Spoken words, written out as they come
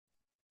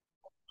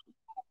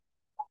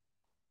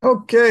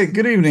Okay,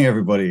 good evening,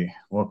 everybody.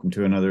 Welcome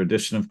to another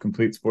edition of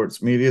Complete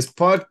Sports Media's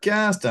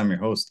podcast. I'm your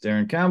host,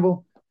 Darren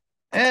Campbell,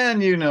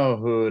 and you know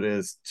who it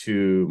is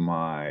to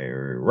my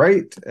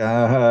right.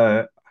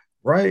 Right,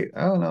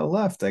 I don't know,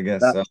 left, I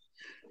guess.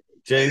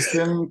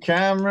 Jason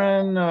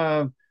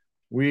Cameron.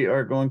 We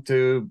are going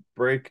to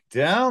break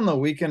down the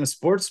weekend of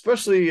sports,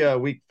 especially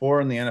week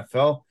 4 in the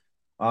NFL.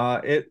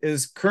 It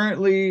is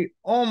currently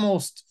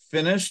almost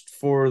finished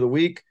for the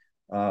week.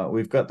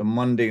 We've got the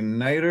Monday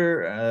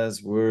Nighter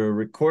as we're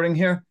recording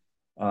here.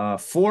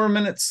 4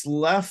 minutes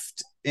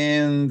left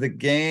in the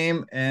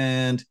game,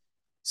 and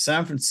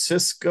San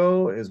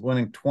Francisco is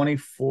winning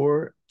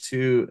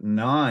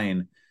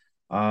 24-9.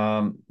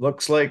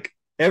 Looks like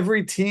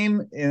every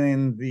team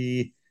in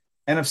the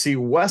NFC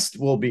West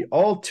will be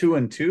all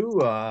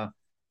 2-2.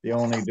 The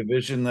only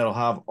division that'll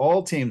have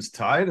all teams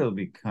tied. It'll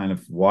be kind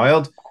of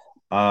wild.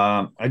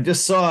 I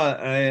just saw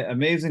an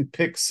amazing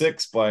pick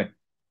six by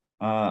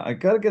I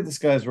got to get this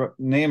guy's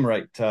name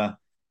right.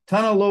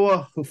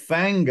 Tanaloa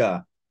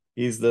Hufanga.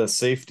 He's the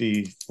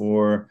safety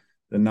for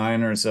the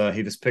Niners.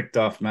 He just picked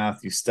off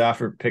Matthew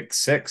Stafford, pick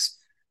six,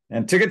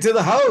 and took it to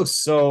the house.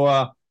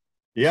 So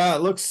yeah,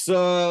 it looks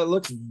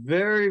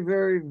very,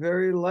 very,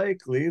 very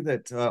likely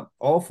that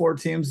all four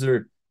teams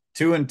are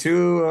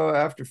 2-2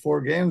 after 4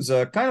 games.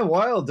 Kind of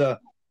wild to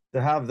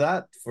have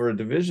that for a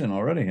division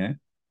already, hey?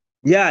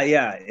 Yeah,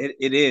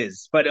 it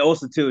is. But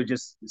also too, it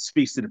just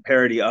speaks to the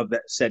parity of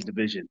that said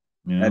division.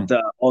 Yeah.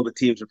 That all the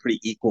teams are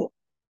pretty equal,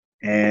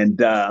 and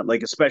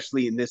like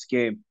especially in this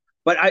game.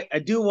 But I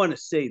do want to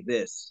say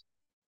this: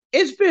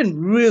 it's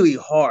been really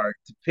hard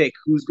to pick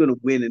who's going to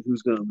win and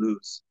who's going to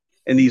lose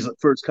in these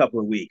first couple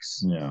of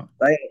weeks. Yeah.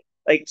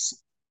 Like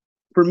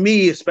for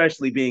me,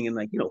 especially being in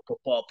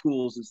football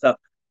pools and stuff,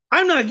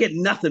 I'm not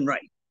getting nothing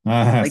right.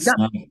 Like It's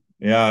not,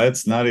 yeah,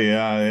 it's nutty.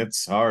 Yeah,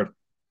 it's hard.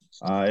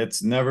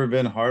 It's never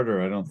been harder,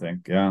 I don't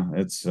think. Yeah,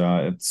 it's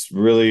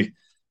really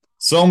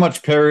so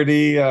much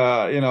parity.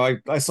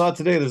 I saw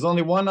today there's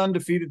only one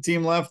undefeated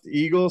team left, the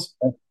Eagles.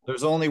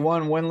 There's only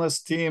one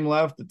winless team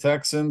left, the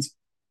Texans.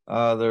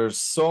 There's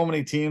so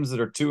many teams that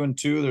are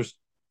 2-2. There's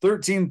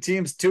 13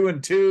 teams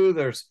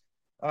 2-2.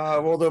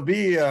 There'll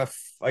be I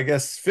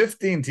guess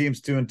 15 teams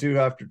 2-2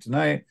 after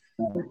tonight.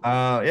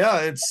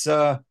 Yeah, it's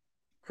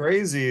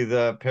crazy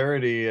the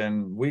parity,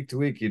 and week to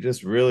week you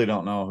just really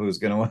don't know who's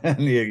going to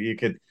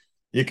win.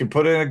 You can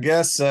put in a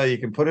guess, you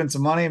can put in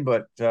some money,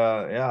 but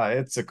yeah,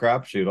 it's a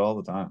crapshoot all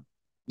the time.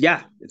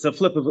 yeah, it's a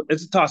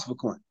toss of a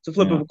coin. It's a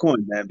flip Yeah, of a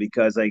coin, man,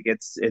 because like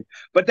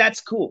but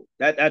that's cool.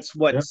 That's yeah,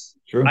 what's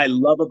true. I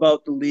love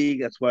about the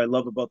league. That's what I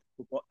love about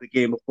the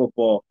game of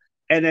football.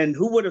 And then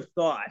who would have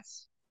thought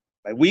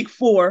by week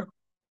 4,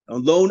 a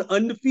lone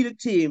undefeated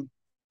team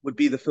would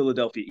be the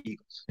Philadelphia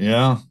Eagles.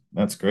 Yeah,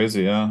 that's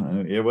crazy.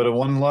 Yeah, you would have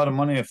won a lot of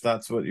money if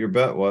that's what your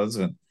bet was.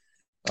 And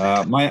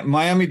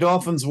Miami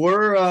Dolphins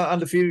were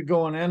undefeated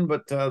going in,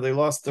 but they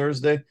lost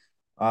Thursday.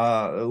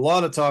 A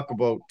lot of talk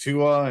about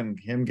Tua and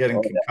him getting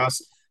Oh,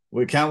 concussed.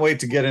 We can't wait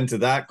to get into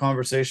that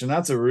conversation.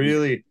 That's a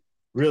really,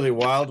 really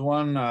wild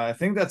one. I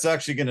think that's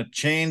actually going to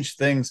change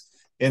things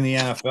in the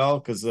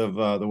NFL because of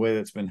the way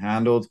that's been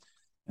handled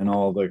and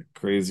all the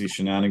crazy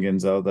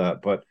shenanigans out of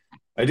that. But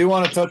I do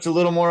want to touch a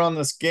little more on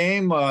this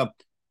game.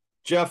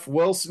 Jeff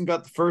Wilson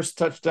got the first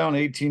touchdown,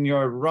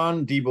 18-yard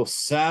run. Deebo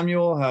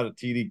Samuel had a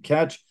TD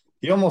catch.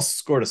 He almost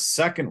scored a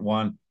second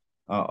one.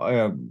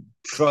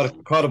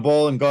 Caught a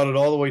ball and got it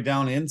all the way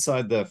down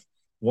inside the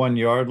 1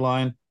 yard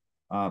line,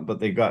 but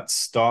they got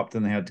stopped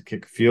and they had to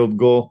kick a field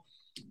goal.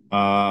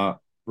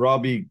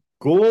 Robbie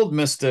Gould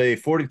missed a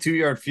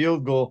 42-yard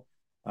field goal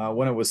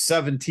when it was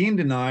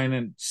 17-9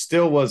 and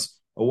still was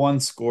a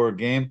one-score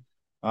game.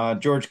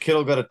 George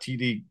Kittle got a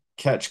TD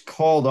catch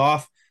called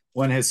off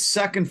when his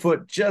second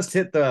foot just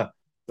hit the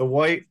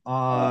white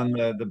on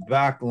the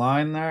back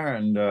line there,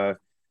 and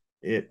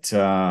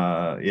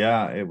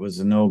yeah, it was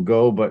a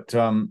no-go. But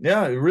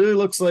yeah, it really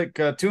looks like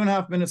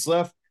 2.5 minutes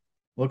left.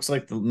 Looks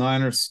like the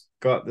Niners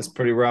got this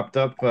pretty wrapped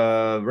up.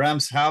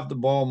 Rams have the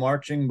ball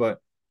marching, but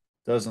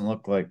doesn't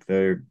look like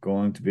they're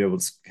going to be able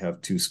to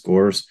have two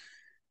scores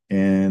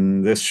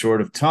in this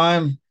short of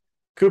time.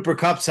 Cooper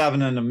Kupp's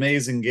having an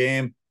amazing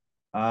game.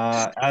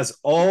 As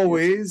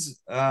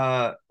always,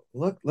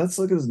 let's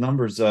look at his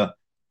numbers.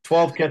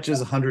 12 catches,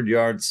 100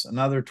 yards,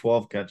 another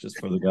 12 catches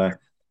for the guy.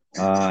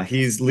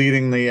 He's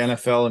leading the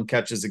NFL in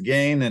catches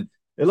again, and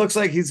it looks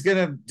like he's going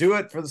to do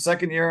it for the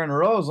second year in a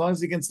row as long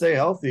as he can stay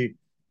healthy.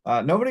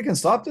 Nobody can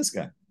stop this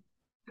guy.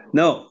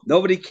 no,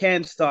 nobody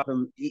can stop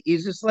him.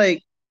 He's just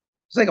like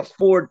a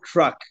Ford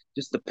truck,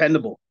 just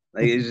dependable.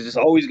 Like he's just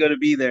always going to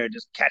be there,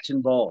 just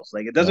catching balls.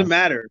 Like it Yeah, doesn't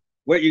matter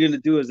what you're going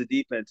to do as a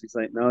defense. He's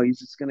like, no, he's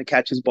just going to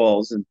catch his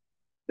balls, and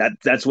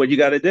that's what you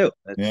got to do.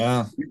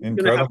 yeah, You're going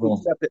to have to incredible.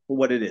 accept it for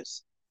what it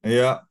is.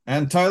 Yeah,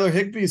 and Tyler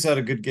Higbee's had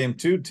a good game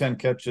too. 10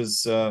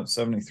 catches,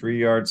 73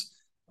 yards.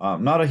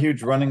 Not a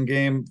huge running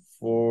game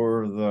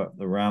for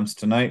the Rams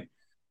tonight,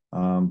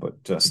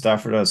 but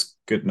Stafford has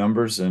good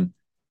numbers, and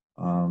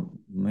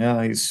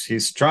yeah,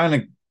 he's trying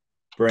to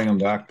bring him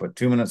back. But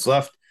 2 minutes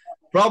left.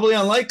 Probably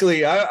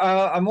unlikely.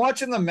 I'm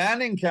watching the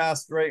Manning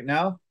cast right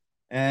now,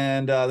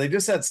 and they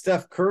just had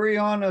Steph Curry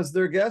on as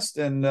their guest,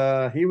 and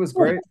he was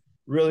great.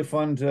 Really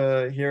fun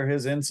to hear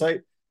his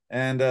insight.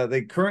 And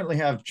they currently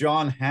have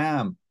John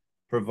Hamm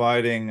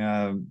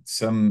providing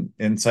some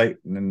insight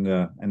and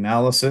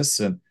analysis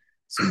and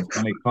some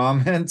funny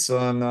comments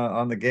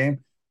on the game.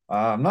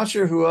 I'm not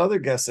sure who other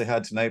guests they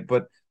had tonight,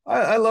 but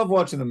I love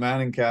watching the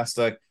Manning cast.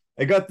 I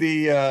got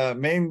the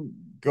main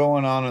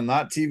going on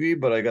that TV,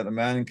 but I got the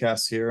Manning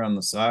cast here on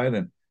the side,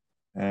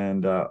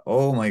 and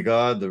oh my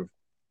God, the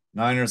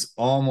Niners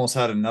almost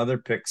had another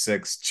pick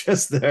six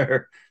just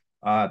there.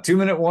 2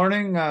 minute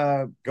warning,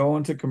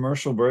 going to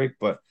commercial break,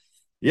 but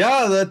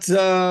yeah, that's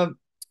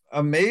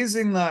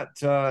amazing that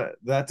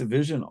that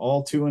division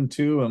all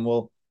 2-2, and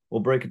we'll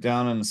break it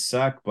down in a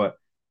sec, but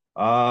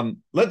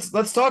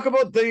let's talk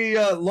about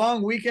the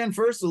long weekend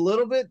first a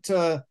little bit.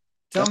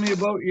 Tell me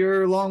about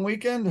your long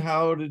weekend.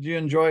 How did you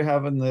enjoy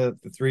having the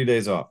 3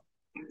 days off?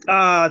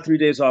 3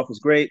 days off was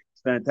great.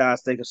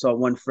 Fantastic. I saw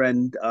one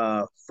friend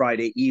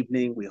Friday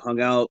evening. We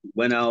hung out,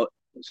 went out.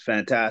 It was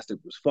fantastic.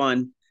 It was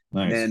fun.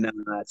 Nice. Then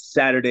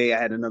Saturday,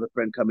 I had another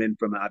friend come in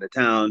from out of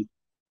town.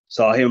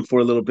 Saw him for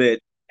a little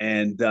bit,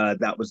 and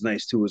that was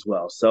nice too as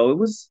well. So it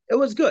was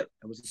good.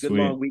 It was a good Sweet.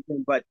 long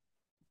weekend, but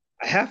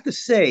I have to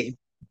say,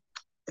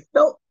 it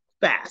felt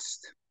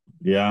fast.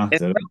 Yeah. It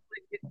felt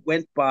like it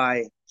went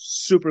by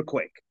super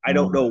quick. I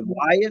don't know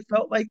why it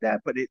felt like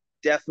that, but it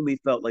definitely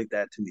felt like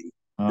that to me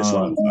this Oh,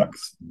 long. that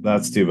sucks.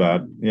 That's too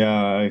bad.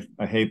 Yeah,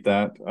 I hate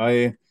that.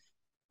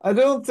 I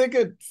don't think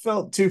it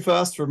felt too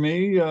fast for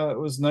me. It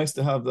was nice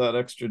to have that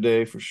extra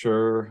day for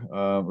sure.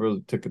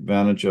 Really took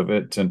advantage of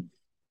it, and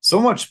so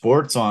much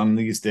sports on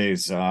these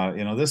days.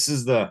 This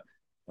is the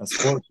a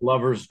sports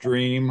lover's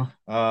dream.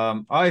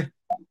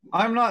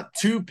 I'm not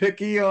too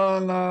picky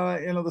on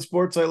the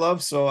sports I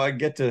love, so I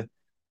get to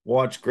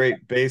watch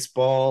great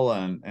baseball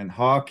and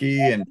hockey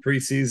and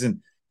preseason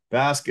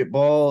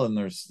basketball, and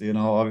there's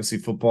obviously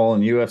football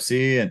and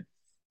UFC, and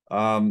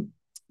um,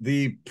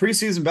 the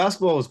preseason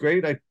basketball was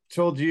great. I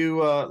told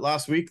you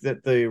last week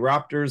that the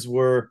Raptors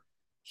were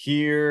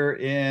here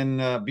in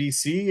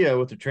BC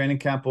with the training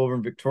camp over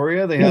in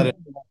Victoria. They had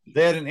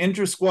an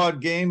inter squad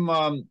game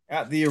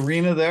at the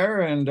arena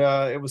there, and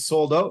it was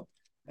sold out.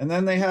 And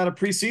then they had a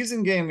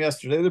preseason game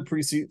yesterday,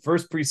 the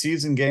first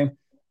preseason game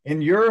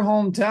in your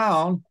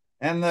hometown,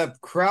 and the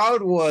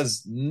crowd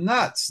was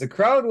nuts. The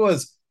crowd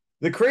was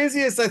the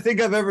craziest I think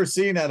I've ever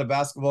seen at a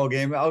basketball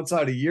game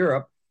outside of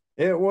Europe.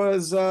 It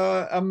was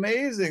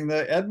amazing.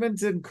 The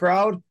Edmonton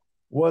crowd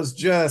was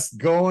just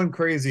going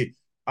crazy.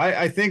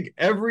 I think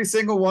every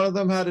single one of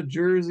them had a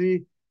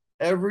jersey.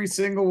 Every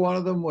single one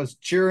of them was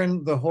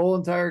cheering the whole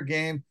entire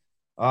game.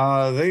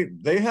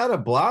 They had a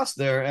blast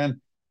there, and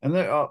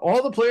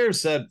all the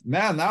players said,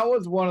 "Man, that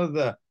was one of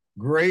the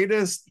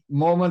greatest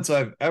moments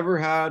I've ever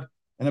had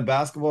in a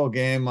basketball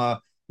game."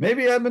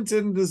 Maybe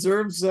Edmonton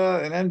deserves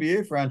an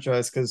NBA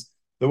franchise because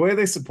the way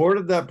they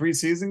supported that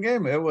preseason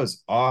game, it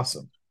was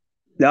awesome.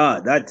 No,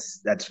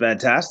 that's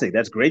fantastic.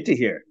 That's great to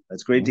hear.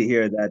 That's great to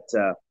hear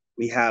that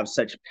we have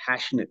such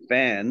passionate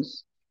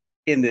fans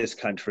in this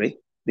country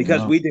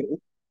because Yeah,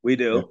 we yeah,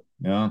 do,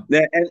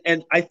 yeah,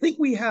 and I think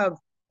we have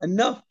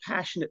enough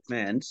passionate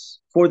fans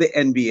for the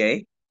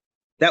NBA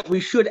that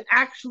we should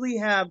actually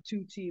have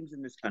two teams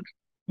in this country.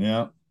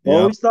 yeah, yeah,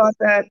 Always thought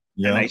that, and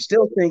yeah. I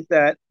still think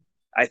that.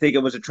 I think it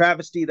was a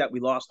travesty that we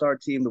lost our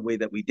team the way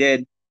that we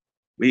did.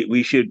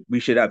 We should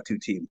have two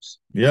teams.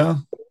 Yeah.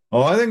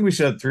 Oh, I think we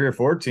should have three or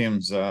four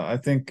teams. I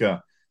think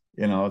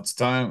it's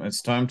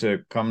time to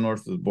come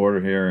north of the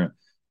border here.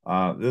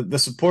 The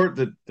support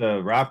that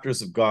the Raptors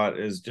have got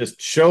is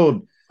just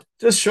shows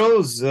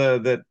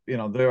that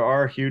there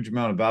are a huge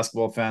amount of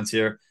basketball fans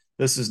here.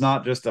 This is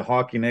not just a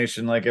hockey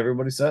nation like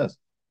everybody says.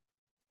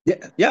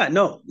 Yeah, yeah,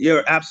 no,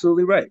 you're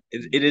absolutely right.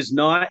 It is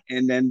not.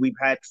 And then we've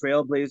had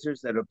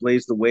trailblazers that have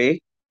blazed the way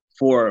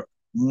for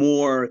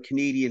more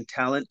Canadian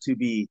talent to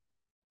be,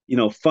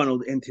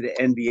 funneled into the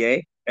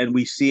NBA. And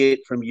we see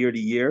it from year to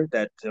year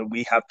that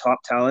we have top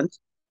talent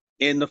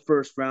in the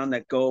first round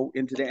that go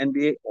into the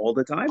NBA all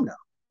the time now.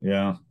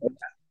 Yeah.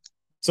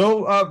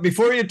 So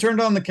before you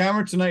turned on the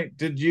camera tonight,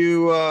 did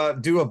you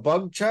do a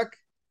bug check?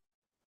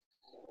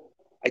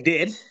 I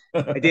did.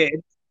 I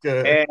did.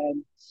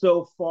 And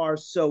so far,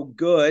 so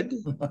good.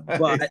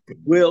 But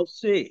we'll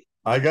see.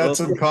 I got We'll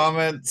some see.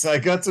 comments. I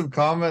got some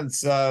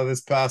comments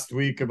this past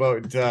week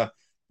about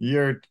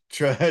your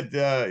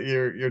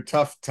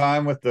tough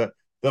time with the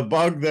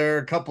bug there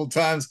a couple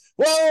times.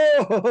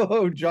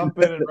 Whoa,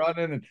 jumping and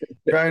running and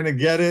trying to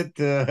get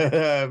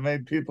it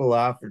made people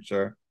laugh for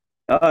sure.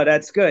 Oh,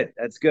 that's good.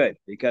 That's good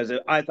because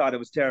I thought it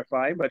was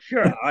terrifying, but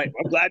sure, I'm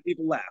glad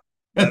people laugh.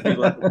 Glad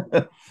people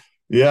laugh.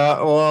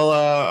 Yeah, well,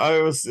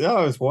 I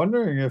was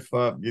wondering if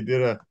you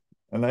did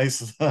a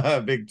nice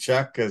big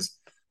check because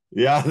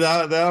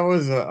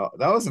that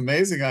was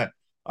amazing. I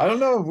don't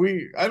know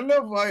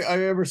if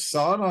I ever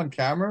saw it on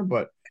camera,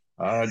 but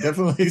I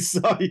definitely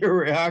saw your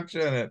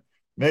reaction. It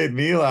made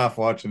me laugh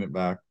watching it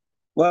back.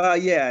 Well,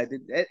 yeah,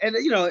 and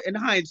you know, in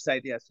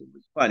hindsight, yes, it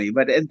was funny,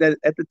 but at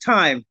the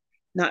time,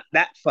 not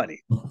that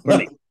funny for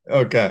me.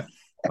 Okay.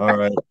 All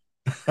right.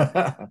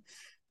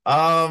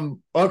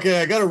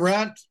 Okay, I got a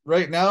rant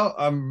right now.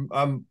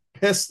 I'm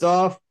pissed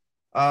off.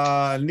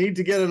 Need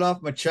to get it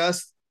off my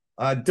chest.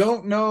 I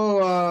don't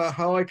know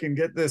how I can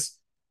get this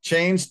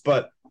changed,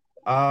 but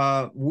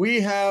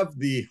we have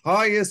the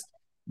highest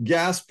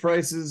gas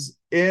prices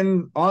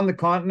in on the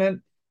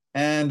continent,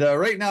 and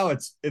right now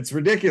it's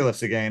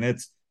ridiculous again.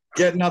 It's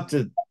getting up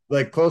to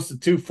like close to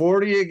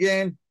 240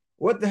 again.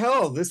 What the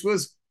hell? It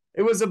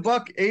was a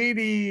buck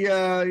 80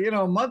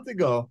 a month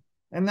ago,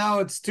 and now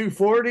it's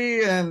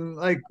 240, and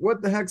like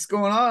what the heck's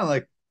going on?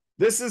 Like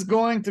this is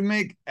going to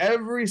make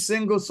every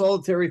single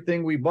solitary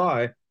thing we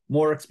buy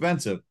more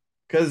expensive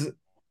because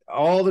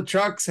all the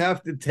trucks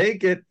have to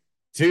take it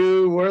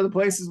to where the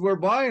places we're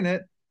buying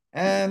it,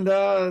 and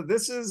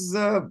this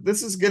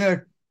is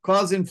gonna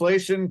cause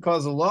inflation,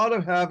 cause a lot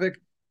of havoc.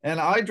 And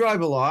I drive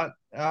a lot.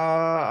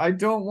 I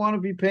don't want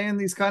to be paying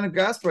these kind of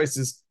gas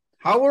prices.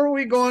 How are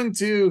we going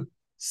to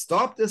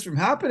stop this from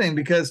happening?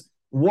 Because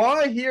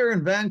why here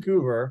in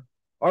Vancouver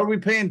are we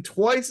paying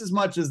twice as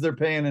much as they're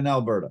paying in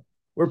Alberta?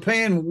 We're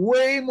paying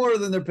way more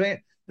than they're paying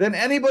than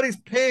anybody's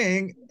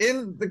paying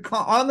in the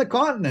on the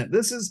continent.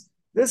 This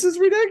is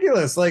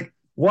ridiculous. Like,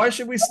 why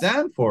should we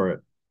stand for it?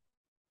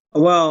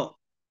 Well,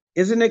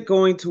 isn't it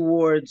going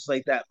towards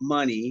like that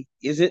money?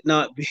 Is it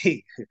not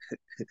being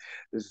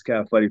this is kind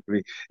of funny for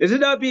me. Is it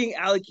not being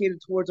allocated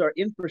towards our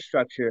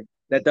infrastructure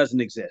that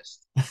doesn't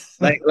exist? I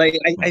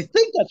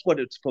think that's what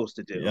it's supposed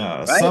to do, Yeah,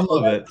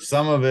 right?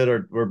 some of it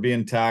are we're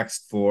being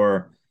taxed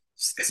for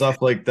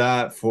stuff like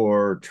that,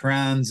 for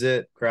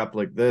transit, crap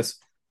like this,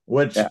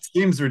 which Yeah.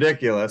 seems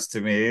ridiculous to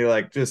me.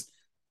 Like just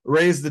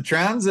raise the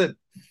transit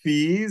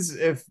fees.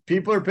 If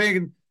people are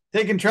paying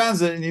taking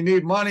transit and you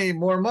need money,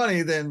 more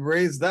money, then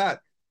raise that.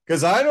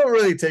 Because I don't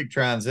really take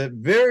transit,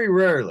 very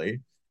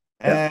rarely.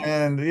 Yeah.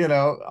 And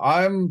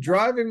I'm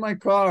driving my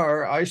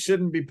car. I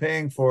shouldn't be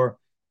paying for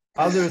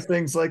other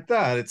things like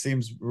that. It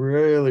seems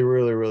really,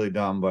 really, really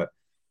dumb. But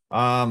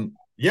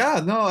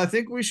yeah, no, I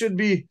think we should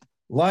be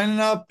lining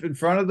up in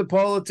front of the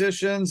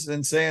politicians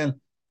and saying,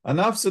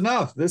 enough's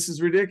enough. This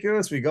is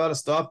ridiculous. We got to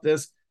stop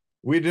this.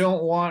 We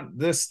don't want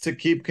this to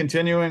keep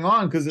continuing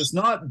on because it's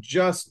not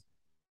just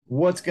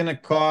what's going to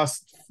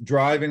cost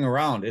driving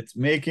around, it's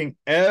making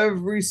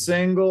every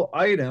single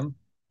item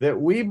that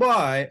we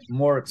buy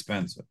more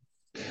expensive.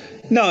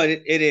 No,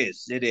 it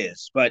is. It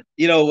is. But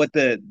you know what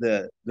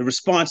the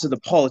response of the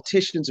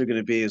politicians are going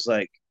to be is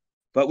like,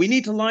 but we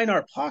need to line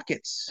our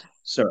pockets,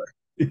 sir.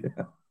 Yeah.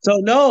 So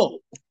no,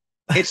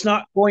 it's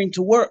not going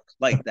to work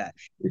like that.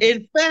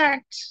 In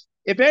fact,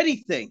 if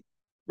anything,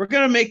 we're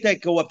going to make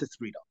that go up to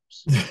 $3.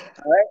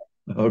 All right.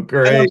 Oh, And I'm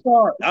great.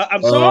 sorry.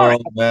 I'm sorry.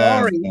 Oh, I'm man.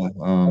 sorry.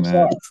 Oh, I'm man.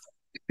 sorry.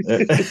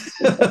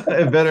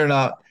 It better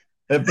not.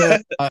 It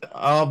better not.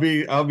 I'll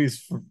be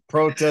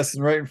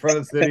protesting right in front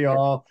of City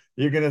Hall.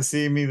 You're gonna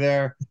see me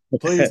there.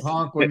 Please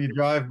honk when you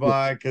drive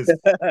by because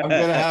I'm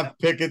gonna have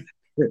picket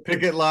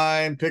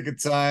line, picket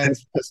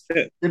signs. Just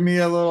give me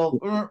a little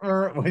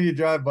when you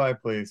drive by,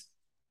 please.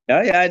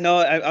 Yeah, yeah, I know.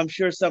 I'm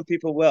sure some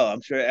people will.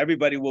 I'm sure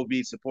everybody will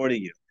be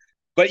supporting you,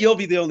 but you'll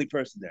be the only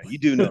person there. You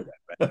do know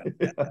that, right?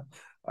 Yeah.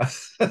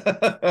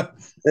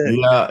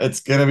 Yeah, it's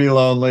gonna be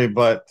lonely,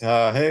 but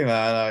hey,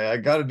 man, I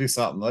got to do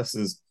something. This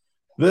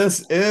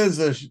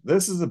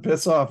is a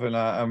piss off, and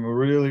I'm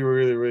really,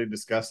 really, really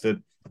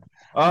disgusted.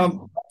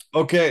 Um,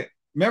 okay,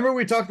 remember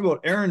we talked about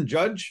Aaron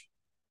Judge?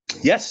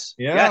 Yes.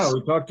 Yeah, Yes.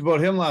 we talked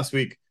about him last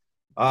week.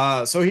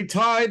 So he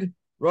tied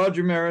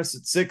Roger Maris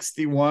at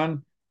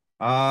 61.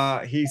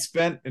 He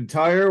spent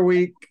entire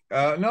week,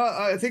 no,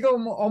 I think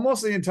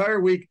almost the entire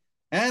week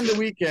and the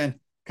weekend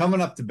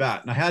coming up to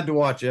bat, and I had to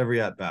watch every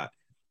at bat,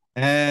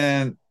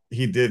 and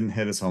he didn't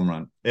hit his home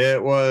run.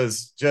 It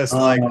was just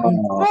like,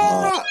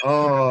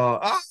 Oh,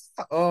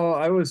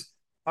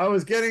 I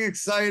was getting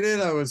excited.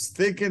 I was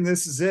thinking,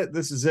 this is it,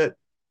 this is it.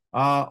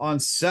 On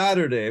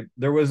Saturday,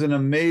 there was an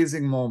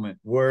amazing moment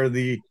where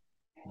the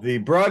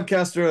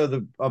broadcaster of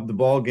the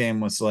ball game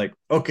was like,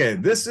 okay,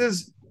 this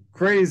is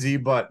crazy,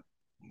 but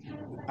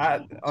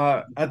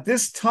at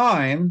this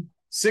time,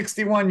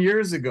 61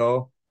 years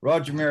ago,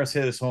 Roger Maris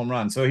hit his home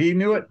run. So he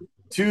knew it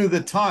to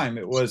the time.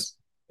 It was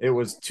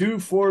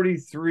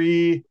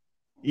 2:43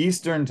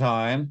 Eastern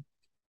time,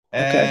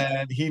 okay.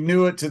 and he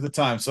knew it to the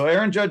time. So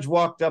Aaron Judge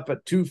walked up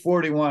at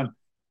 2:41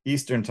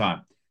 Eastern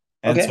time.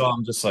 And so Okay.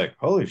 I'm just like,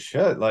 holy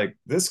shit, like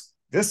this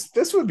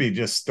would be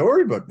just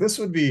storybook. This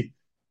would be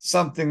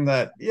something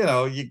that,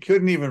 you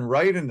couldn't even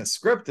write in the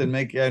script and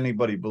make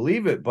anybody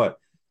believe it. But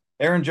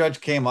Aaron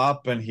Judge came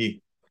up and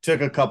he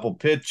took a couple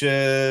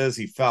pitches,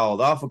 he fouled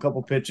off a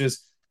couple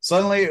pitches.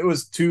 Suddenly it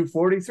was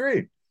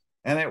 2:43.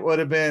 And it would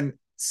have been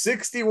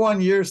 61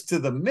 years to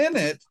the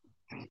minute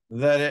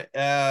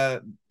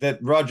that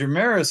Roger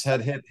Maris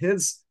had hit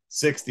his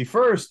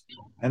 61st,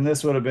 and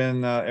this would have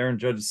been Aaron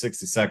Judge's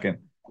 62nd.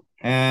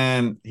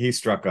 And he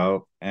struck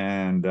out,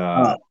 and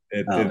Oh,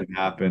 it oh. didn't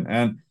happen.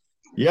 And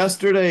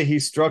yesterday he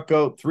struck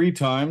out 3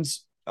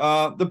 times,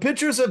 The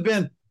pitchers have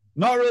been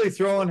not really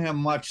throwing him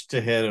much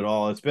to hit at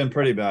all. It's been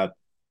pretty bad.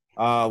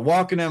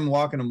 Walking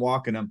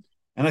him.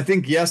 And I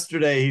think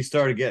yesterday he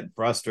started getting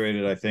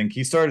frustrated. I think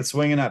he started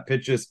swinging at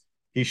pitches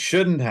he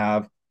shouldn't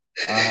have,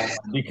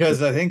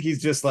 because I think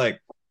he's just like,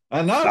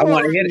 I'm not I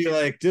want to hit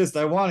already like just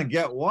I want to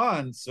get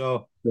one.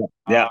 So it.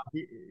 Yeah.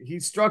 he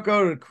struck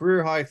out a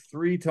career high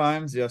 3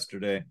 times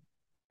yesterday,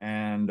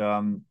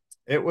 and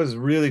it was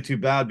really too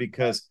bad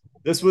because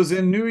this was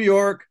in New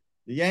York.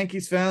 The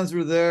Yankees fans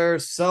were there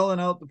selling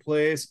out the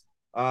place,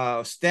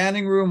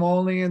 standing room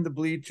only in the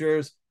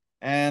bleachers,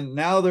 and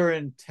now they're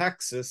in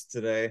Texas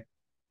today,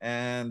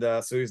 and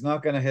so he's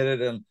not going to hit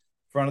it in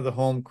front of the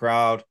home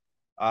crowd.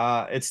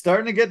 It's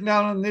starting to get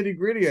down on nitty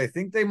gritty. I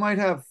think they might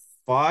have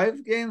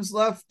 5 games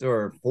left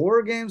or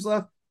 4 games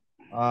left.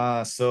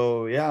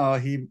 So yeah,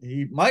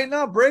 he might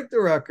not break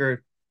the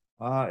record.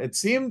 It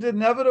seemed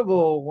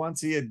inevitable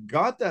once he had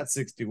got that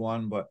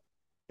 61, but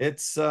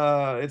it's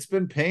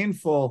been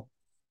painful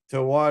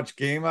to watch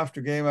game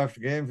after game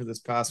after game for this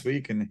past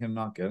week and him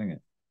not getting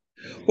it.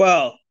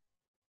 Well,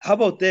 how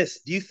about this?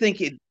 Do you think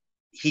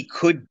he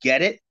could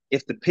get it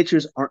if the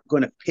pitchers aren't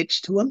going to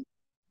pitch to him?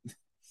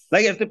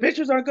 Like if the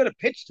pitchers aren't going to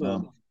pitch to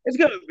him, it's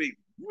going to be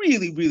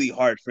really, really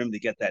hard for him to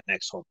get that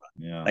next home run.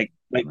 Yeah,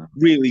 like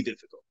really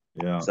difficult.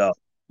 Yeah, so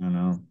I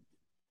know.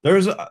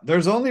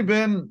 There's only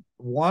been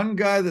one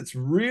guy that's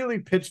really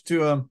pitched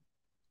to him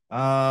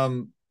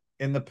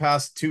in the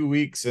past 2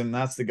 weeks, and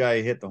that's the guy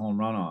he hit the home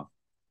run off.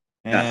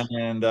 yeah.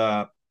 And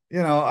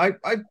you know,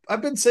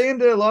 I've been saying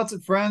to lots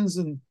of friends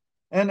and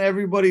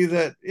everybody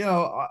that, you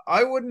know,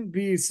 I wouldn't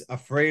be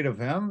afraid of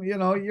him. You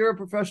know, you're a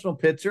professional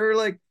pitcher,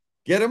 like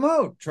get him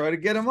out, try to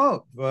get him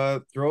out,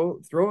 throw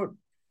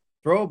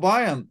it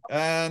by him.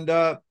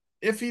 And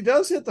if he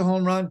does hit the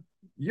home run,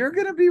 you're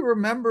going to be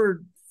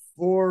remembered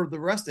for the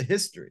rest of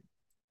history.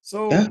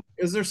 So Yeah.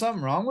 is there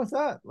something wrong with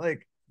that?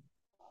 Like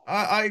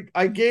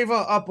I gave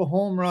up a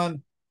home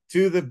run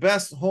to the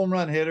best home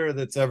run hitter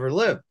that's ever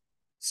lived.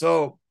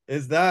 So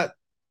is that's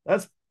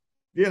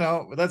you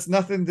know, that's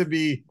nothing to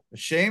be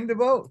ashamed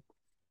about.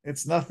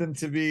 It's nothing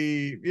to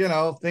be, you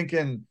know,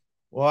 thinking,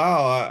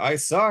 wow, I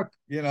suck.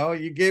 You know,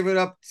 you gave it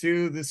up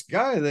to this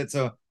guy that's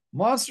a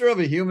monster of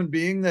a human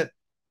being that,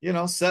 you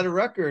know, set a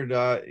record.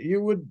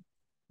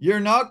 You're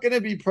not going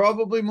to be,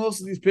 probably most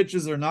of these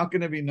pitches are not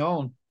going to be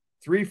known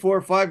 3, 4,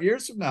 5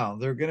 years from now.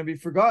 They're going to be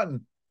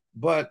forgotten.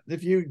 But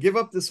if you give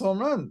up this home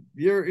run,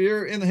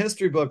 you're in the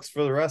history books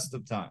for the rest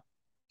of time.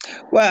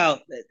 Well,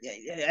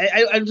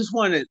 I just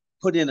want to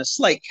put in a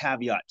slight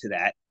caveat to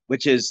that,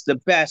 which is the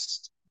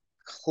best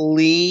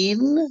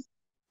clean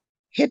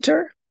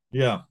hitter,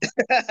 Yeah.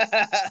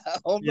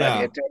 home run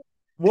Yeah. hitter.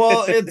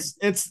 Well,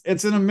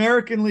 it's an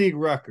American League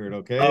record,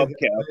 okay?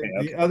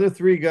 The other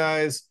 3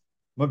 guys,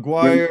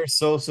 McGuire,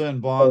 Sosa,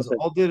 and Bonds,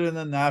 all did it in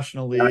the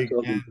National League,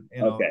 and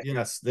you know, Okay.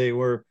 yes, they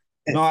were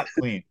not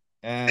clean,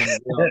 and you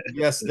know,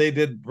 yes, they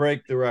did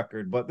break the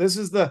record, but this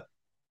is the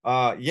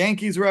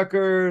Yankees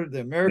record,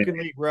 the American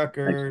League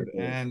record,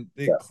 and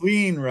the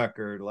clean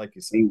record, like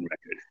you said.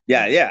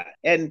 Yeah, yeah,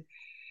 and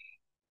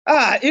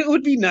it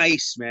would be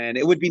nice, man.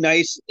 It would be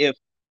nice if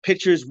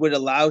pitchers would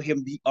allow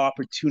him the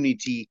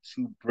opportunity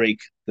to break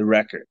the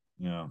record.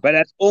 Yeah. But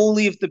that's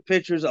only if the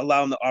pitchers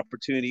allow him the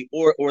opportunity,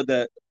 or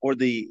the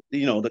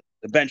you know the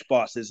bench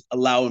bosses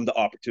allow him the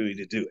opportunity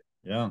to do it.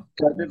 Yeah.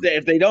 Because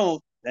if they don't,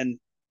 then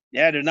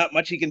yeah, there's not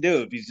much he can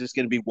do if he's just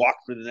going to be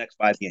walked for the next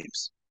 5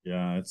 games.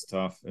 Yeah, it's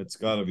tough. It's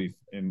got to be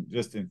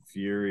just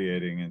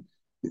infuriating and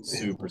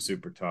super,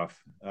 super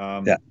tough.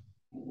 Yeah.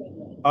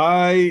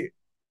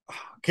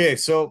 Okay,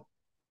 so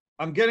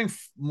I'm getting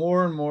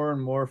more and more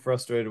and more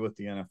frustrated with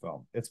the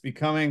NFL. It's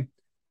becoming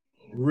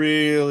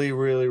really,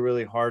 really,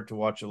 really hard to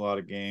watch a lot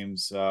of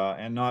games,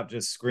 and not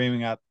just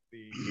screaming at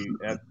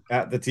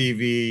the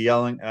TV,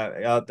 yelling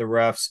at the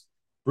refs,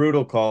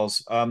 brutal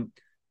calls.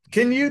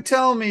 Can you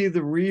tell me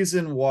the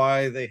reason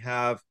why they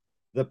have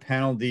the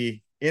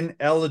penalty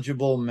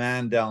ineligible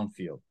man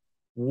downfield?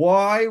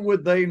 Why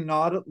would they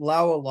not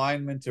allow a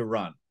lineman to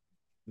run?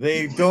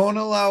 They don't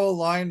allow a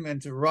lineman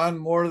to run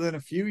more than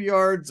a few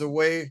yards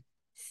away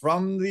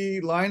from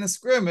the line of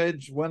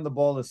scrimmage when the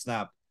ball is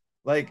snapped.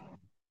 Like,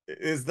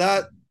 is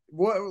that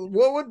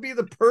what would be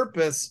the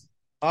purpose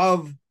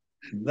of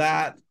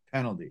that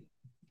penalty?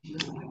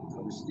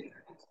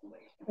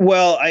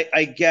 Well,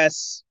 I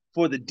guess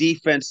for the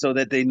defense, so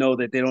that they know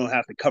that they don't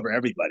have to cover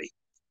everybody.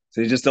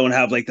 So they just don't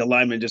have like the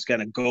lineman just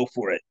kind of go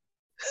for it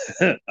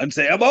and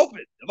say, I'm open.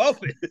 I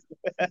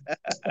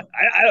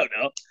don't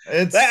know.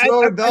 It's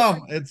so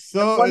dumb. It's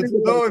so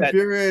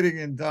infuriating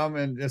and dumb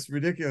and just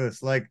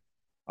ridiculous. Like,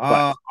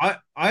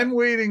 I'm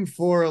waiting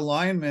for a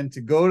lineman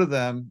to go to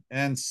them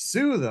and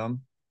sue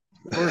them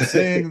for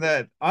saying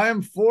that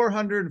I'm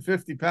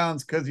 450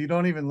 pounds because you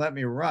don't even let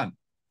me run.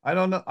 I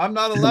don't know. I'm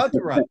not allowed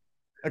to run.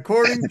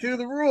 According to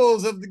the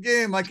rules of the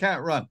game, I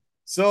can't run.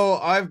 So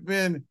I've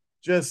been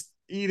just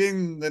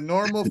eating the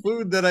normal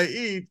food that I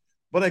eat,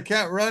 but I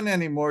can't run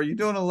anymore. You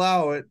don't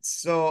allow it.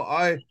 So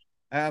I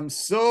am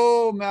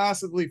so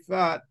massively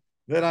fat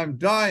that I'm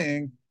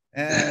dying.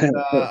 and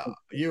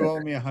you owe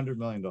me $100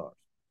 million.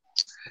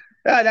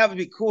 Yeah, that would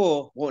be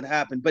cool. Won't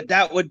happen, but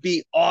that would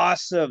be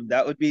awesome.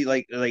 That would be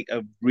like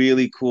a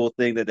really cool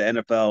thing that the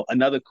NFL,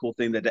 another cool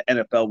thing that the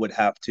NFL would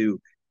have to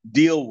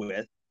deal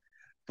with.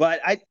 But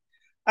I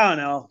don't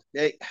know.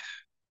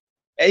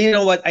 And you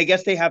know what? I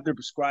guess they have their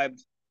prescribed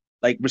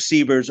like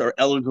receivers or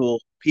eligible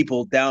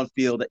people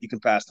downfield that you can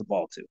pass the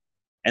ball to.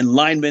 And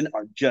linemen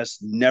are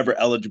just never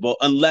eligible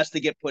unless they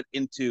get put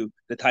into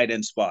the tight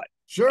end spot.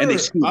 And they Sure,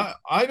 scoot.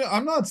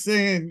 I'm not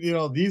saying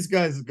these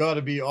guys have got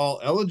to be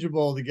all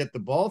eligible to get the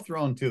ball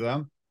thrown to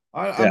them.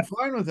 Yeah. I'm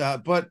fine with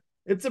that, but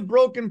it's a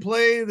broken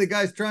play. The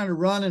guy's trying to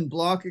run and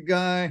block a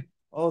guy.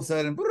 All of a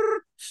sudden,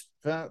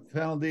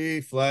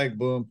 penalty, flag,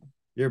 boom,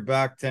 you're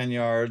back 10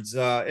 yards.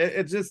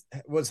 It just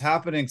was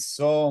happening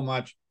so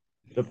much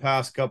the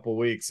past couple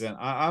weeks, and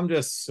I'm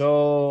just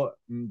so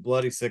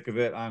bloody sick of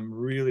it. I'm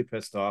really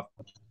pissed off.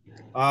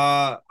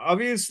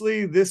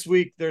 Obviously, this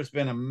week there's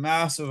been a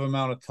massive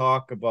amount of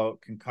talk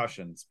about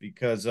concussions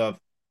because of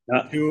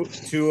Uh,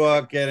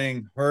 Tua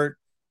getting hurt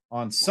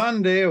on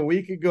Sunday, a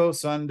week ago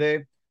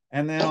Sunday,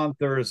 and then on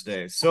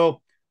Thursday.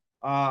 So,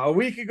 a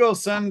week ago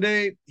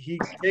Sunday, he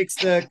takes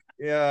the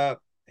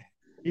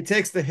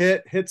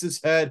hit, hits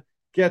his head,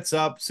 gets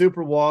up,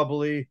 super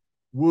wobbly,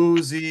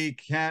 woozy,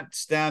 can't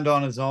stand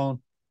on his own,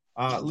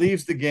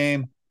 leaves the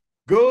game,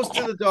 goes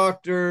to the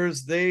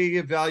doctors. They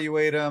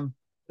evaluate him.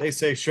 They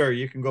say, sure,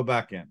 you can go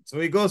back in. So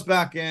he goes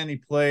back in, he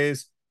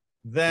plays.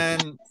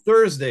 Then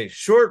Thursday,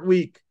 short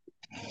week,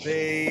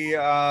 they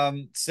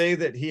say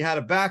that he had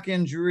a back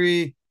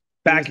injury.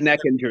 Back neck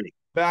injury.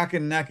 Back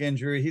and neck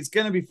injury. He's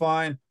going to be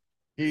fine.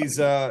 He's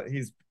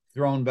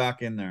thrown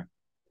back in there.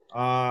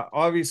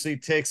 Obviously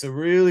takes a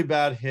really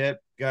bad hit.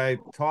 Guy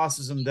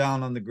tosses him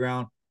down on the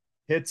ground,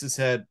 hits his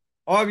head.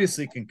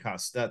 Obviously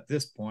concussed at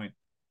this point.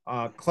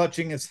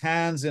 Clutching his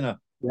hands in a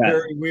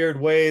very weird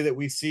way that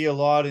we see a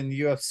lot in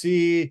the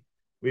UFC.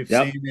 We've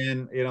seen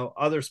in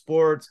other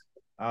sports.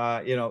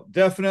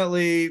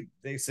 Definitely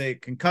they say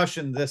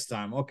concussion this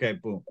time. Okay,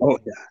 boom. Oh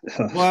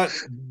yeah. But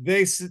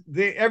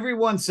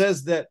everyone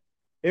says that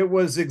it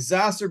was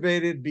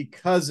exacerbated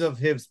because of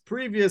his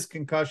previous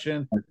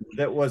concussion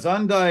that was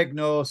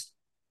undiagnosed.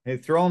 They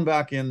thrown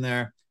back in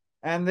there,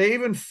 and they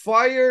even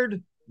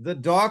fired the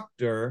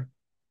doctor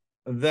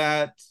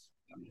that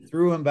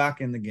threw him back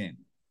in the game.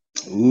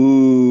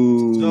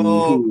 Ooh.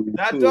 So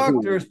that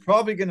doctor is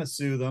probably going to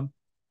sue them.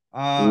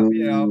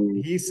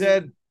 He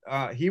said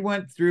he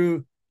went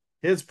through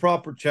his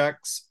proper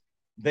checks.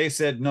 They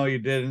said, no, you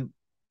didn't.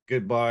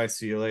 Goodbye.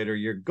 See you later.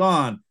 You're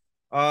gone.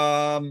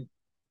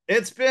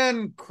 It's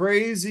been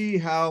crazy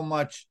how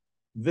much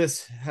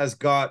this has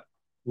got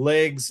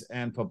legs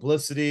and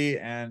publicity,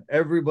 and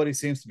everybody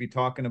seems to be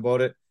talking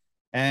about it.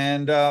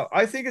 And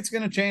I think it's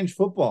going to change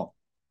football.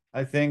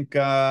 I think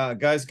a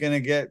guy's going to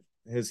get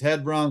his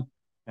head wrung,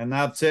 and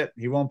that's it.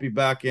 He won't be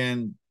back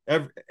in.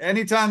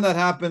 Anytime that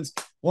happens,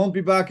 won't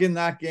be back in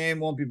that game,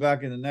 won't be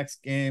back in the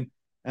next game.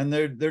 And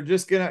they're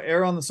just going to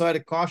err on the side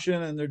of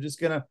caution, and they're just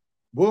going to,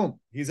 boom,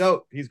 he's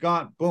out, he's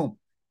gone, boom.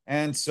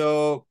 And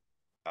so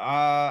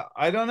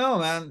I don't know,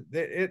 man.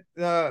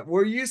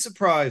 Were you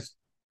surprised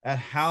at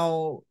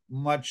how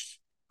much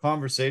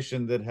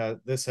conversation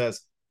this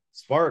has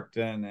sparked,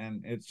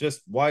 and it's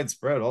just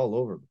widespread all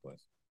over the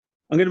place?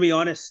 I'm going to be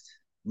honest.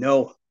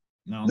 No,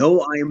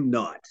 I am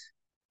not,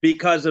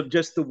 because of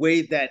just the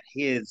way that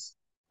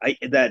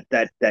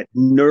that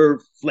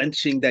nerve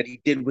flinching that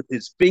he did with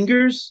his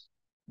fingers,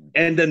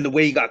 and then the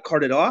way he got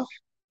carted off.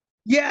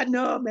 Yeah,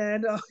 no,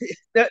 man.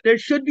 There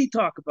should be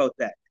talk about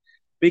that,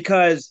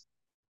 because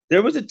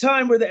there was a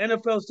time where the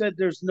NFL said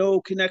there's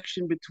no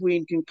connection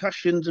between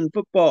concussions and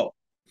football.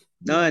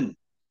 None.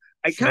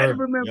 I kind of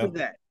remember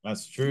that.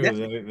 That's true.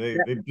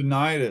 They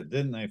denied it,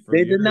 didn't they?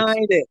 They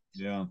denied it.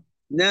 Yeah.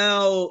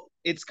 Now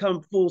it's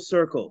come full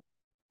circle.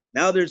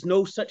 Now there's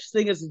no such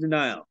thing as a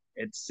denial.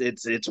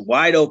 It's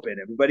wide open.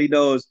 Everybody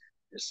knows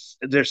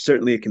there's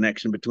certainly a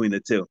connection between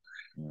the two.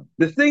 Yeah.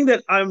 The thing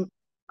that I'm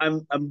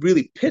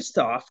really pissed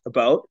off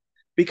about,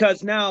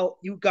 because now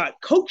you've got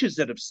coaches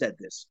that have said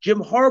this. Jim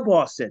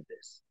Harbaugh said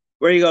this,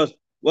 where he goes,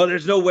 well,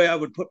 there's no way I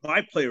would put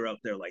my player out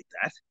there like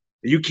that.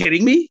 Are you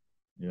kidding me?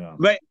 Yeah.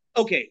 But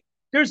okay,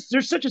 there's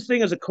such a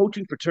thing as a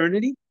coaching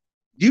fraternity.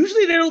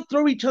 Usually they don't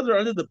throw each other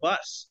under the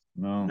bus.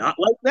 No. Not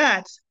like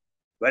that.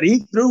 But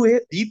he threw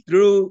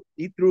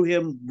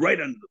him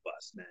right under the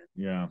bus, man.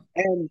 Yeah.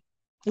 And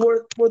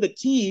for the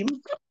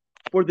team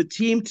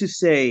to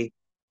say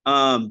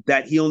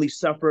that he only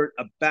suffered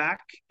a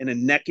back and a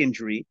neck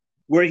injury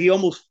where he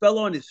almost fell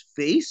on his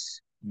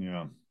face.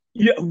 Yeah.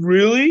 Yeah,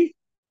 really?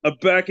 A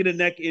back and a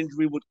neck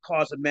injury would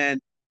cause a man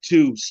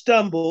to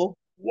stumble,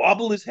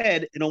 wobble his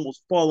head, and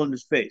almost fall on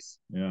his face.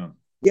 Yeah.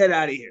 Get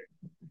out of here.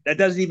 That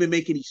doesn't even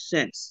make any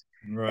sense.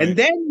 Right. And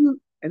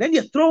then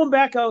you throw him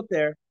back out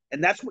there,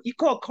 and that's what you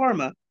call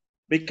karma,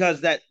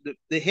 because the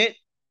hit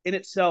in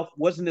itself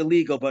wasn't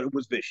illegal, but it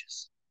was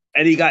vicious.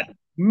 And he got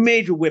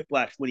major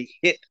whiplash when he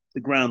hit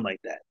the ground like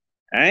that.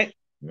 All right?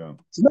 Yeah.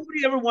 So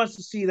nobody ever wants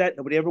to see that.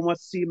 Nobody ever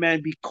wants to see a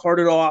man be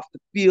carted off the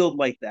field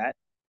like that.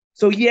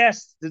 So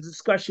yes, the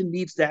discussion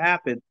needs to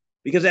happen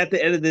because at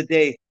the end of the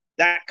day,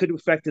 that could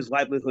affect his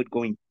livelihood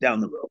going down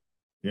the road.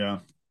 Yeah.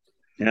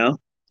 You know?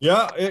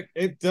 Yeah,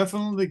 it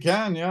definitely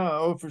can. Yeah,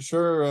 oh for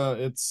sure.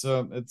 It's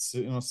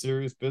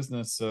serious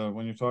business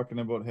when you're talking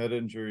about head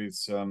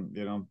injuries.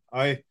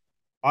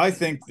 I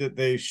think that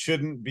they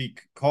shouldn't be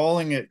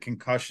calling it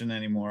concussion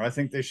anymore. I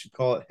think they should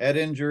call it head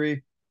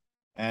injury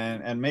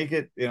and make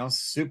it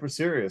super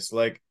serious,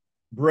 like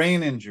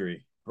brain Head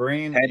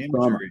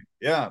trauma. injury.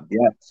 Yeah,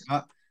 Yes.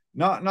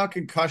 not not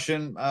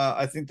concussion.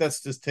 I think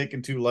that's just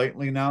taken too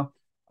lightly now.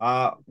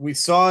 We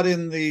saw it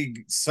in the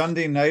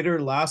Sunday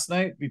nighter last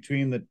night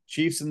between the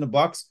Chiefs and the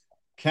Bucks.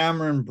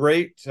 Cameron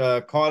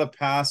Brate caught a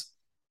pass,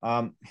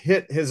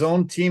 hit his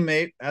own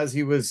teammate as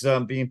he was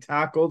being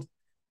tackled,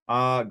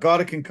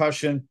 got a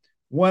concussion,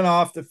 went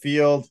off the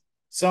field,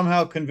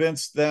 somehow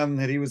convinced them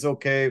that he was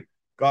okay,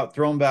 got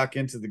thrown back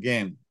into the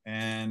game.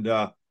 And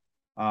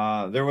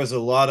there was a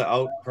lot of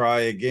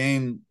outcry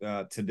again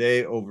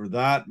today over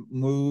that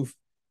move.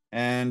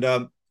 And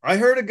I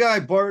heard a guy,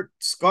 Bart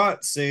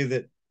Scott, say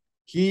that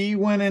he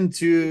went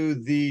into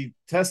the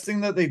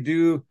testing that they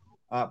do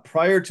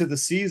prior to the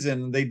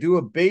season. They do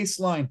a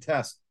baseline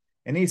test.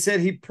 And he said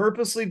he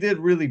purposely did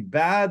really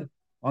bad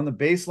on the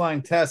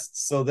baseline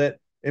tests so that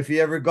if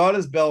he ever got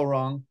his bell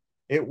rung,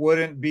 it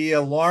wouldn't be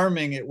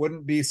alarming. It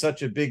wouldn't be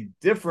such a big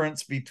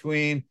difference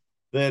between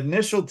the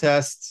initial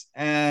tests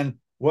and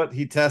what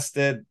he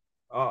tested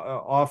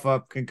off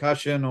of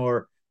concussion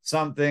or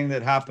something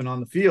that happened on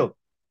the field.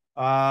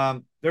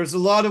 There's a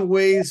lot of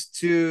ways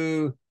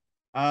to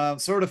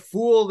sort of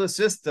fool the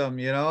system.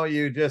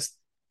 You just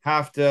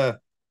have to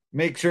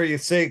make sure you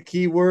say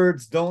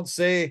keywords, don't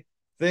say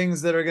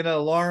things that are going to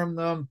alarm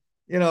them.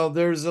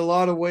 There's a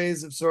lot of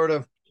ways of sort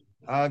of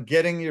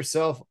getting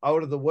yourself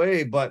out of the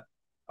way, but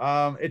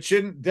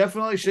it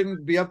definitely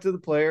shouldn't be up to the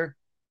player.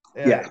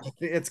 Yeah.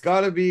 It's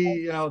got to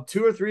be,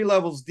 2 or 3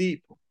 levels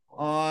deep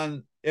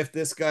on if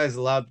this guy's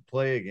allowed to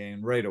play a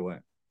game right away.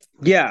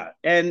 Yeah.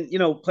 And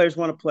players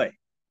want to play.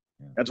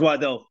 Yeah. That's why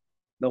they'll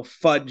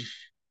fudge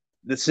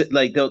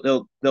like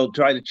they'll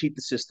try to cheat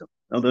the system.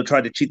 They'll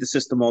try to cheat the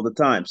system all the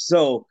time.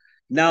 So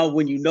now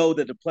when you know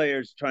that the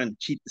player's trying to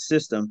cheat the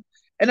system,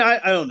 and I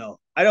don't know.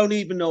 I don't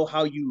even know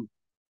how you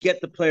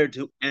get the player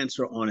to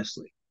answer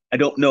honestly. I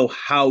don't know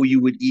how you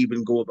would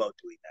even go about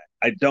doing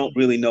that. I don't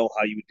really know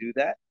how you would do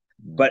that.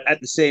 But at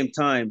the same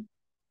time,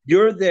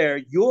 you're there.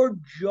 Your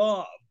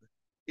job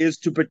is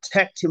to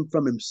protect him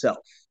from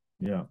himself.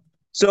 Yeah.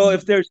 So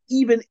if there's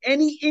even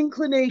any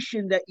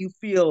inclination that you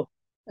feel,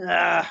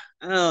 I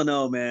don't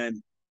know,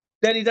 man,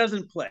 then he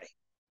doesn't play.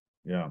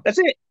 Yeah. That's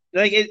it.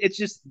 Like it's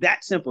just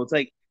that simple. It's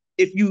like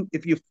if you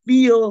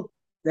feel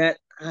that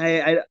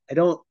I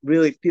don't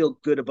really feel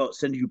good about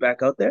sending you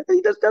back out there, then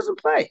he doesn't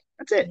play.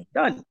 That's it.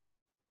 Done.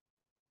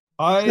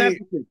 I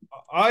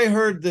I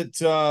heard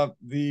that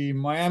the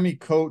Miami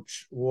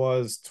coach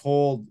was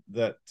told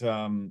that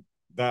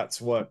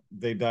that's what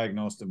they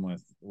diagnosed him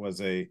with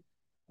was a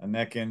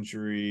neck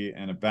injury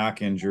and a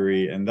back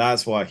injury, and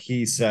that's why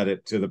he said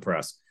it to the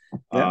press.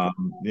 Yeah.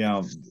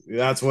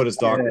 That's what his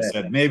doctor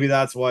said. Maybe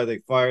that's why they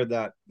fired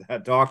that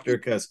doctor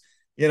because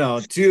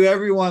to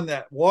everyone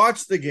that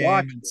watched the game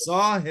and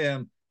saw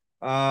him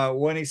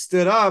when he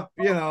stood up,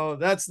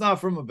 that's not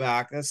from a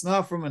back, that's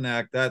not from a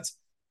neck, that's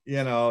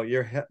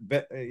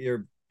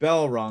your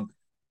bell rung.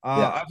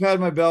 I've had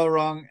my bell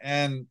rung,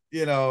 and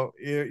you're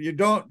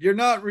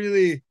not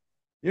really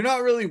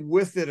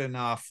with it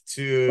enough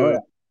to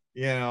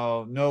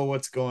know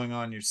what's going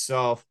on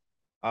yourself.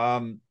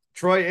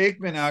 Troy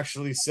Aikman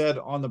actually said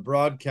on the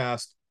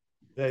broadcast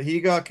that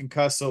he got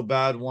concussed so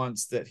bad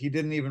once that he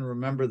didn't even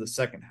remember the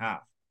second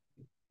half.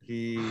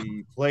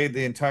 He played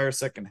the entire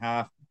second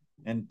half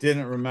and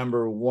didn't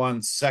remember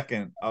 1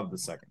 second of the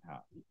second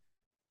half.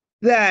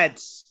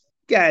 That's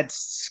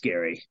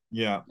scary.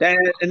 Yeah.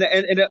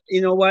 And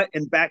you know what?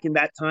 And back in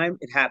that time,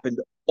 it happened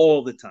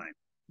all the time.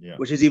 Yeah.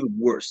 Which is even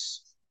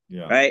worse.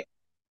 Yeah. Right?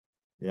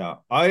 Yeah.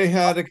 I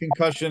had a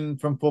concussion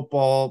from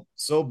football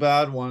so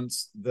bad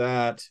once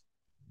that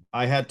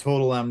I had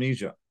total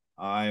amnesia.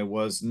 I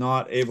was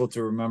not able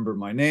to remember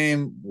my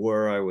name,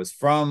 where I was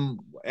from,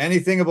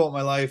 anything about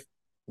my life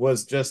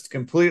was just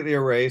completely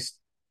erased.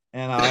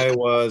 And I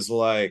was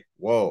like,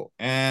 whoa.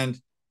 And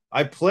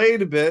I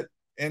played a bit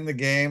in the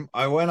game.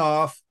 I went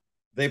off.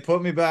 They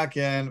put me back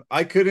in.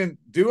 I couldn't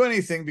do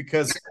anything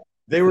because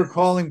they were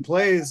calling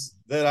plays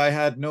that I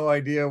had no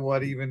idea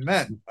what even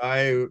meant.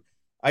 I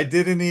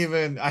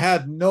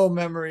had no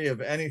memory of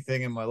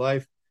anything in my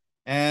life.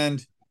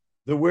 And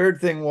the weird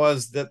thing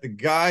was that the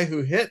guy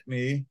who hit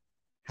me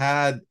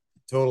had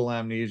total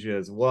amnesia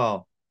as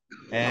well.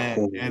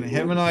 And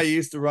him and I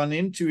used to run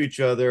into each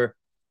other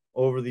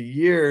over the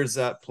years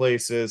at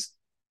places,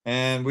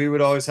 and we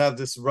would always have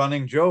this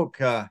running joke,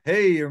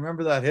 hey, you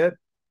remember that hit?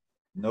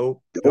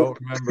 Nope, don't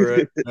remember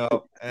it.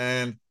 No.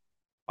 And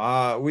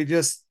we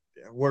just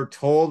were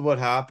told what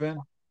happened,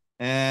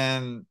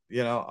 and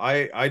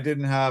I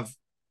didn't have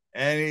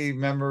any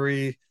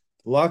memory.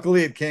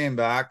 Luckily it came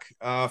back.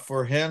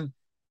 For him,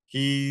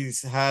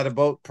 He's had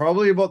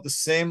probably about the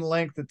same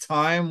length of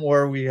time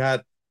where we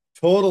had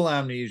total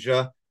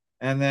amnesia,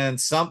 and then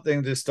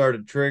something just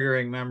started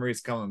triggering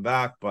memories coming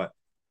back. But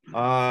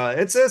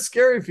it's a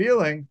scary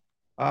feeling.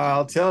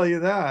 I'll tell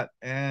you that.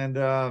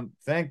 And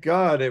thank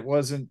God it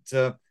wasn't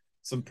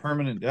some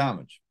permanent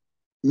damage.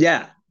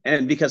 Yeah,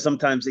 and because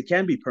sometimes it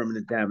can be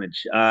permanent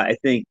damage. I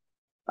think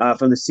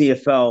from the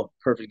CFL,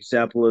 perfect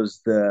example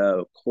is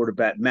the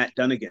quarterback Matt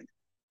Dunnigan.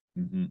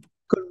 Mm-hmm.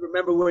 Couldn't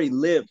remember where he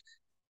lived.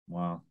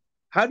 Wow.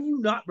 How do you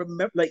not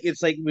remember? Like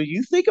it's like when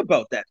you think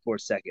about that for a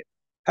second.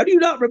 How do you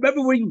not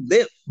remember where you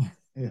live?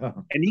 Yeah.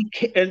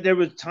 And there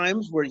were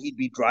times where he'd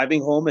be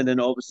driving home, and then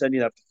all of a sudden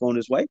he'd have to phone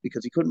his wife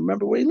because he couldn't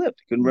remember where he lived.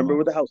 He couldn't remember Wow.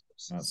 where the house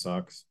was. That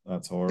sucks.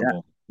 That's Yeah.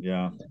 horrible.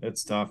 Yeah,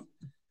 it's tough.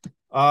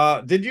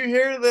 Did you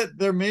hear that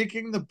they're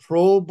making the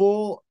Pro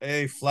Bowl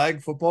a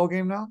flag football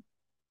game now?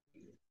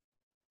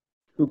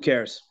 Who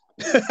cares?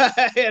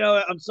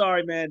 I'm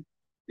sorry, man.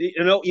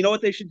 You know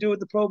what they should do with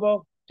the Pro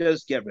Bowl?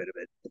 Just get rid of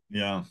it.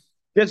 Yeah.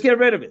 Just get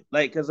rid of it.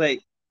 Like, cause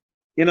like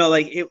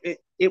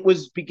it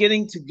was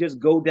beginning to just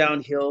go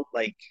downhill.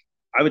 Like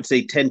I would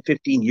say 10,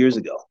 15 years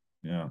ago,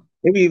 Yeah.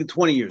 maybe even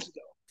 20 years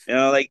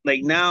ago. Like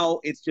now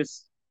it's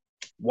just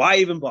why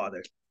even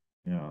bother?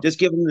 Yeah. Just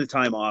give them the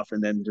time off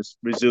and then just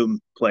resume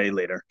play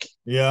later.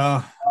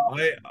 Yeah.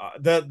 I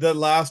that the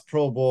last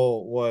Pro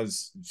Bowl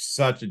was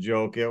such a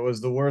joke. It was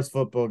the worst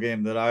football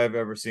game that I've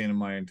ever seen in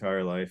my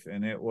entire life,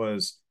 and it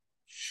was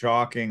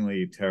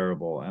shockingly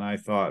terrible. And I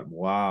thought,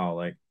 wow,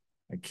 like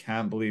I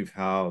can't believe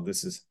how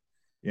this is,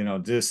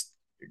 just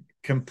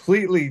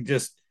completely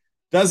just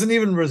doesn't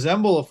even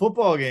resemble a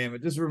football game.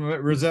 It just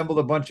resembled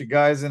a bunch of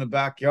guys in a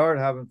backyard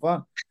having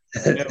fun.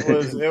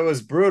 It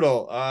was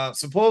brutal.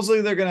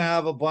 Supposedly they're gonna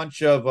have a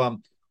bunch of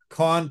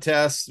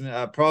contests,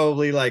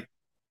 probably like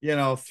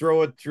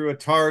throw it through a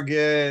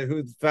target,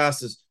 who's the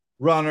fastest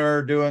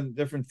runner, doing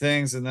different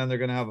things, and then they're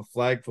gonna have a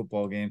flag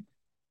football game.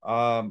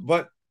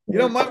 But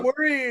my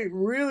worry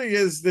really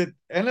is that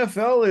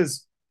NFL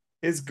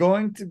is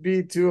going to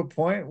be to a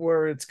point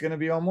where it's going to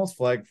be almost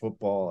flag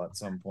football at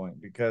some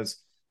point because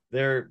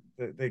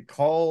they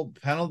call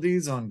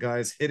penalties on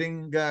guys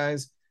hitting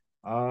guys.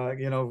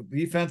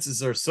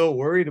 Defenses are so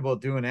worried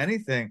about doing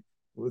anything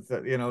with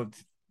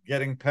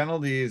getting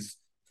penalties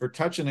for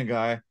touching a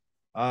guy.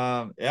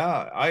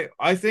 Yeah,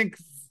 I think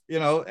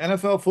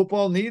NFL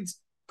football needs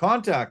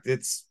contact.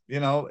 It's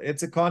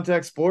a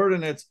contact sport,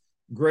 and it's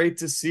great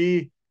to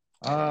see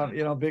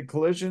big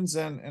collisions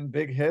and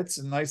big hits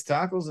and nice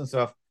tackles and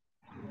stuff.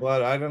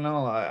 But I don't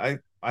know. I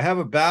have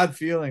a bad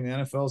feeling the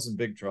NFL's in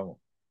big trouble.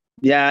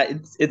 Yeah,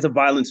 it's a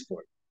violent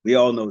sport. We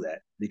all know that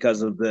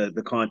because of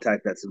the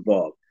contact that's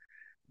involved.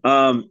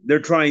 They're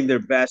trying their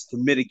best to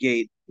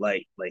mitigate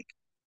like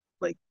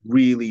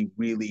really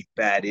really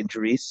bad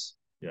injuries,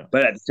 Yeah.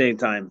 but at the same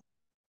time,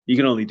 you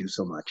can only do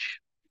so much.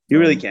 You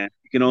really So can't.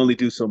 You can only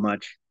do so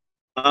much.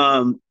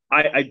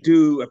 I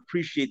do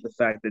appreciate the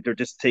fact that they're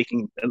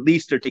taking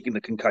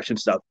the concussion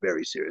stuff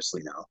very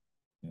seriously now.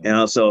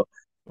 yeah. So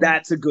So,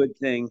 that's a good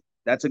thing.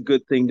 That's a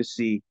good thing to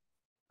see.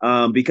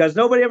 Because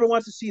nobody ever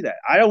wants to see that.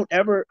 I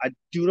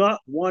do not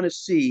want to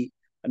see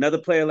another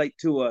player like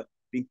Tua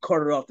being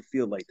carted off the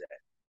field like that.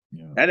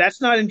 yeah. And that's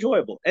not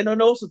enjoyable. And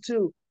then also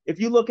too, if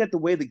you look at the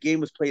way the game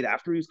was played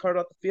after he was carted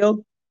off the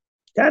field,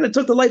 kind of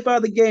took the life out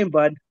of the game,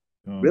 bud.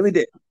 Oh, Really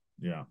did.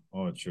 yeah.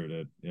 Oh, it sure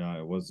did. Yeah,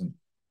 it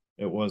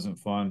wasn't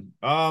fun.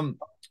 I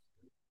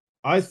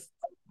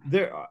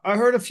I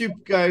heard a few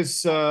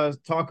guys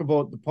talk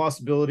about the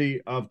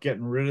possibility of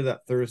getting rid of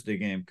that Thursday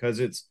game because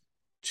it's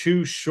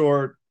too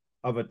short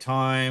of a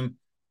time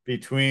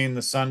between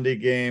the Sunday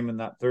game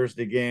and that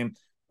Thursday game.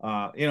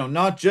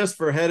 Not just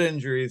for head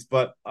injuries,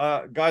 but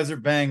guys are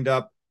banged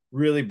up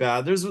really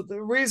bad. There's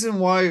the reason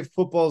why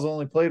football is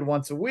only played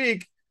once a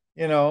week,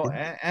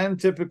 and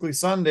typically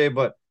Sunday,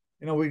 but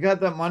we got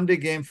that Monday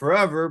game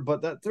forever,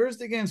 but that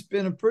Thursday game's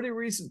been a pretty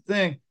recent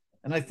thing.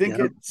 And I think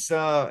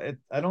Yeah.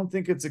 I don't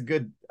think it's a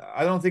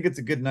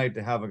good night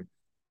to have a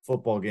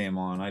football game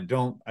on. I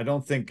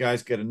don't think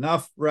guys get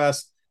enough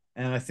rest,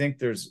 and I think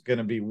there's going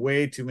to be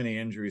way too many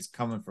injuries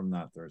coming from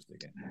that Thursday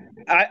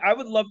game. I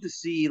would love to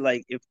see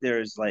like if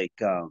there's like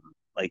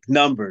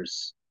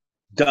numbers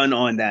done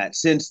on that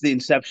since the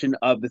inception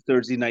of the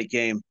Thursday night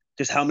game.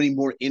 Just how many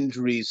more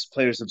injuries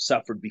players have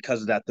suffered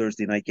because of that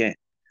Thursday night game.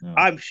 Yeah.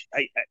 I'm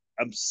I,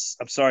 I'm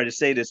sorry to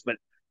say this, but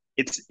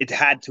it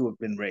had to have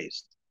been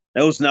raised.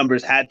 Those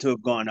numbers had to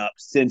have gone up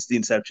since the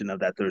inception of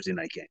that Thursday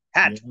night game.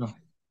 Had to. Yeah.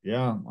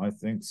 Yeah, I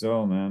think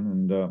so,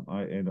 man.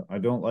 And I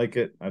don't like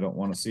it. I don't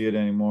want to see it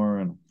anymore.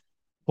 And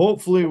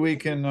hopefully we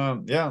can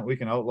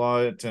outlaw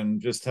it and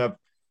just have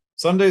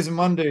Sundays and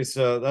Mondays.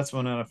 That's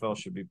when NFL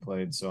should be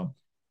played. So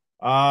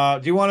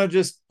do you want to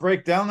just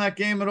break down that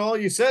game at all?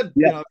 You said,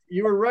 Yeah.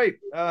 you were right,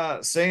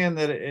 saying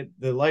that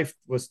the life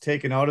was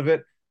taken out of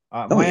it.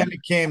 Oh yeah. Miami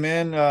came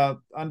in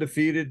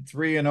undefeated,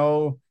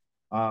 3-0,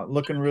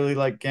 looking really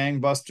like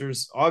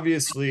gangbusters.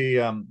 Obviously,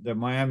 the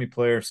Miami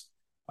players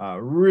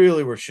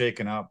really were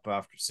shaken up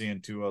after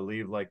seeing Tua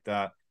leave like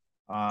that.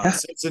 Yeah.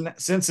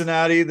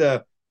 Cincinnati,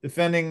 the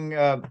defending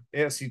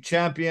AFC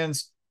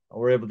champions,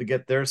 were able to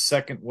get their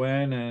second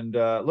win and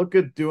look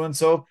good doing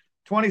so.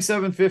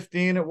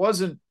 27-15. It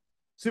wasn't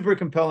super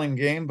compelling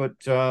game, but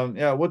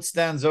yeah, what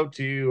stands out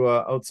to you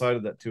outside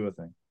of that Tua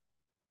thing?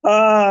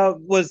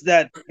 Was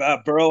that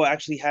Burrow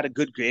actually had a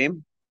good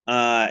game.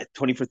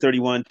 20 for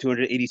 31,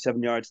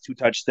 287 yards, 2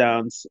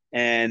 touchdowns.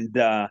 And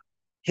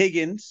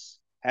Higgins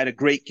had a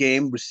great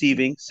game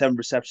receiving, 7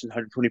 receptions,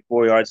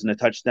 124 yards, and a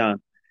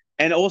touchdown.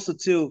 And also,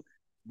 too,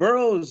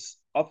 Burrow's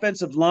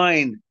offensive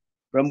line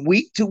from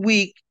week to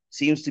week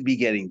seems to be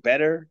getting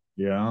better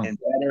Yeah, and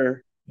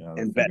better yeah,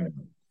 they're and better. figuring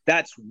it.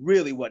 That's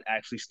really what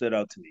actually stood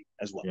out to me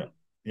as well. Yeah,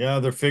 yeah,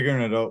 they're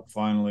figuring it out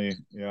finally.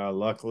 Yeah,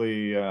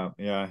 luckily,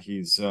 yeah,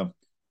 he's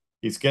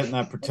getting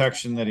that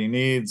protection that he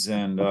needs,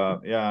 and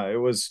yeah, it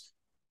was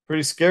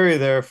pretty scary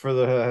there for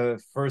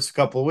the first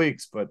couple of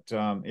weeks, but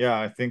yeah,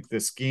 I think the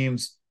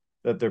schemes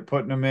that they're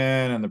putting him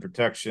in and the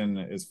protection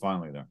is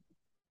finally there.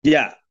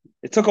 Yeah,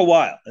 it took a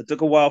while. It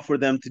took a while for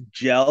them to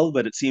gel,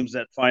 but it seems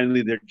that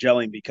finally they're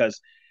gelling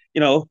because,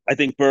 I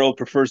think Burrow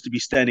prefers to be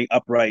standing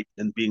upright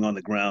than being on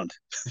the ground.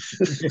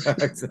 Yeah,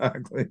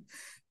 exactly.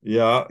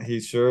 Yeah, he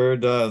sure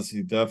does.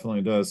 He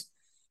definitely does.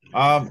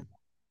 Um,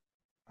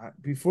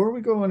 Before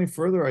we go any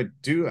further, I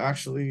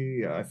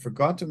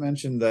forgot to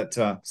mention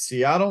that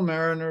Seattle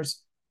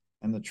Mariners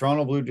and the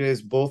Toronto Blue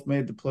Jays both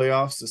made the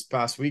playoffs this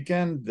past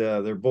weekend.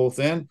 They're both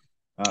in.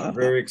 Oh,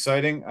 Very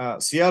exciting.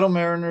 Seattle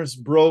Mariners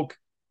broke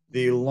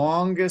the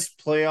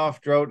longest playoff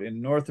drought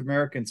in North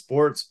American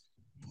sports,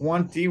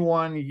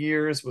 21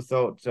 years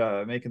without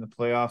making the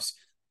playoffs.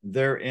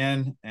 They're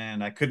in,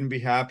 and I couldn't be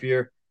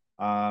happier.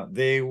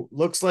 They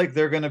looks like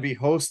they're going to be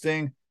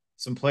hosting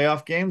some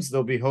playoff games.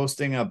 They'll be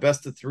hosting a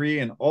best of three,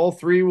 and all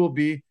three will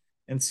be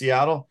in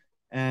Seattle.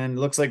 And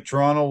looks like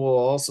Toronto will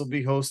also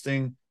be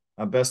hosting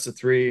a best of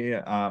three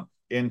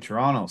in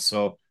Toronto.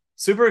 So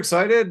super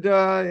excited.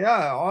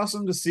 Yeah,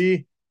 awesome to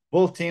see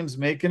both teams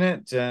making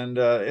it, and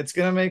it's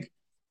going to make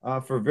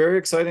for very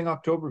exciting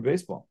October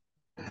baseball.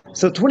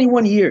 so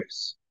 21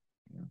 years.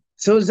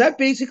 So is that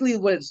basically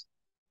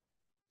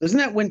isn't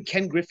that when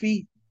Ken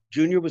Griffey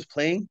Jr. was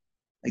playing?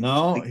 Like,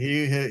 No, like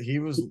he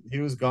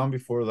was gone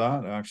before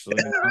that actually.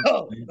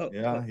 oh, oh,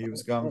 Yeah, oh, he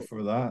was gone oh,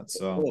 before that.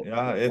 So oh,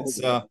 yeah, oh, it's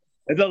a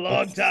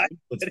long it's time.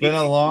 it's been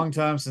a long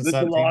time since It's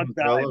a that team long was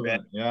time, man.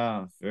 relevant.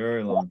 Yeah,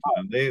 very long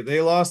time.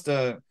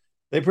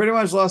 They pretty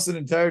much lost an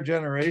entire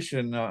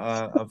generation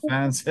of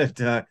fans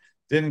that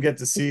didn't get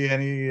to see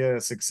any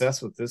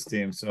success with this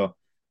team. So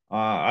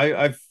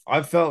I've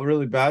felt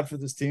really bad for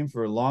this team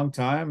for a long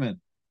time, and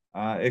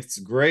it's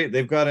great.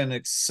 They've got an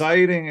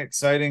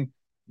exciting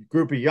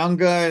group of young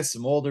guys,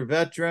 some older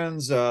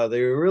veterans.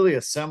 They really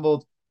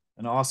assembled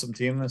an awesome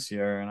team this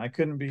year, and I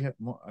couldn't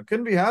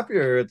be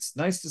happier. It's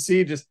nice to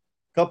see just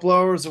a couple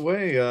hours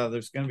away.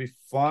 There's going to be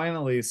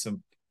finally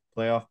some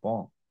playoff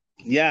ball.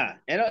 Yeah,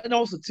 and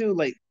also too,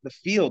 like the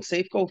field,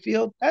 Safeco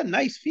Field, that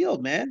nice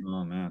field, man.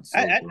 Oh man, it's so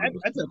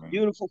gorgeous That's a there.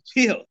 beautiful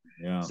field.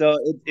 Yeah, So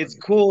it's gorgeous.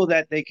 cool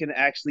that they can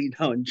actually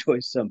now enjoy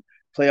some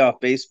playoff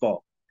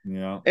baseball.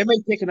 Yeah. It may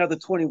take another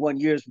 21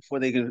 years before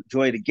they can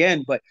enjoy it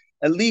again, but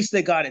at least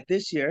they got it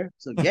this year.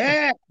 So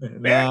yeah,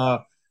 No,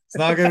 it's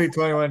not going to be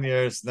 21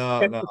 years.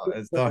 No, no,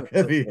 it's not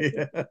going to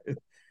be.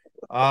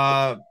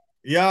 uh,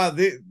 yeah,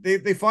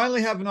 they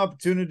finally have an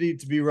opportunity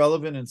to be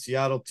relevant in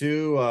Seattle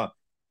too.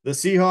 The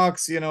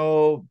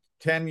Seahawks,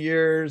 10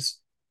 years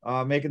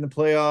making the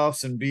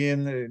playoffs and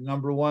being the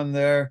number one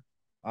there.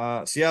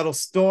 Seattle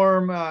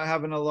Storm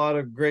having a lot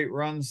of great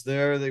runs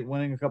there. They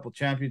winning a couple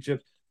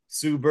championships.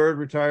 Sue Bird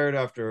retired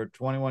after a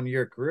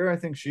 21-year career, I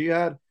think she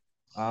had.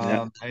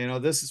 yeah.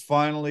 This is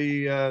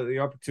finally the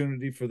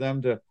opportunity for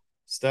them to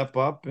step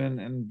up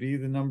and be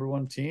the number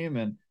one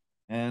team.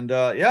 And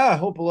yeah, I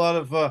hope a lot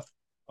of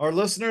our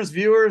listeners,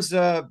 viewers,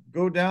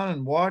 go down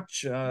and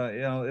watch.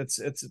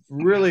 It's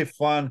really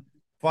fun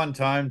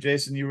time.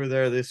 Jason, you were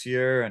there this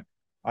year, and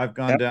I've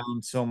gone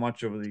down so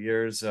much over the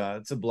years.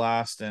 It's a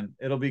blast, and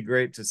it'll be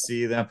great to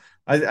see them.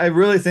 I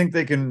really think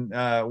they can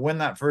win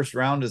that first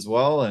round as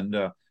well and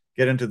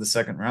get into the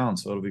second round.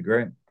 So it'll be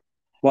great.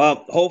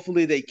 Well,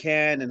 hopefully they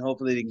can, and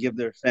hopefully they can give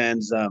their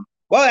fans.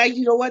 Well,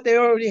 you know what? They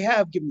already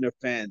have given their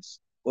fans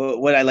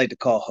what I like to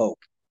call hope.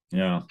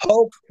 Yeah.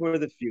 Hope for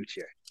the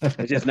future,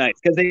 which is nice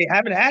because they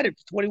haven't had it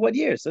for 21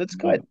 years, so it's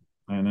Yeah, good.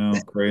 I know,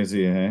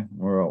 crazy, hey?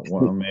 We're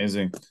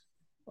amazing.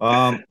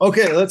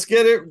 Okay, let's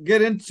get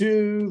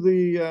into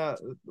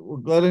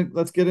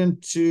let's get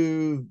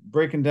into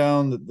breaking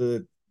down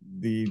the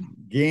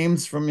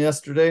games from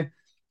yesterday.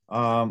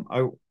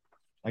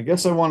 I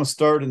guess I want to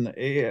start in the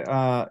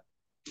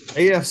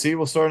AFC.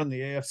 We'll start in the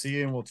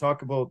AFC and we'll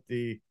talk about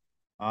we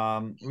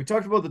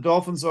talked about the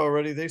Dolphins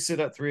already. They sit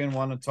at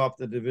 3-1 atop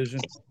the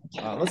division.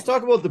 Let's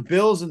talk about the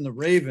Bills and the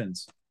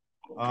Ravens.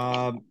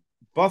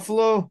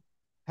 Buffalo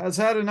has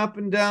had an up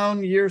and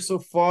down year so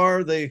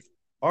far. They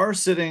are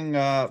sitting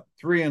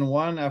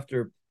 3-1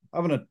 after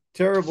having a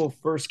terrible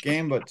first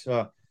game, but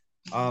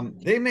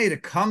they made a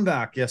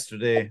comeback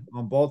yesterday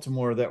on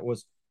Baltimore that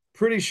was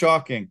pretty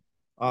shocking.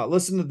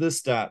 Listen to this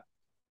stat.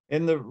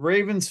 in the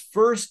Ravens'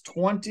 first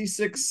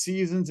 26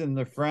 seasons in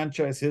their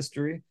franchise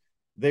history,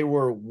 they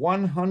were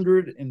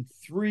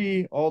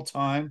 103 all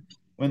time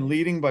when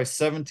leading by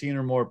 17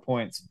 or more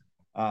points.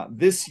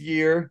 This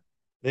year,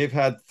 they've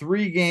had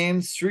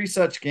three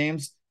such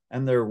games,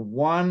 and they're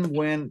 1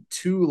 win,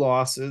 2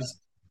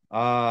 losses.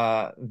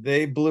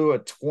 They blew a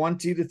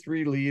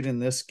 20-3 lead in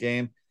this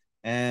game.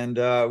 And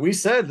we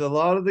said a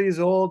lot of these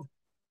old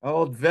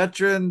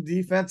veteran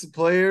defensive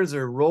players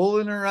are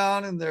rolling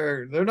around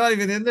they're not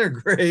even in their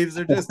graves.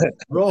 They're just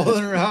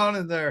rolling around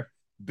in their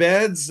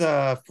beds,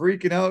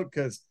 freaking out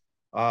because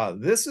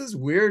this is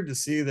weird to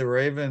see the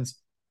Ravens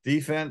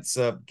defense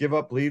give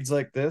up leads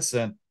like this.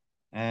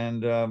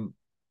 And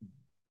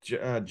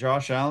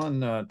Josh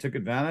Allen took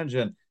advantage,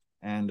 and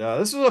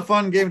this was a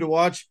fun game to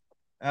watch.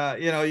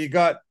 You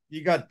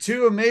got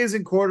two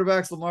amazing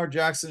quarterbacks, Lamar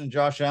Jackson and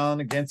Josh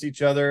Allen, against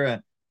each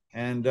other,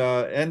 and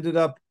ended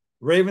up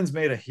Ravens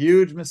made a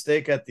huge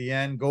mistake at the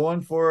end, going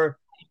for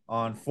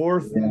on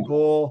fourth and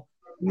goal.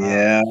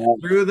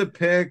 Threw the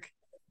pick.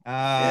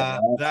 That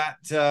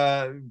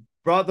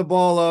brought the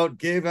ball out,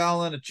 gave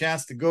Allen a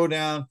chance to go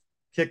down,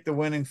 kick the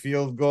winning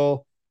field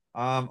goal.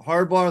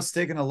 Harbaugh's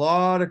taken a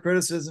lot of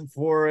criticism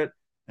for it,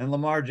 and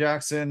Lamar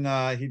Jackson,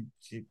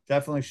 he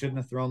definitely shouldn't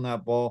have thrown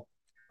that ball.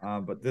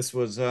 But this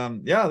was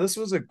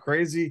a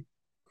crazy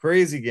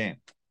game.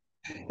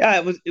 Yeah,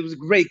 it was a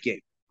great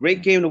game.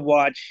 Great game to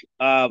watch.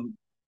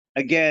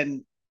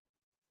 Again,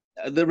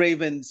 the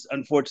Ravens,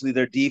 unfortunately,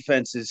 their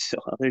defense is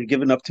they're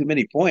giving up too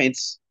many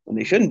points when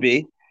they shouldn't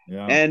be.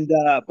 Yeah. And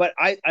but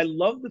I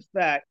love the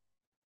fact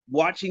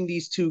watching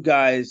these two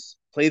guys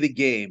play the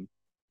game,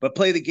 but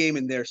play the game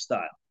in their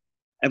style,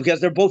 and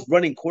because they're both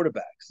running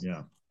quarterbacks.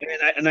 Yeah.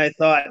 And I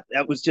thought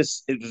it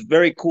was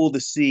very cool to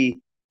see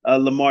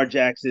Lamar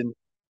Jackson.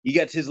 He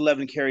gets his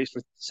 11 carries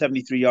for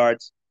 73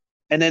 yards,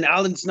 and then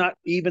Allen's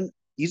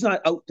he's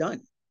not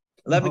outdone.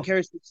 11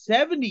 carries for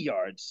 70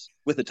 yards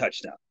with a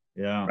touchdown.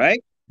 Yeah.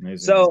 Right?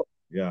 Amazing. So,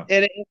 yeah.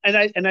 And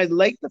I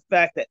like the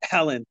fact that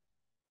Allen,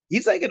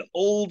 he's like an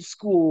old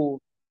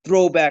school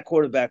throwback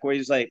quarterback where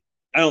he's like,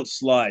 I don't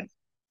slide.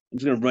 I'm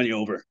just going to run you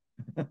over.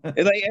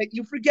 And like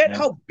you forget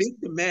how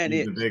big the man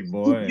he's is. He's a big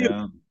boy.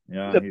 Yeah.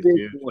 He's a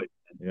big boy.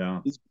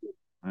 Yeah.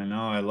 I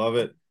know. I love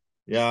it.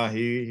 Yeah.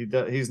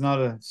 He's not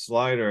a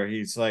slider.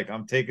 He's like,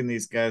 I'm taking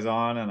these guys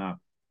on and I'm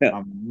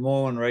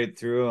mowing right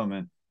through them.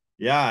 And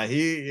yeah,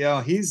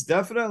 he's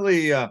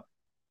definitely got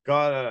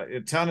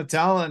a ton of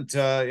talent,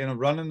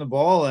 running the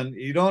ball, and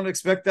you don't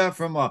expect that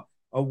from a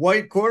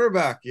white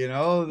quarterback.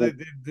 They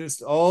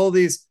just all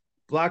these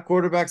black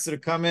quarterbacks that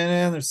have come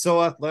in, they're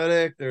so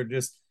athletic, they're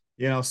just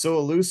so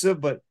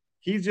elusive, but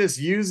he just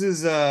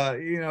uses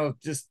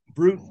just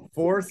brute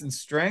force and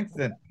strength,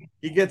 and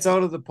he gets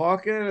out of the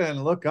pocket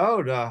and look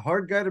out,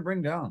 hard guy to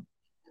bring down.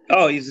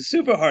 Oh, he's a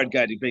super hard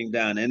guy to bring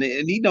down, and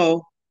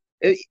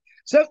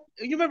so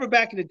you remember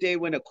back in the day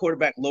when a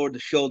quarterback lowered the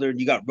shoulder and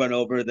you got run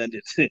over, then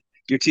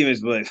your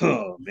teammates were like,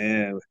 "Oh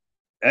man,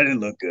 that didn't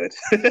look good."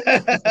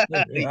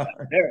 Yeah.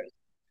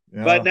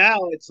 But now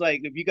it's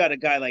like if you got a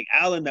guy like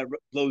Allen that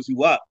blows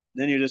you up,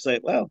 then you're just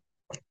like, "Well,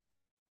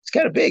 it's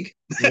kind of big."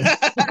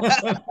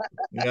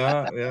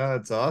 Yeah,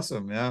 it's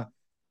awesome. Yeah,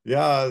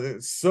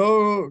 it's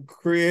so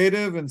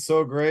creative and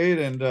so great,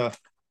 and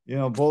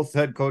both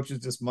head coaches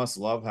just must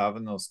love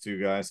having those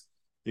two guys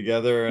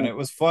together, and it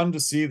was fun to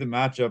see the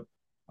matchup.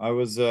 I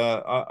was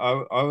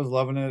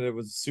loving it. It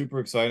was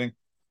super exciting.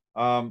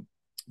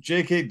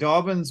 J.K.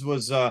 Dobbins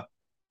was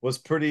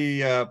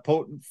pretty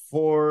potent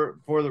for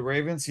the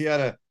Ravens. He had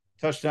a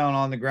touchdown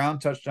on the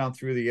ground, touchdown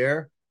through the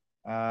air.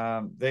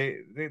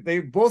 They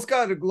both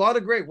got a lot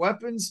of great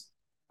weapons.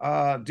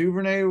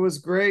 Duvernay was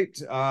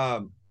great.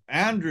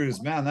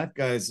 Andrews, man, that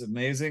guy's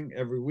amazing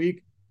every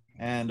week.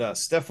 And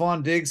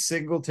Stephon Diggs,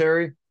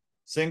 Singletary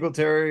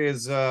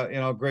is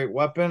a great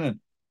weapon. And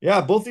yeah,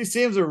 both these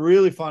teams are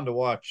really fun to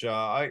watch.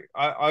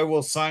 I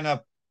will sign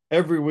up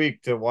every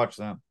week to watch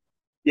them.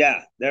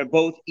 Yeah, they're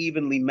both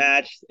evenly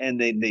matched, and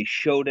they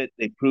showed it.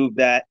 They proved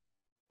that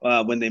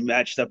when they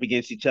matched up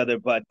against each other.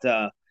 But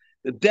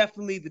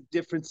definitely the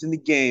difference in the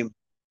game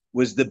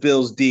was the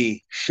Bills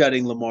D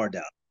shutting Lamar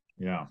down.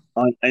 Yeah.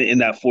 In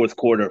that fourth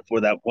quarter for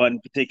that one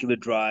particular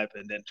drive,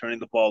 and then turning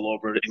the ball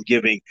over and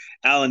giving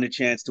Allen a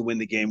chance to win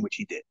the game, which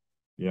he did.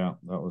 Yeah,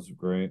 that was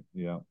great.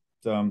 Yeah.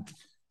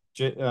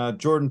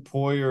 Jordan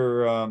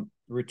Poyer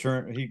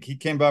returned. He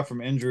came back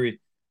from injury.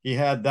 He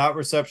had that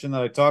reception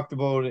that I talked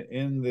about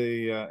in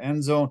the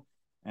end zone,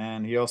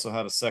 and he also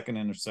had a second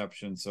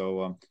interception.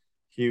 So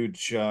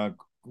huge,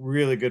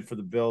 really good for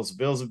the Bills.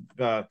 Bills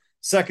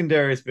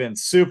secondary has been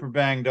super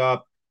banged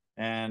up,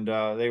 and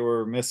they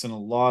were missing a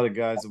lot of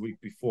guys the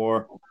week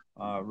before.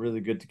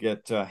 Really good to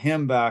get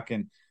him back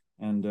and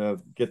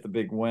get the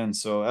big win.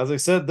 So as I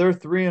said, they're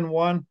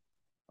 3-1.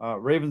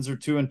 Ravens are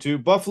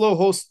 2-2. Buffalo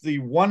hosts the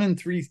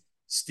 1-3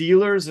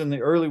 Steelers in the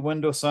early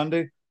window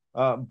Sunday.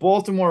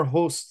 Baltimore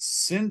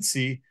hosts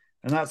Cincy,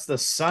 and that's the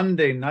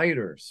Sunday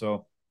nighter.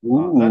 So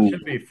that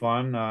should be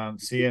fun.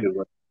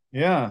 Seeing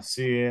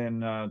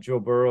Joe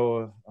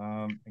Burrow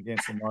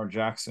against Lamar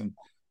Jackson.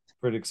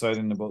 pretty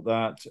exciting about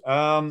that.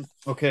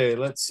 Okay,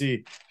 let's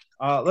see.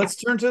 Let's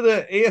turn to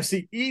the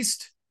AFC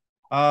East.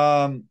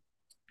 The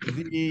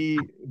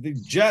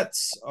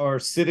Jets are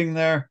sitting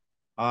there.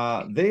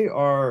 They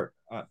are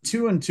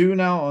 2-2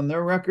 now on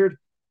their record.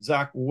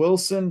 Zach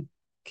Wilson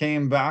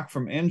came back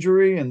from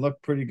injury and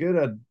looked pretty good,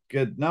 had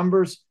good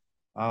numbers.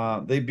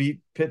 They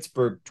beat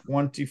Pittsburgh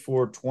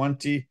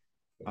 24-20.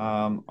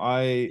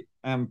 I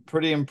am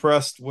pretty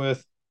impressed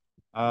with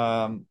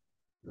a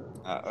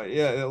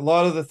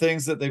lot of the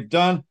things that they've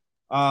done.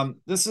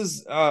 This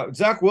is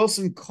Zach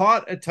Wilson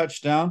caught a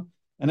touchdown,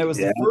 and it was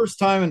Yeah. the first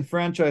time in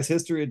franchise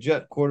history a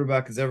Jet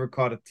quarterback has ever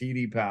caught a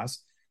TD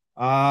pass.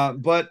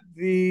 But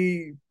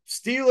the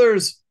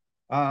Steelers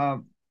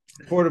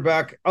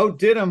quarterback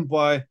outdid him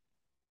by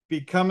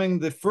becoming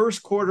the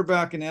first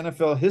quarterback in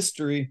NFL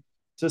history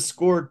to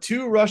score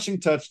 2 rushing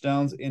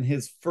touchdowns in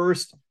his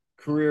first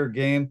career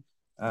game.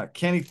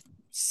 Kenny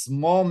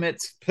Small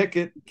Mitts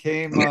Pickett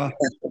came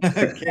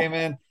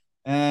in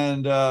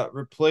and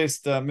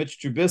replaced Mitch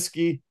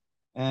Trubisky.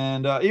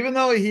 And even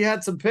though he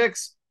had some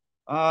picks,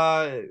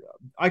 I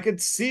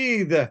could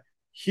see the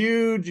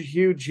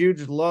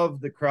huge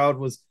love the crowd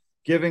was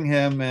giving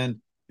him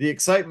and the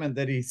excitement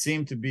that he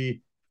seemed to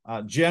be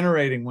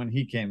generating when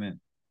he came in.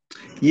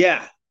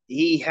 Yeah,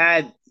 he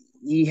had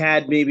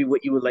maybe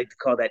what you would like to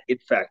call that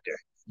it factor.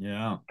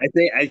 Yeah, I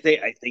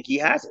think he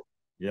has it.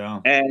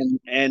 yeah,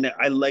 and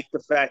I like the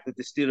fact that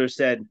the Steelers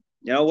said,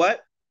 you know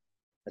what,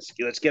 let's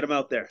get him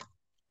out there,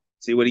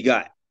 see what he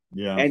got.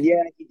 yeah. And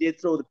yeah, he did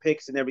throw the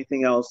picks and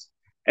everything else,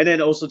 and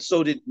then also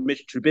so did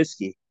Mitch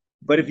Trubisky.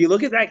 But if you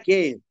look at that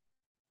game,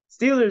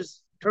 Steelers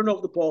turned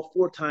over the ball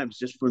 4 times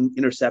just from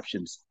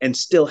interceptions and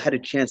still had a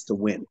chance to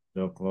win.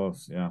 Still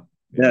close, yeah.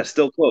 Yeah,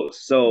 still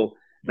close. So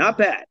not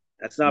bad.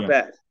 That's not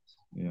bad.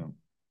 Yeah,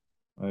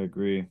 I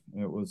agree.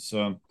 It was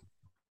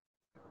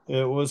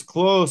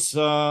close.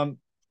 So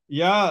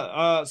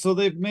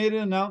they've made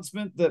an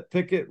announcement that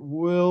Pickett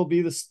will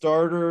be the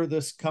starter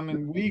this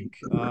coming week.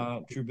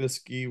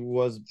 Trubisky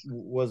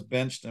was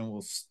benched and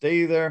will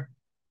stay there.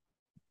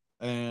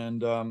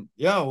 And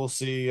we'll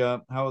see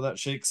how that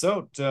shakes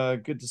out.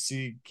 Good to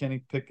see Kenny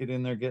Pickett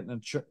in there getting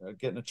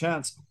a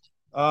chance.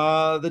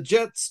 The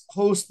Jets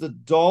host the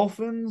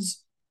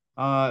Dolphins,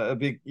 a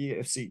big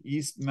EFC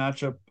East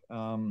matchup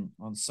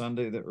on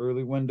Sunday, the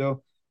early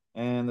window.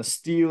 And the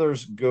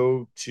Steelers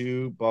go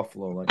to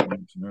Buffalo, like I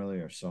mentioned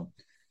earlier. So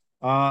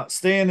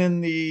staying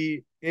in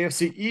the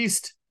AFC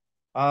East,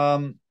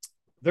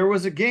 there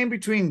was a game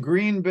between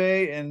Green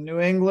Bay and New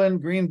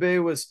England. Green Bay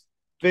was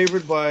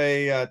favored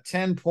by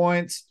 10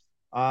 points.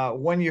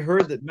 When you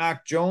heard that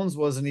Mac Jones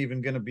wasn't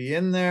even going to be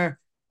in there,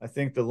 I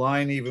think the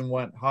line even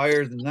went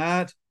higher than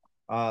that.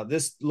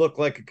 This looked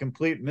like a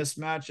complete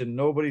mismatch, and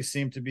nobody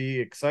seemed to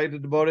be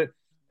excited about it.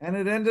 And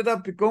it ended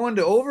up going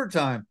to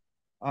overtime.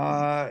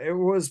 It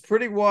was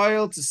pretty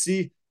wild to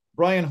see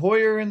Brian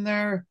Hoyer in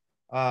there.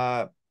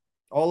 All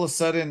of a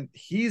sudden,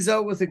 he's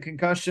out with a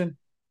concussion,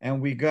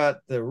 and we got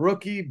the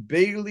rookie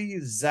Bailey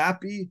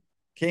Zappi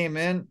came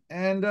in,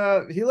 and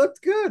he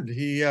looked good.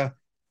 He had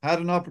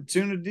an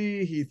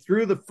opportunity. He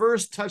threw the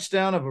first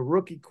touchdown of a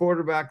rookie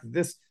quarterback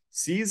this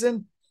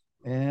season,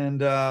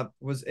 and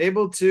was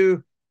able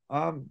to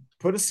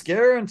put a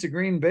scare into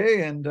Green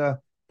Bay and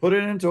put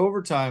it into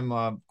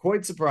overtime.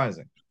 Quite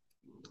surprising.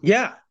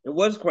 Yeah, it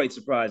was quite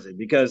surprising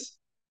because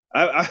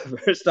I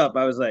first up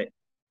I was like,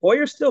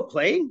 Hoyer's still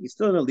playing? He's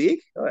still in the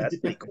league? Oh, that's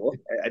pretty cool.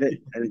 I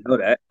didn't know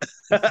that.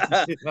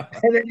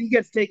 And then he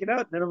gets taken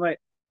out, and then I'm like,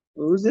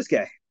 well, who's this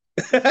guy?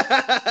 It's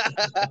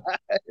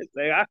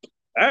like,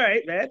 all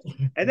right, man.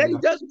 And then he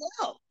does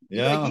well.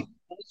 Yeah, he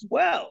does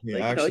well. He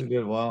actually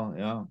did well.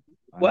 Yeah.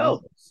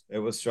 Well, it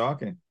was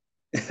shocking.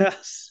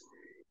 Yes.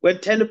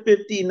 Went 10 to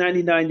 15,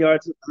 99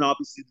 yards, and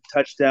obviously the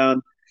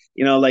touchdown.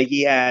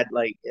 He had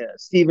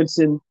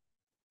Stevenson,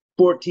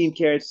 14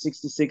 carries,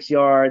 66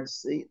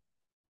 yards.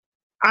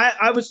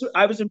 I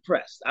was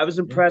impressed. I was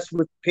impressed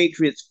with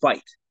Patriots'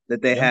 fight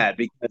that they had,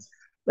 because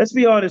let's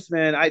be honest,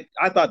 man, I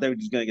thought they were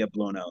just going to get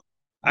blown out.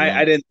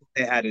 I didn't think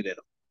they had it in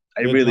them.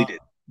 I really did.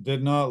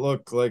 Did not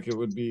look like it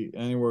would be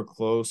anywhere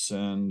close.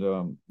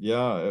 And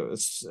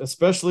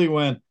especially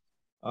when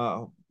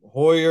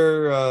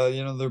Hoyer,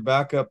 their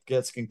backup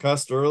gets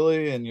concussed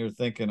early, and you're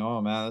thinking,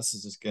 oh man, this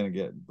is just going to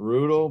get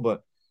brutal.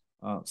 But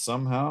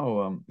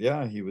somehow,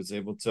 he was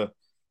able to.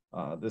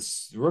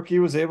 This rookie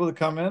was able to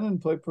come in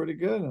and play pretty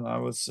good, and I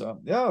was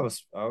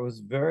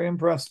very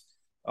impressed.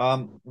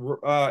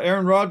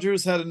 Aaron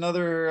Rodgers had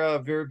another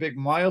very big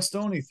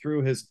milestone. He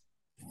threw his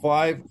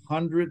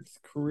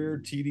 500th career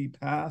TD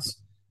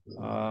pass,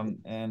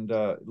 and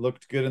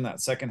looked good in that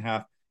second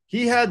half.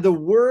 He had the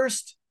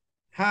worst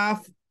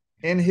half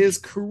in his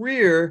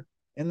career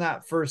in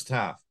that first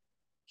half.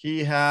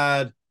 He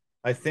had,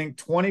 I think,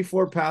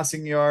 24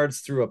 passing yards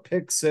through a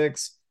pick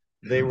six.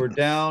 They were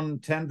down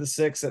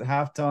 10-6 at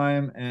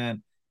halftime,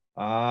 and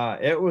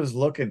it was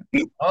looking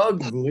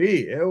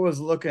ugly. It was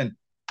looking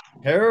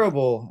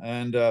terrible.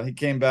 And he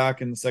came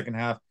back in the second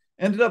half,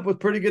 ended up with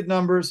pretty good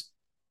numbers,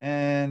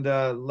 and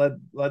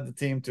led the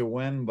team to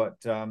win.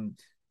 But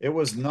It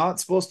was not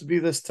supposed to be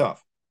this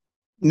tough.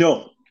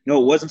 No,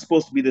 no, it wasn't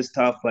supposed to be this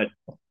tough, but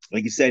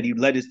like you said, he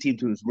led his team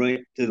to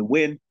the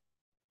win.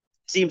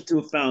 Seems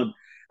to have found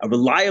a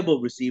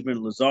reliable receiver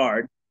in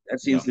Lazard. That Yeah.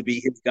 seems to be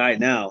his guy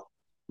now.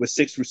 With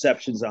 6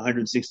 receptions,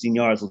 116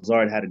 yards,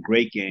 Lazard had a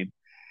great game.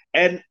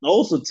 And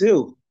also,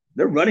 too,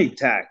 their running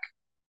attack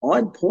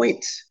on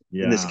point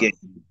in this Yeah.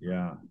 game.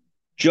 Yeah.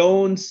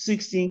 Jones,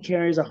 16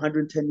 carries,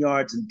 110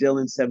 yards, and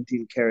Dillon,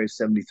 17 carries,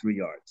 73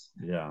 yards.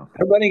 Yeah.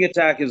 Their running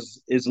attack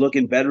is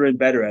looking better and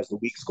better as the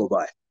weeks go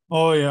by.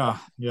 Oh yeah.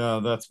 Yeah.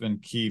 That's been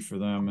key for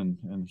them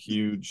and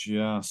huge.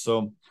 Yeah.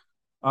 So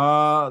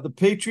the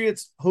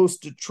Patriots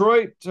host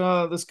Detroit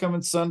this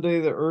coming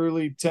Sunday, the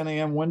early 10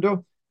 a.m.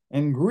 window.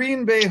 And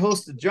Green Bay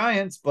hosts the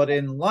Giants, but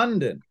in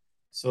London.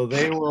 So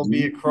they will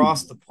be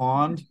across the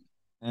pond.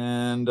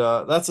 And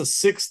that's a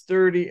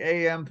 6:30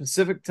 a.m.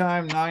 Pacific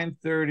time,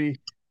 9:30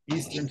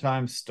 Eastern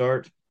time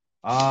start.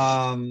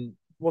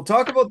 We'll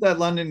talk about that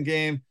London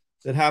game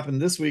that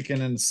happened this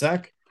weekend in a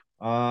sec.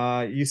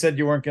 You said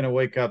you weren't going to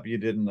wake up. You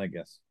didn't, I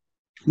guess.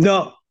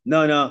 No,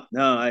 no, no,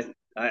 no.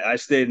 I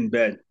stayed in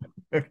bed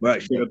where I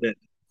should have been.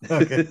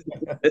 Okay.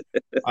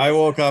 I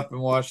woke up and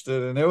watched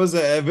it, and it was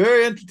a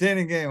very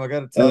entertaining game. I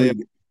got to tell you,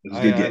 It was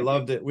a good I game.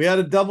 loved it. We had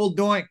a double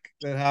doink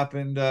that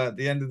happened at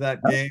the end of that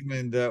game,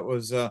 and it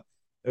was a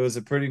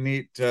pretty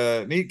neat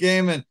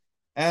game,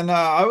 and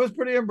I was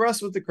pretty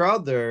impressed with the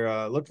crowd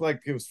there. Looked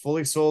like it was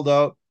fully sold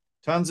out.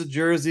 Tons of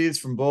jerseys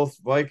from both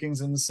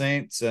Vikings and the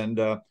Saints, and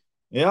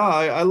yeah,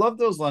 I love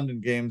those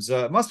London games.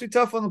 It must be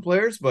tough on the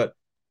players, but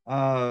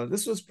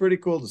this was pretty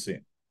cool to see.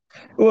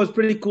 It was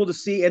pretty cool to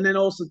see. And then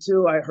also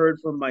too, I heard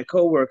from my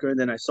coworker, and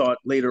then I saw it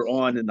later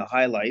on in the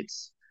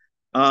highlights,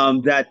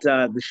 that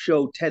the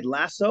show Ted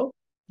Lasso,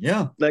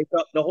 Yeah, like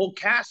the whole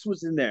cast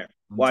was in there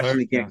watching entire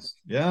the game. cast.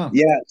 Yeah.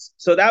 Yes,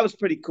 so that was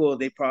pretty cool.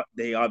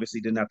 They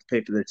obviously didn't have to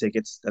pay for their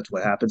tickets. That's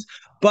what happens.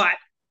 But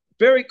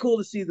very cool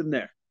to see them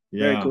there.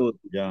 Very Yeah, cool.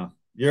 yeah.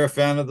 You're a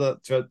fan of the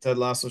Ted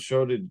Lasso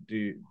show?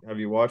 Have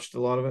you watched a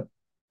lot of it?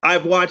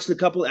 I've watched a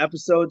couple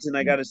episodes, and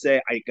I got to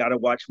say, I got to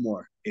watch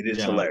more. It is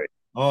Yeah. hilarious.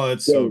 Oh,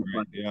 it's so Very great.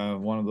 fun. Yeah,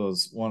 one of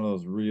those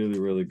really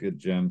really good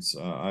gems.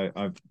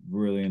 I've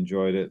really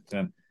enjoyed it,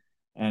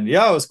 and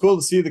yeah, it was cool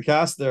to see the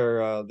cast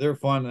there. They're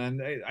fun,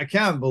 and I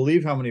can't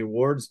believe how many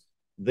awards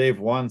they've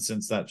won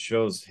since that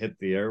show's hit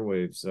the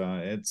airwaves.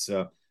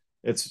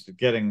 It's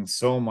getting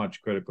so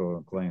much critical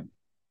acclaim.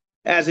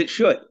 As it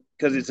should,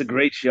 because it's a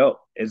great show.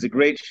 It's a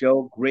great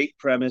show, great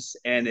premise,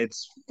 and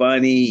it's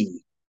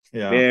funny.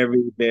 Yeah,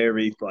 Very,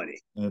 very funny.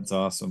 it's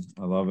awesome.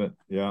 I love it.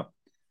 Yeah.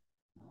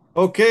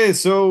 Okay,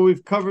 so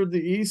we've covered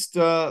the East.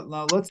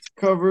 Now let's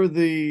cover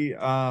the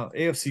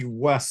AFC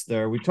West.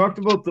 There, we talked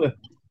about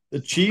the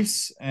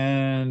Chiefs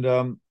and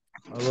a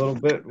little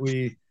bit.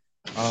 We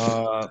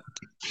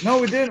no,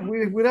 we didn't.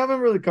 We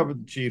haven't really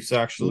covered the Chiefs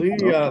actually.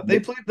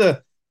 They played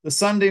the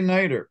Sunday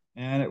nighter,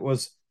 and it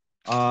was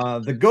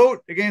the goat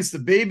against the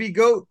baby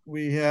goat.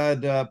 We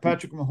had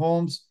Patrick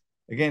Mahomes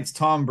against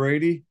Tom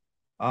Brady.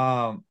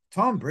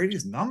 Tom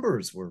Brady's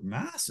numbers were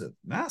massive,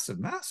 massive,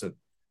 massive.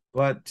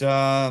 But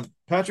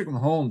Patrick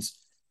Mahomes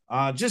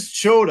just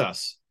showed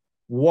us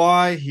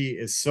why he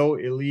is so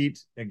elite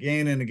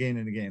again and again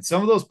and again.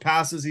 Some of those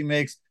passes he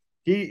makes,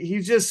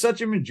 he's just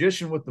such a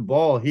magician with the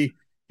ball. He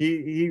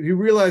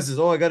realizes,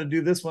 oh, I got to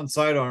do this one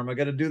sidearm, I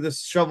got to do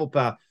this shovel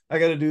pass, I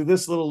got to do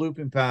this little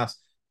looping pass.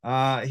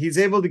 He's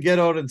able to get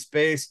out in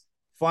space,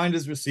 find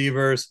his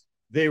receivers.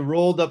 They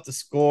rolled up the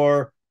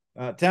score.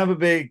 Tampa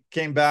Bay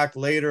came back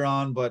later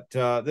on, but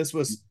this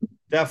was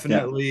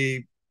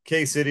definitely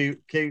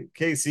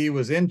KC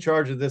was in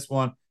charge of this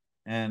one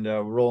and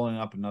rolling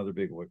up another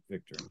big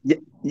victory.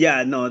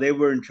 Yeah, no, they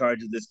were in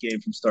charge of this game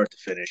from start to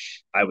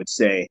finish, I would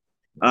say.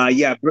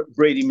 Yeah,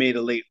 Brady made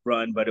a late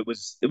run, but it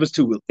was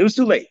too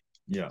late.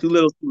 Yeah. Too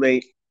little, too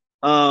late.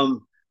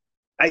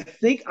 I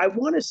think I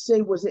want to say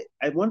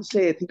I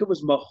think it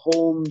was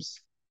Mahomes'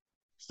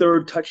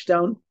 third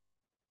touchdown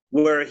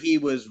where he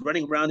was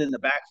running around in the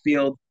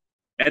backfield,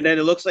 and then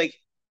it looks like,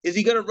 is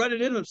he going to run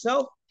it in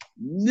himself?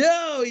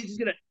 No, he's just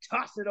going to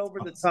toss it over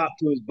the top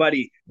to his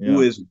buddy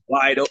who is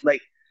wide open.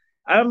 Like,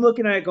 I'm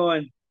looking at it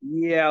going,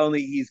 yeah,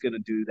 only he's going to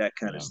do that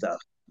kind of stuff.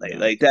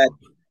 Like that.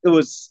 It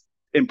was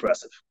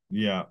impressive.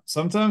 Yeah.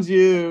 Sometimes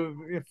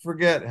you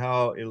forget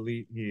how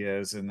elite he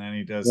is, and then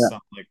he does something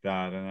like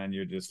that, and then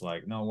you're just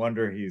like, no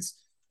wonder he's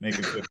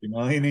making 50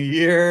 million a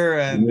year,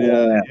 and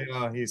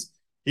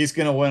he's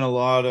going to win a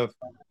lot of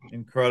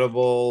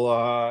incredible.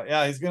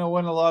 He's going to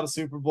win a lot of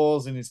Super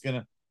Bowls, and he's going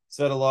to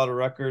set a lot of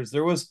records.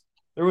 There was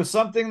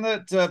something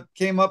that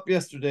came up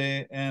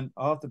yesterday, and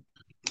I'll have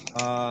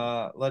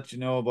to let you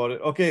know about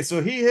it. Okay,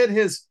 so he hit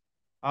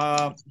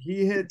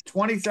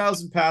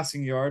 20,000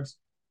 passing yards,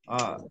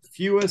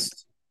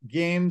 fewest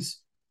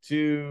games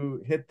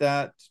to hit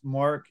that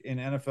mark in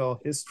NFL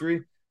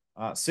history.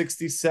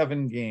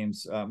 67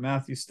 games.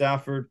 Matthew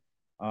Stafford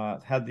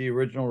had the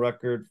original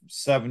record,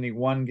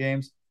 71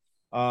 games.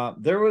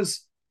 There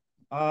was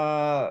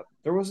a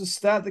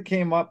stat that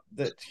came up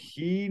that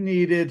he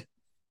needed.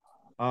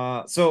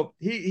 So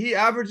he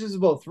averages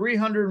about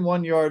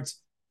 301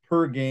 yards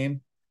per game.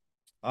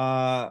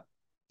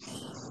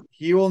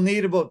 He will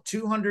need about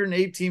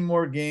 218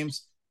 more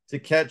games to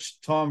catch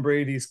Tom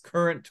Brady's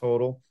current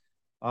total.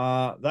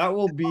 That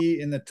will be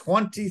in the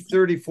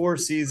 2034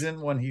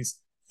 season when he's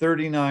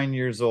 39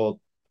 years old,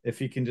 if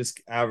he can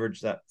just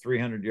average that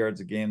 300 yards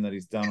a game that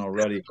he's done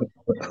already.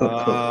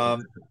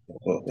 Tom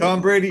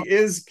Brady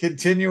is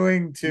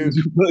continuing to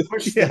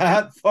push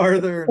that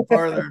farther and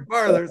farther and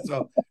farther.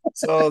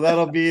 So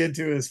that'll be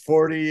into his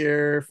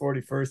 40-year,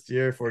 41st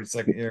year,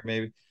 42nd year,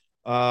 maybe.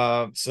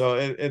 So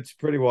it's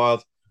pretty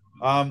wild.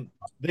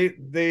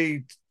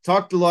 They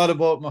talked a lot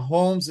about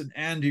Mahomes and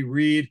Andy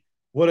Reid.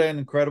 What an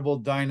incredible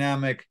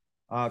dynamic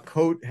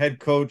head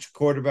coach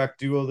quarterback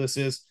duo this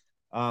is.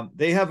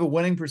 They have a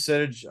winning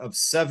percentage of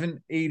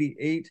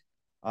 788,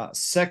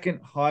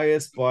 second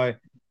highest by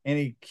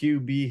any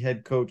QB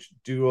head coach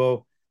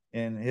duo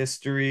in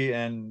history.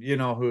 And you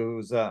know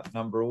who's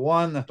number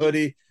one, the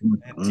hoodie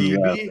and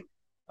TB.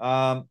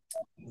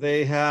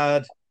 They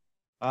had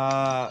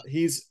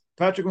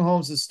Patrick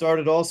Mahomes has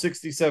started all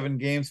 67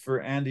 games for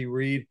Andy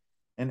Reid,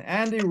 and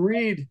Andy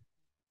Reid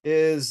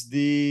is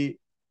the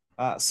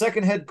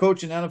second head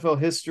coach in NFL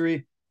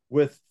history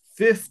with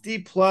 50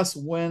 plus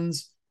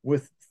wins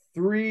with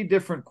three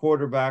different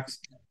quarterbacks.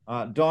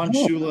 Don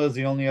Shula is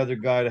the only other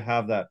guy to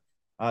have that.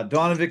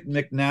 Donovan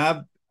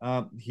McNabb,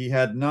 he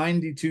had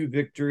 92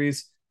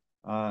 victories.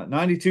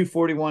 92,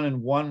 41,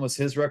 and 1 was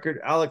his record.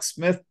 Alex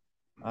Smith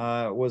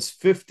was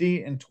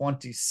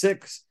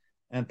 50-26.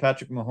 And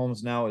Patrick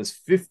Mahomes now is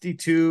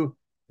 52-14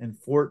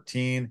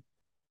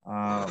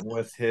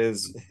 with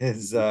his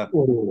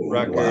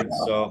record.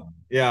 Wow. So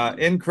yeah,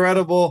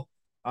 incredible.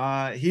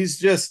 He's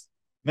just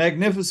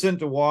magnificent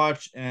to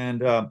watch, and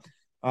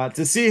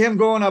to see him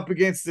going up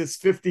against this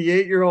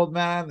 58-year-old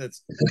man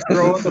that's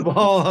throwing the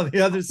ball on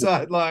the other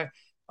sideline.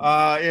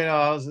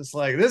 I was just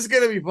like, this is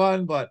gonna be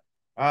fun, but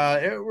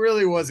it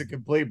really was a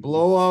complete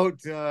blowout.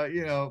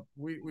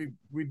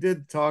 We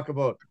did talk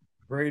about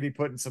Brady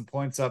putting some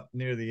points up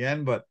near the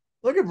end, but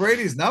look at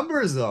Brady's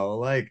numbers though.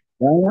 Like,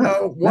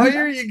 why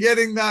are you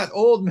getting that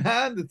old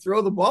man to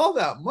throw the ball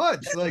that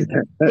much? Like,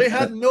 they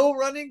had no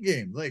running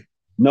game. Like,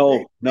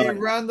 they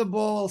ran the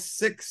ball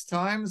 6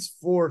 times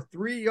for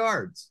 3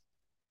 yards.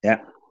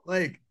 Yeah,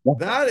 like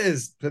that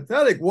is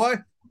pathetic. Why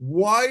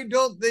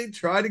don't they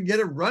try to get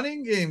a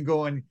running game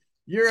going?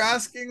 You're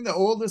asking the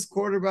oldest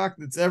quarterback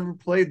that's ever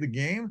played the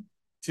game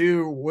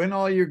to win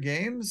all your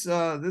games.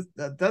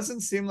 That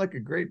doesn't seem like a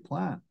great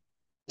plan.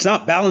 It's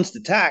not balanced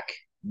attack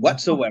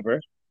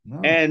whatsoever.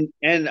 No. And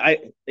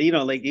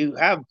you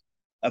have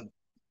a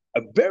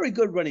very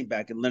good running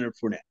back in Leonard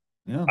Fournette.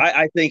 Yeah.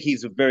 I think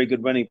he's a very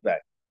good running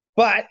back.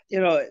 But,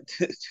 to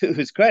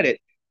his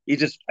credit,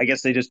 I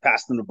guess they just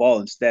passed him the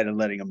ball instead of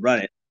letting him run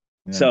it.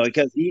 Yeah. So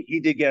because he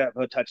did get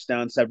a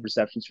touchdown, 7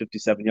 receptions,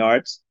 57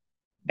 yards.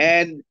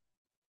 And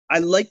I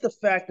like the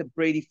fact that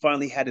Brady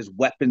finally had his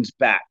weapons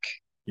back.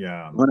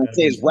 Yeah. When I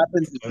say his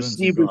weapons, his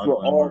receivers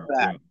were all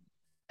back.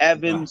 Yeah.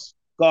 Evans,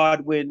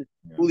 Godwin,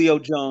 Julio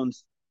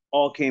Jones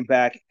all came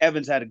back.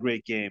 Evans had a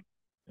great game.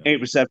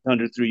 8 receptions,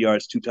 103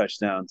 yards, 2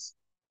 touchdowns.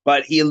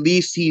 But he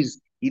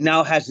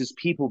now has his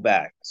people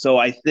back. So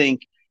I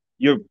think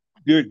you're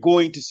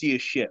going to see a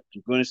shift.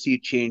 You're going to see a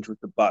change with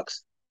the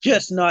Bucs,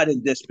 just not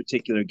in this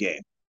particular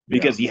game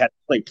because he had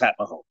to play Pat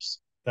Mahomes.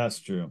 That's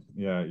true.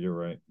 Yeah, you're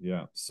right.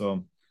 Yeah.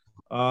 So,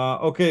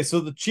 okay. So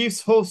the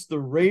Chiefs host the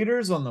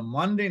Raiders on the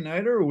Monday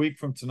nighter a week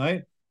from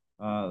tonight.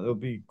 It'll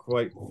be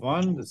quite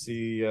fun to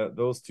see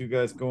those two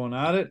guys going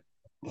at it.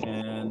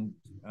 And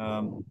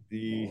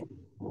the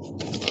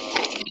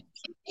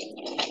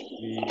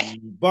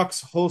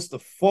Bucs host the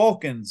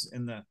Falcons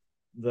in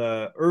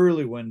the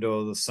early window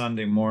of the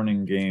Sunday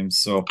morning game.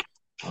 So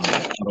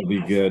that'll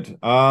be good.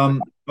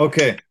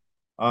 Okay.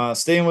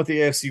 Staying with the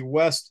AFC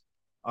West,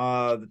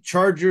 the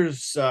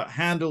Chargers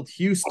handled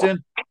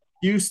Houston.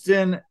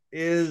 Houston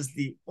is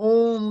the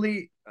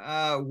only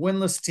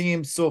winless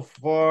team so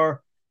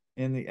far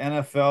in the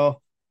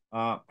NFL.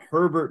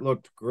 Herbert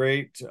looked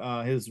great.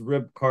 His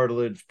rib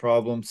cartilage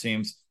problem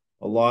seems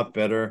a lot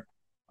better.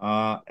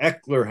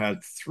 Eckler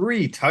had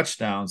 3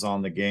 touchdowns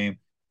on the game.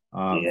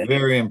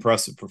 Very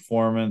impressive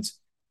performance.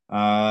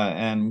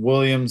 And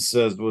Williams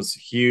was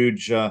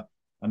huge.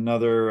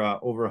 Another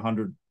over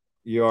 100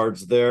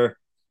 yards there.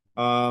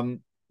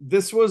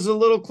 This was a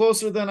little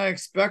closer than I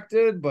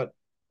expected, but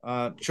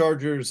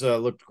Chargers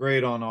looked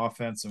great on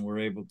offense and were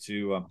able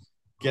to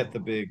get the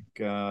big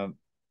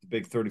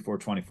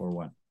 34-24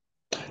 win.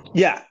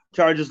 Yeah,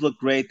 Chargers looked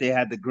great. They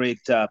had the great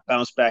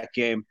bounce back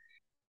game.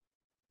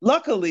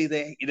 Luckily,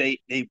 they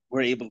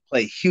were able to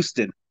play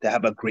Houston to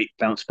have a great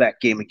bounce back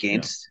game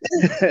against,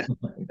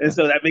 and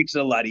so that makes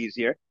it a lot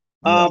easier.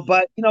 Yeah.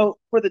 But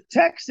for the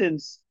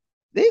Texans,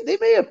 they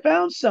may have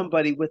found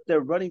somebody with their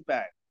running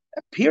back,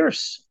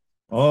 Pierce.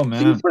 Oh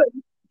man,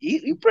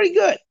 he's pretty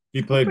good.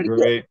 He played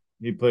great. Good.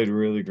 He played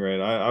really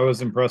great. I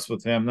was impressed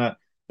with him. That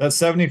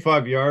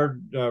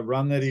 75-yard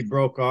run that he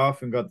broke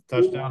off and got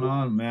the touchdown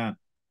on, man.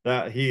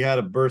 That he had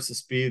a burst of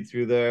speed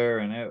through there,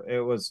 and it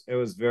was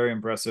very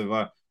impressive.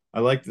 I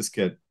like this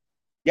kid.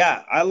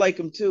 Yeah, I like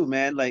him too,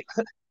 man. Like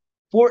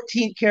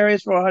 14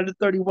 carries for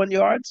 131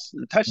 yards,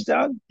 a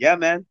touchdown. Yeah,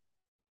 man.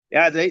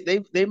 Yeah,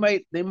 they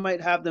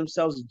might have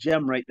themselves a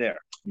gem right there.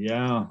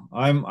 Yeah,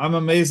 I'm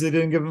amazed they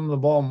didn't give him the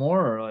ball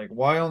more. Like,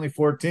 why only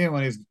 14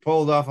 when he's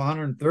pulled off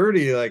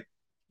 130? Like,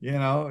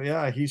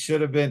 yeah, he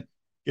should have been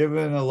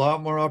given a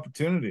lot more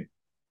opportunity.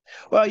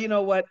 Well, you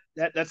know what?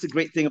 That's the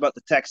great thing about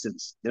the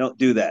Texans. They don't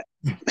do that.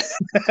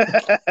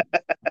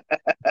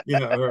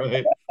 Yeah,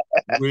 right.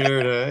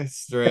 Weird, eh?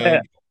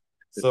 Strange.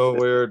 So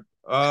weird.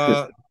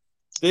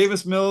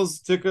 Davis Mills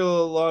took a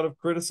lot of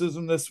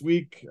criticism this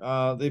week.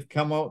 They've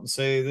come out and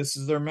say this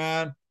is their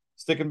man,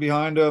 sticking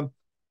behind him.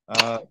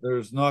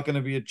 There's not going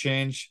to be a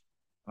change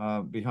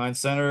behind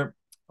center.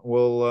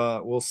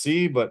 We'll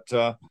see, but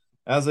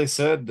as I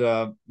said,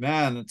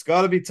 man, it's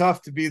got to be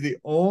tough to be the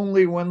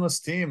only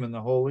winless team in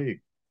the whole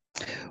league.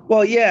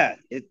 Well, yeah,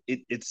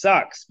 it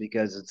sucks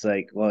because it's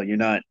like, well, you're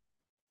not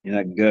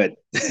good.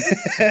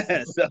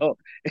 So,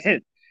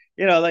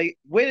 like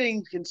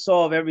winning can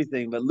solve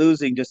everything, but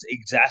losing just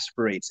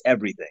exasperates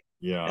everything.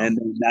 Yeah, And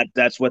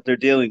that's what they're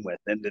dealing with.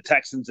 And the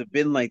Texans have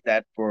been like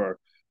that for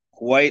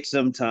quite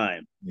some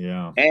time.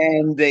 yeah,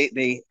 And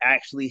they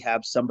actually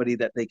have somebody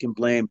that they can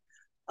blame.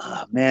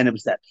 Oh, man, it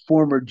was that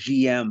former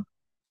GM,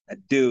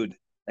 that dude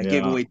that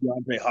gave yeah. away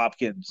DeAndre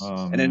Hopkins,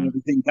 Oh and then man,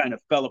 everything kind of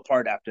fell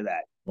apart after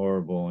that.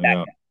 horrible.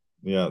 That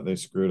Yeah, yeah, they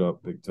screwed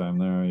up big time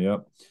there.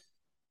 Yep.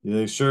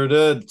 They sure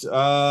did.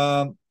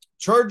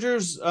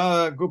 Chargers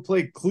go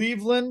play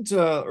Cleveland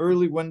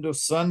early window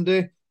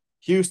Sunday.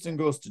 Houston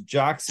goes to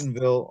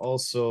Jacksonville,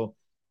 also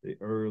the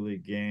early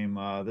game.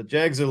 The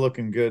Jags are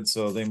looking good,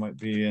 so they might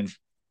be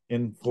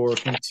in for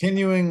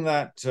continuing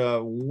that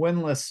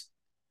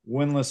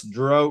winless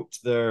drought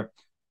there.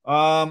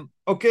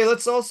 Okay,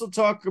 let's also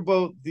talk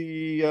about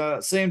the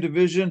same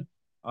division.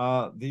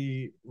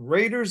 The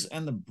Raiders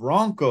and the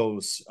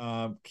Broncos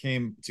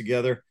came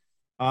together.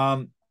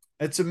 Um,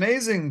 it's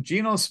amazing.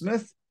 Geno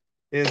Smith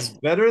is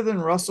better than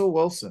Russell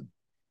Wilson.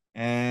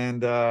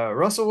 And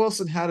Russell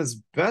Wilson had his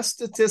best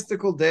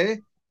statistical day,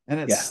 and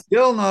it's yeah.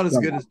 still not as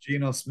good as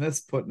Geno Smith's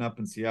putting up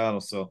in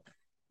Seattle. So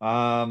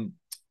um,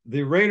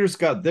 the Raiders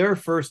got their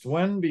first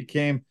win,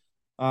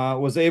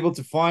 was able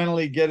to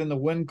finally get in the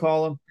win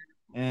column,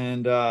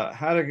 and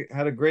had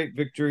a great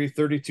victory,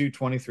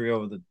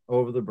 32-23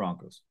 over the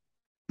Broncos.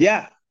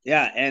 Yeah,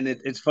 yeah, and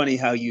it's funny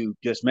how you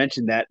just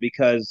mentioned that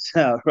because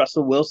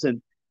Russell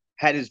Wilson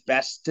had his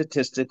best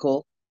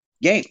statistical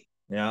game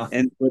Yeah.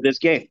 and for this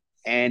game,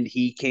 and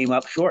he came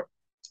up short.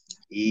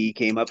 He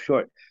came up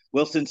short.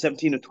 Wilson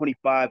 17 of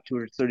 25,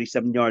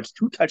 237 yards,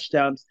 two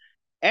touchdowns,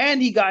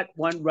 and he got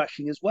one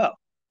rushing as well.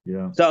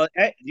 Yeah. So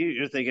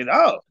you're thinking,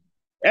 oh,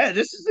 yeah,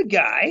 this is the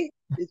guy.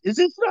 Is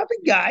this not the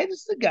guy? This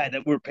is the guy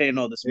that we're paying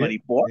all this Yeah.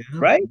 money for, Yeah.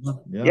 right?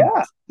 Yeah.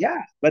 Yeah,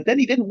 yeah. But then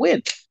he didn't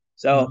win,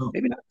 so No.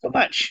 maybe not so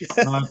much.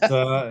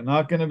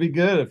 Not going to be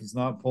good if he's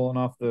not pulling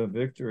off the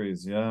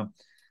victories. Yeah.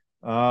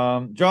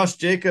 Josh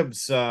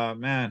Jacobs,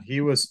 man,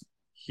 he was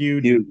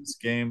huge in Dude, this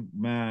game.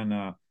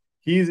 Man,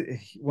 he's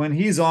when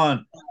he's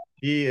on,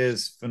 he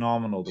is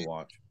phenomenal to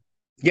watch.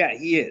 yeah,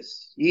 he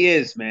is. He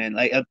is, man.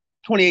 Like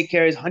 28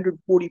 carries,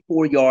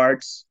 144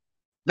 yards,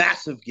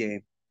 massive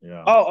game.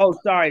 Yeah. Oh,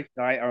 sorry.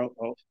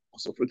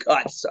 Also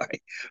forgot.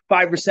 Sorry,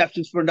 5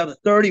 receptions for another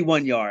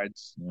 31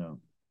 yards, Yeah.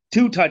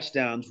 two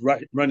touchdowns,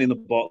 running the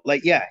ball.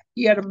 Like, yeah,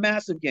 he had a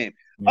massive game.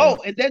 Yeah. Oh,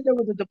 and then there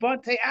was a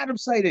Devontae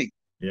Adams sighting.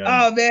 Yeah.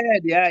 Oh man,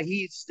 yeah,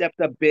 he stepped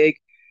up big.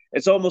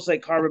 It's almost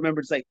like Carr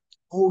remembers, like,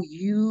 oh,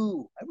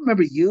 I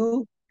remember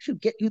you. I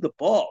should get you the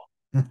ball,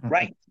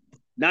 right?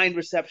 9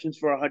 receptions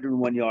for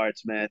 101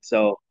 yards, man.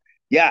 So,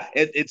 yeah,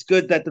 it's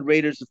good that the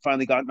Raiders have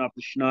finally gotten off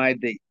the schneid.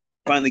 They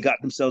finally got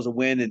themselves a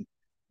win, and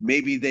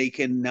maybe they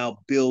can now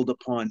build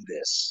upon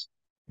this.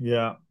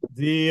 Yeah.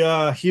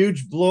 The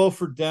huge blow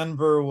for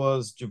Denver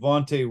was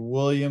Javonte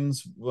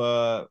Williams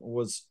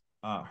was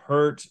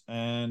hurt,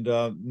 and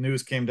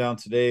news came down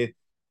today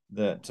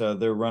that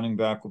their running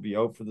back will be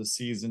out for the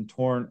season,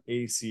 torn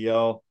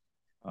ACL.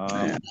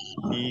 Um,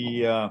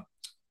 he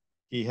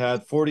he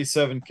had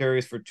 47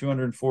 carries for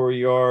 204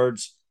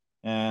 yards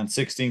and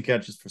 16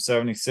 catches for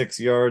 76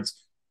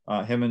 yards.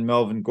 Him and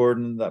Melvin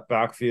Gordon, that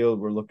backfield,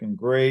 were looking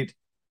great.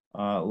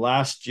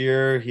 Last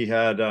year, he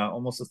had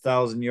almost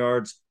 1,000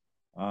 yards,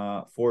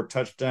 4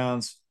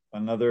 touchdowns,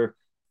 another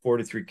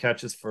 43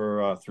 catches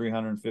for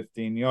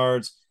 315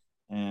 yards.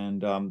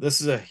 And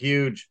this is a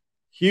huge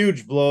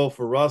blow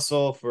for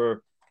Russell,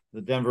 for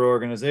the Denver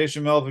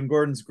organization. Melvin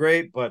Gordon's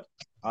great, but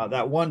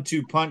that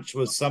 1-2 punch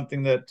was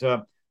something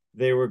that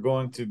they were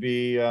going to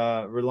be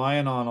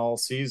relying on all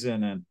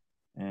season,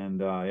 and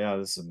yeah,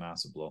 this is a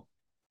massive blow.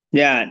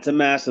 Yeah, it's a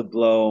massive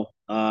blow.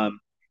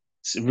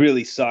 It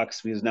really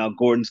sucks because now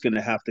Gordon's going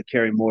to have to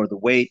carry more of the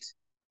weight,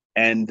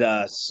 and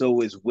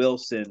so is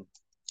Wilson.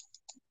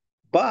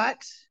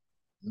 But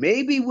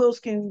maybe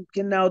Wilson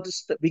can now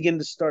just begin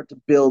to start to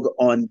build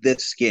on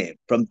this game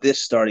from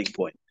this starting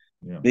point.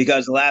 Yeah,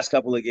 Because the last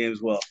couple of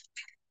games, well,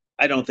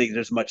 I don't think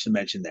there's much to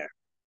mention there.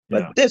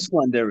 But yeah, this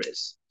one there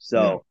is. yeah,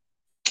 So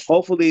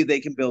hopefully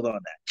they can build on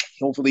that.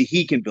 Hopefully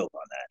he can build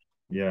on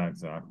that. Yeah,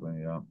 exactly.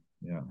 Yeah.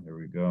 Yeah. Here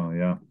we go.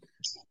 Yeah.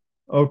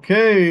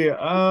 Okay.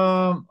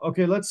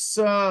 Okay, let's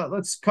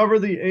cover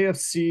the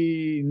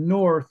AFC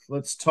North.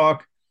 Let's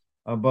talk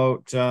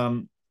about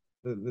the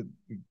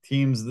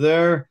teams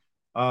there.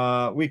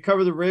 We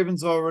covered the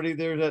Ravens already.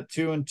 They're at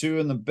 2-2,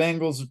 and the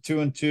Bengals are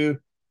 2-2.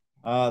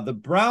 The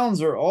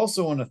Browns are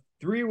also in a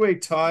three-way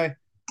tie,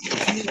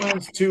 2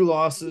 wins, 2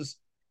 losses.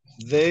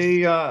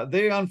 They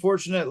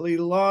unfortunately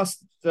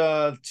lost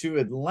to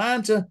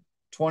Atlanta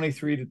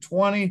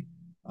 23-20.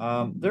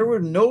 There were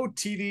no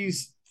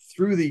TDs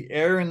through the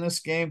air in this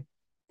game.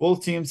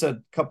 Both teams had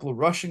a couple of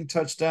rushing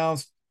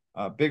touchdowns,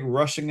 big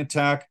rushing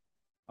attack.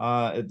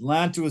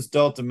 Atlanta was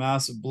dealt a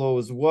massive blow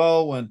as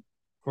well when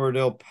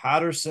Cordell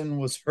Patterson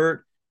was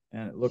hurt,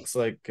 and it looks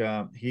like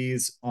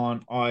he's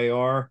on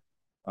IR.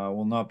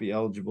 Will not be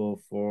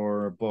eligible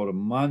for about a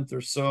month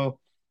or so.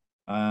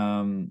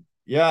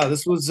 Yeah,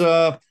 this was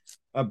a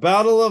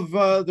battle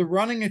of the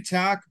running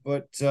attack,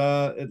 but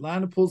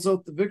Atlanta pulls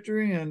out the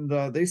victory, and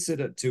they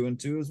sit at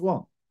 2-2 as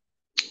well.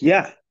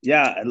 Yeah,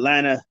 yeah.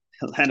 Atlanta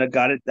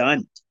got it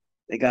done.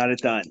 They got it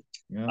done.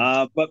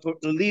 Yeah. But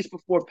at least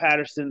before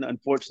Patterson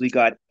unfortunately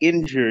got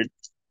injured,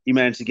 he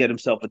managed to get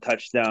himself a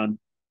touchdown.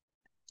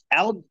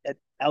 Al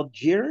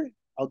Algier.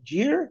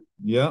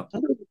 Yeah.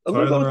 I'm gonna go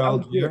Tyler with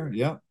Algier. Algier.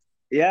 Yeah.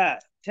 Yeah,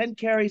 10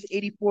 carries,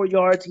 84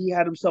 yards. He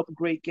had himself a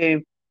great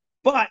game.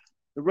 But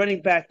the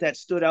running back that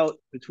stood out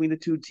between the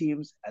two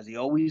teams, as he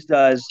always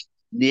does,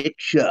 Nick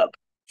Chubb.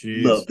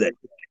 Jeez. Love that.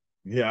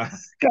 Yeah.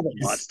 Got a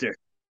He's monster.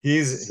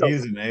 he's So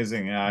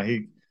amazing. Yeah.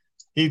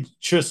 He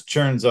just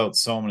churns out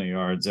so many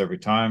yards every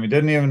time. He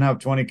didn't even have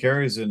 20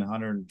 carries in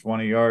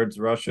 120 yards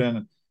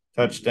rushing,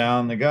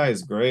 touchdown. The guy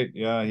is great.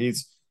 Yeah,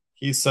 he's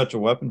such a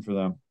weapon for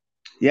them.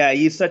 yeah,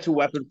 he's such a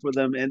weapon for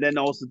them. And then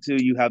also too,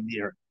 you have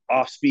your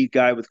off-speed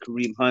guy with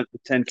Kareem Hunt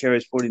with 10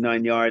 carries,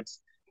 49 yards.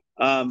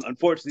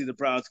 Unfortunately, the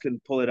Browns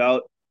couldn't pull it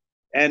out.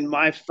 And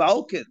my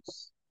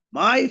Falcons,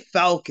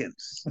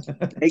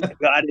 they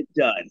got it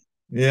done.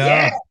 Yeah.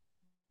 Yeah,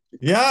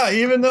 Yeah,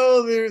 even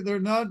though they're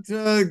not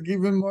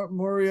giving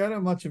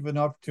Morietta much of an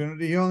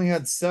opportunity, he only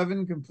had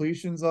 7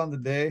 completions on the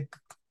day.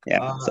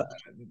 yeah. So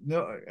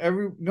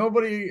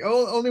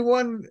Only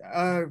one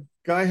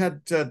guy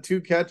had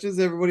 2 catches.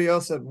 Everybody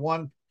else had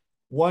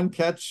one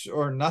catch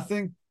or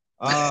nothing.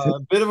 A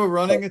bit of a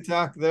running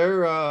attack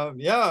there.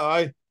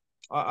 Yeah,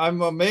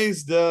 I'm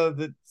amazed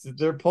that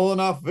they're pulling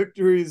off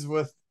victories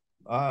with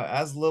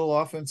as little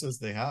offense as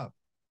they have.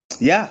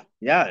 yeah,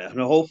 yeah. And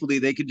hopefully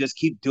they could just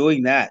keep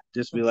doing that.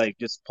 Just be like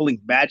just pulling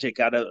magic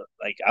out of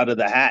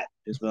the hat.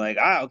 Just be like,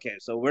 okay,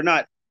 so we're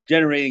not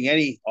generating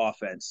any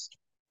offense.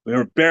 We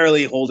were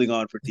barely holding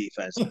on for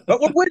defense, but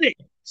we're winning.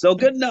 So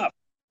good enough.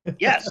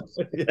 Yes.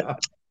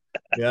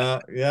 Yeah.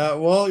 Yeah.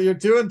 Well, you're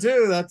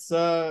 2-2. That's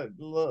a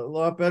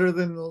lot better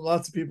than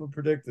lots of people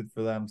predicted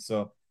for them.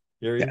 So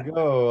here you Yeah.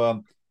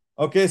 go.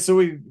 Okay, so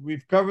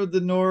we've covered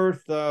the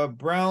North.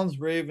 Browns,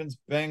 Ravens,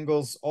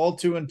 Bengals, all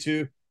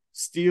 2-2.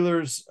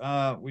 Steelers,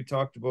 we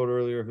talked about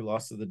earlier, who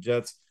lost to the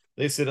Jets.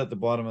 They sit at the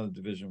bottom of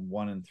the division,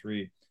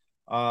 1-3.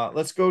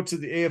 Let's go to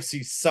the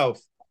AFC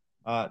South.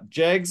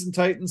 Jags and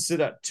Titans sit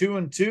at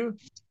 2-2,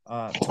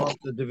 top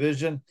the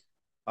division.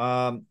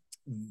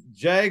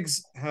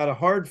 Jags had a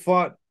hard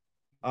fought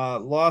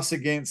loss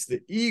against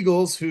the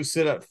Eagles, who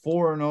sit at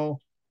 4-0.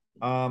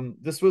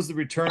 This was the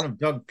return of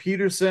Doug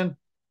Peterson,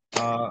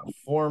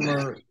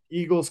 former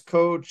Eagles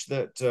coach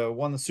that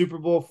won the Super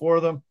Bowl for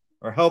them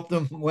or helped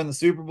them win the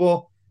Super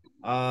Bowl.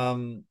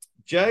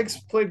 Jags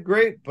played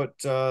great, but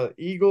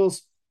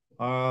Eagles,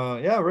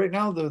 yeah, right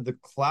now the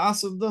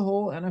class of the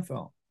whole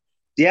NFL.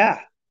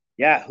 Yeah.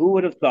 Yeah. Who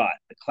would have thought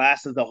the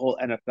class of the whole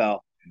NFL?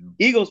 Yeah.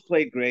 Eagles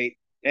played great,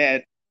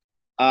 and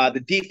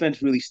the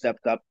defense really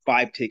stepped up.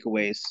 5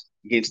 takeaways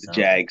against the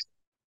Yeah. Jags,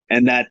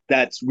 and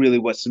that's really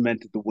what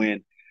cemented the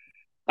win,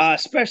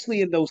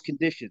 especially in those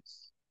conditions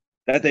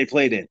that they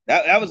played in.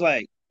 That was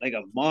like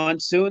a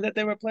monsoon that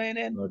they were playing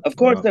in. But, Of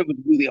course, that was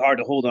really hard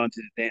to hold on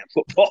to the damn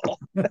football.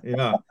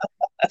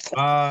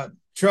 yeah.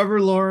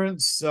 Trevor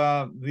Lawrence,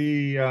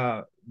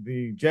 the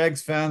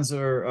Jags fans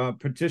are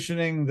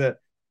petitioning that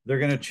they're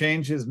going to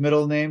change his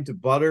middle name to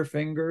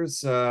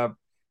Butterfingers.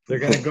 They're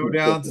going to go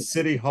down to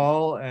City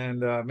Hall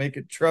and make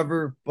it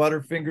Trevor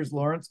Butterfingers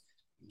Lawrence.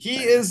 He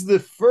is the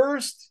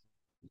first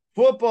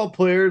football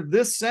player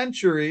this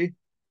century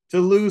to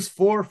lose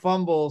 4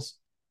 fumbles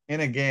in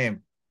a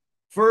game.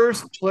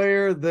 First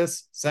player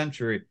this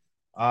century.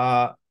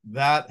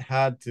 That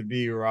had to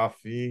be rough.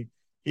 He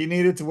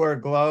needed to wear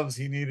gloves.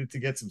 He needed to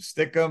get some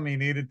stickum. He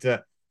needed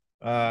to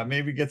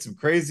maybe get some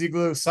crazy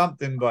glue,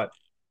 something. But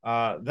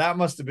that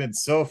must have been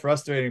so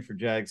frustrating for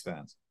Jags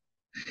fans.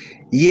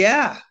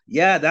 Yeah,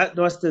 yeah, that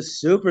must have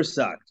super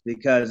sucked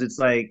because it's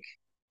like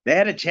they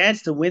had a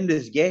chance to win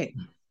this game.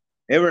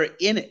 They were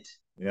in it.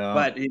 Yeah,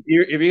 But if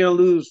you're gonna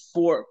lose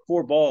four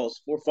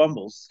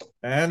fumbles,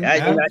 and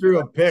yeah, and threw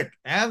a pick,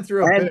 and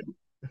threw a and pick.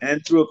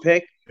 and threw a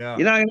pick, Yeah,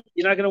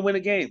 you're not gonna win a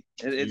game.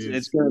 It's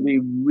jeez, gonna be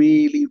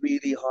really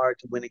really hard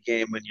to win a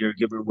game when you're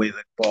giving away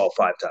the ball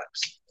 5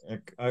 times.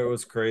 it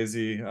was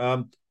crazy.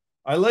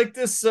 I like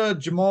this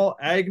Jamal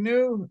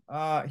Agnew.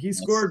 He Yes.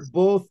 scored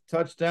both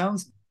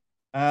touchdowns.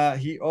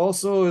 He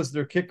also is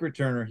their kick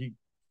returner. He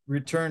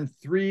returned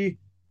three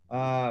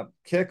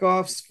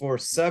kickoffs for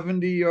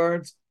 70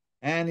 yards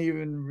and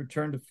even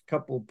returned a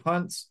couple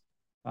punts.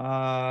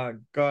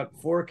 Got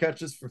four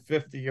catches for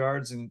 50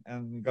 yards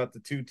and got the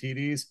two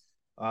TDs.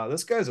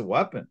 This guy's a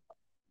weapon.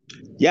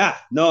 Yeah,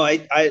 no,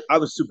 I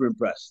was super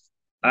impressed.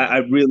 I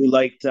really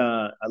liked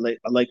I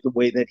liked the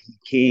way that he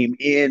came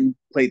in,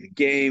 played the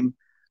game.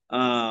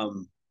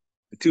 The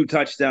two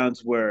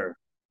touchdowns were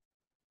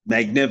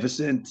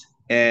magnificent,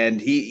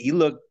 and he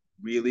looked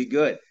really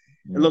good. It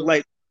Yeah. looked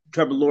like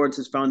Trevor Lawrence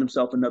has found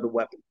himself another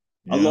weapon,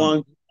 Yeah.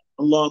 along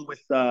along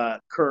with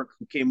Kirk,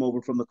 who came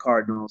over from the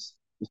Cardinals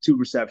with two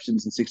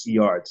receptions and 60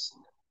 yards.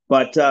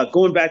 But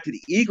going back to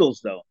the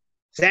Eagles, though,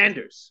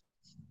 Sanders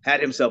had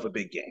himself a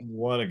big game.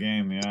 What a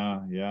game.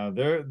 Yeah. Yeah.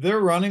 Their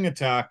running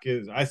attack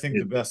is, I think,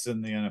 the best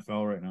in the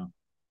NFL right now.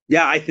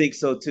 Yeah, I think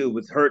so too.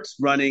 With Hurts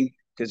running,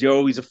 because you're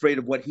always afraid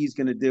of what he's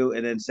going to do,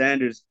 and then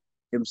Sanders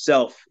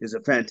himself is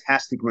a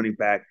fantastic running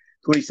back.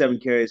 27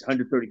 carries,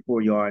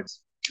 134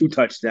 yards, two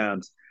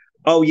touchdowns.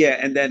 Oh yeah,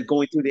 and then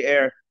going through the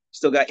air,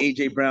 still got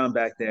AJ Brown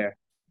back there,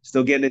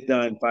 still getting it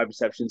done. Five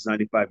receptions,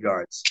 95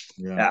 yards.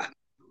 Yeah. Yeah,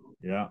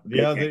 Yeah.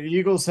 great Yeah. game. The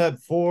Eagles had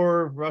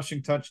four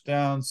rushing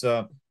touchdowns.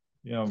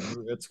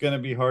 It's going to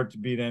be hard to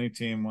beat any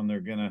team when they're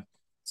going to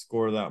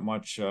score that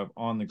much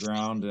on the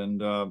ground.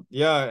 And and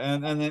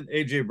then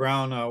AJ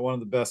Brown, one of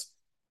the best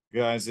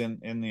guys in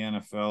the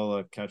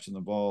NFL catching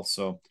the ball.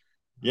 So,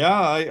 yeah,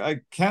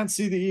 I can't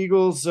see the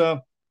Eagles,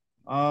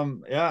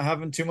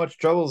 having too much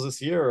troubles this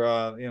year.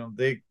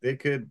 They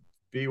could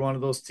be one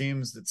of those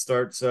teams that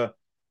starts, you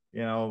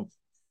know,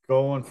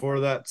 going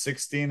for that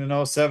 16-0,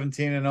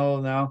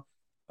 17-0 now.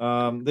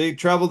 They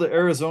traveled to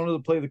Arizona to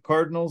play the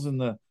Cardinals in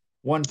the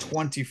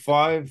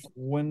 125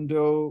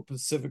 window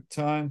Pacific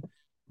time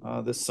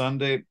this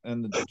Sunday,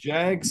 and the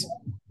Jags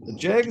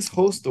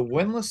host the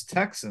winless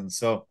Texans.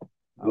 So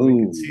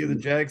we could see the Ooh.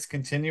 Jags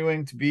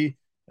continuing to be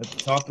at the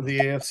top of the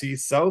AFC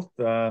South,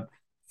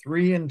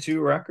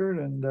 3-2 record,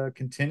 and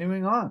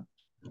continuing on.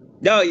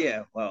 Oh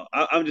yeah. Well,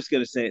 I'm just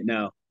gonna say it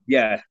now.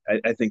 Yeah,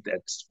 I think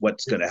that's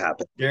what's gonna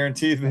happen.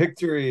 Guaranteed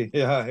victory.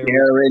 Yeah, here we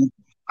Aaron,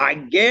 I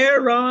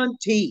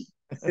guarantee.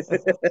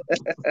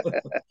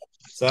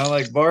 sound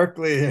like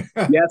Barkley.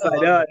 I Yes, I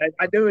love know.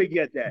 I knew you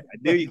get that. I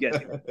knew you get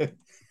that. it.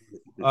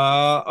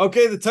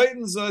 Okay, the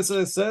Titans, as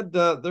I said,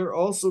 they're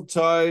also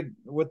tied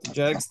with the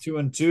Jags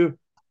 2-2.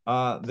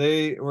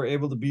 They were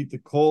able to beat the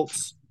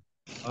Colts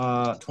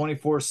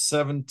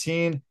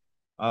 24-17.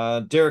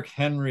 Derrick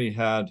Henry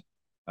had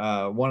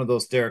one of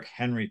those Derrick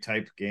Henry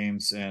type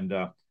games, and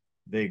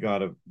they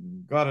got a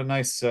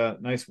nice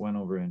win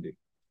over Indy.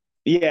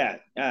 Yeah,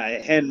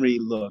 Henry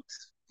looked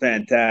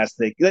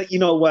fantastic. You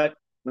know what?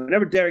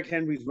 Whenever Derrick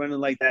Henry's running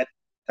like that,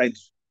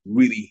 Titans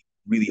really,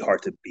 really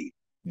hard to beat.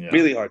 Yeah,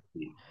 Really hard to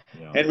beat.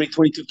 yeah, Henry,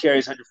 22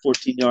 carries,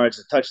 114 yards,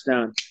 a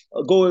touchdown,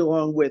 going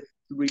along with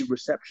three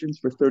receptions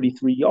for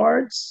 33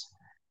 yards.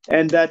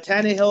 And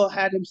Tannehill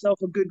had himself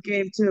a good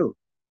game, too.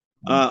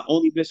 yeah,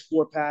 Only missed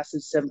four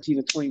passes, 17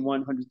 to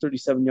 21,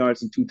 137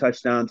 yards, and two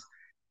touchdowns,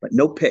 but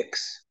no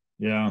picks.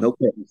 yeah, No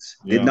picks.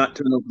 Did yeah. not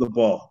turn over the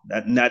ball.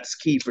 And that's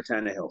key for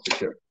Tannehill for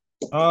sure.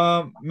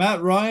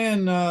 Matt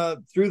Ryan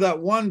threw that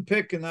one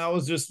pick, and that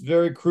was just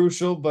very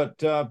crucial. But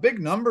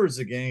big numbers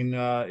again.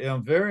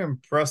 Very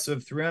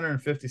impressive.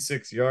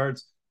 356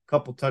 yards,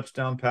 couple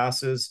touchdown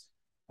passes.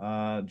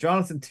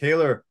 Jonathan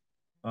Taylor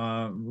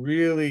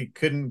really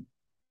couldn't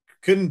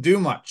do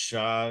much.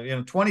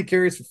 20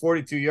 carries for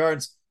 42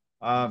 yards.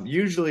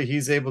 Usually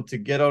he's able to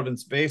get out in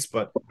space,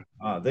 but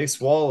they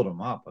swallowed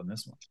him up on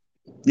this one.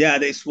 Yeah,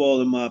 they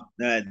swallowed him up.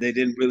 They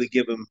didn't really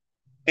give him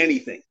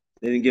anything.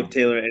 They didn't give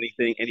Taylor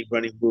anything, any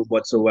running room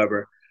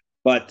whatsoever.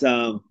 But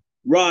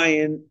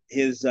Ryan,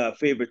 his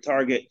favorite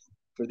target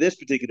for this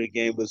particular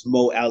game was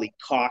Mo Ali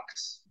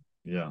Cox.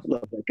 Yeah, I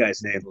love that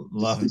guy's name.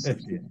 love it.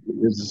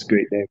 This is a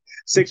great name.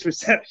 Six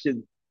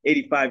receptions,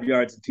 85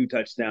 yards, and two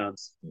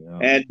touchdowns. Yeah.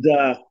 And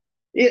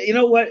you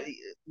know what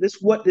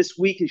this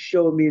week is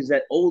showing me is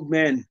that old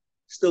men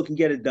still can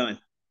get it done.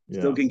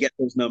 Still Yeah. can get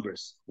those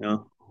numbers. You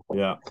know.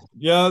 Yeah.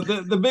 Yeah.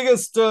 The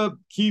biggest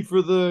key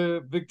for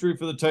the victory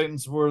for the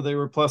Titans were they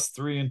were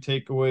 +3 in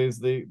takeaways.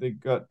 They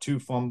got two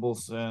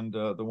fumbles and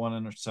the one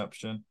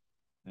interception.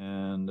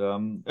 And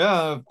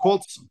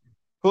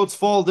Colts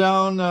fall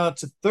down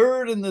to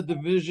third in the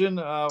division,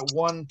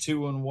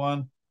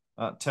 1-2-1.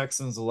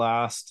 Texans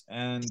last,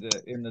 and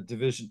in the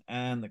division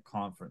and the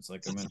conference,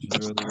 like I mentioned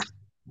earlier.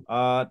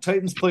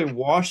 Titans play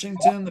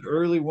Washington the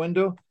early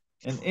window,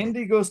 and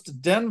Indy goes to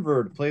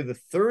Denver to play the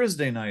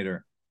Thursday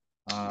nighter.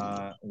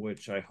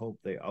 Which I hope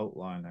they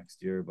outline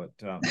next year. But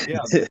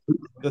the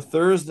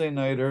Thursday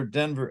nighter,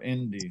 Denver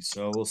Indy.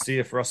 So we'll see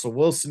if Russell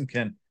Wilson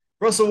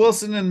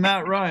and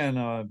Matt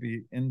Ryan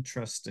be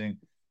interesting.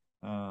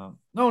 No,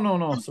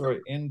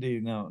 sorry,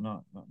 Indy. No,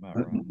 not Matt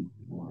Ryan.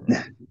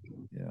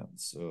 Yeah.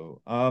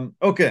 So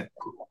okay.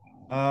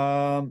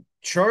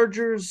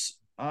 Chargers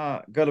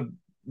got a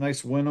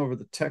nice win over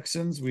the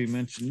Texans. We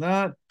mentioned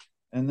that.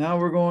 And now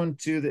we're going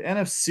to the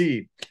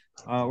NFC.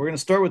 We're going to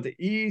start with the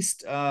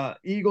East.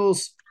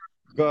 Eagles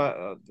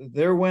got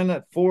their win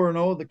at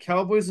 4-0. The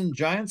Cowboys and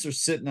Giants are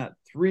sitting at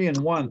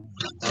 3-1.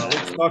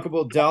 Let's talk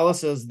about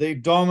Dallas as they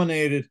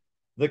dominated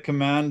the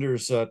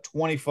Commanders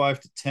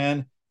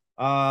 25-10.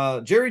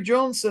 Jerry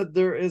Jones said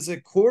there is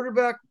a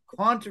quarterback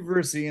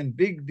controversy in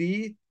Big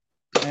D,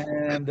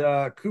 and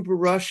Cooper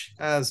Rush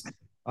has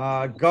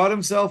got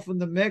himself in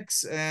the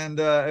mix. And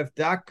if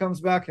Dak comes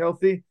back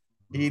healthy,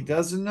 he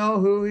doesn't know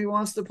who he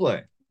wants to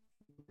play.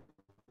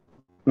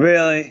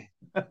 Really?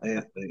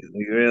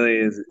 Really?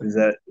 Is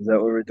that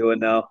what we're doing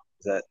now?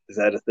 Is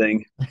that a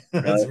thing?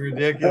 That's Really?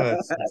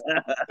 ridiculous.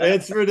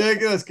 It's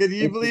ridiculous. Can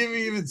you believe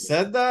he even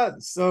said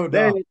that? So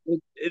dumb.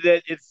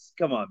 It's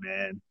come on,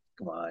 man.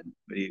 Come on.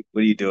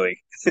 What are you doing?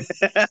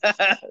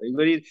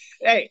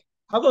 Hey,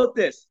 how about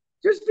this?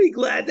 Just be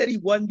glad that he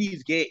won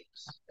these games.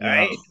 All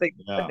Yeah, right.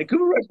 yeah, Like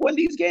Cooper Rush won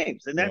these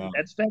games, and yeah.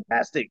 that's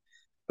fantastic.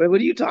 But what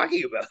are you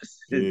talking about?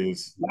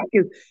 Jeez.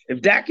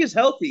 If Dak is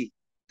healthy,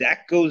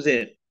 Dak goes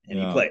in and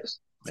he Yeah. plays.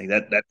 Like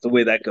that's the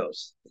way that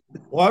goes.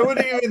 Why would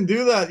he even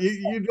do that?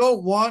 You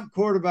don't want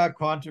quarterback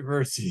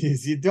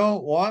controversies. You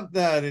don't want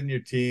that in your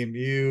team.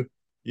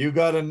 You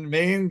got a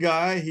main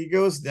guy, he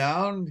goes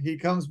down, he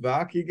comes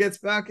back, he gets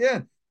back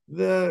in.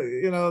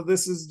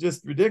 This is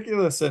just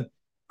ridiculous. And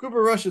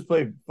Cooper Rush has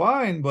played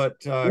fine, but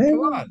come Yeah.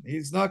 on,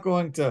 he's not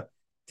going to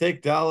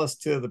take Dallas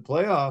to the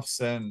playoffs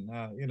and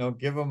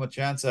give them a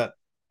chance at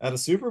a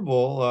Super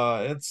Bowl.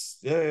 It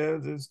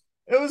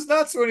was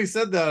nuts when he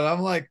said that.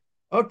 I'm like,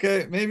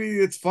 okay, maybe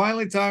it's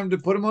finally time to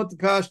put him out the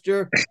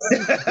pasture.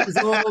 He's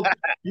old.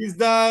 He's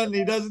done.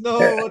 He doesn't know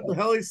what the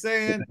hell he's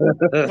saying.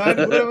 Time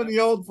to put him in the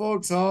old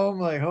folks' home.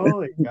 Like,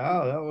 holy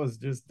cow, that was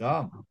just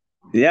dumb.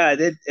 Yeah,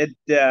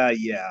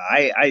 yeah.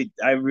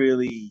 I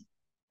really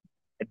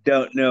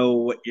don't know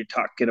what you're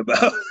talking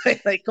about.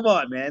 Like, come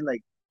on, man.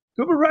 Like,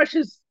 Cooper Rush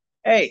is.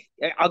 Hey,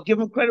 I'll give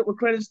him credit where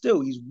credit's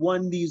due. He's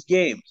won these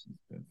games,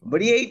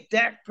 but he ain't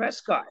Dak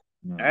Prescott.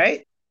 All No.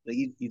 right, like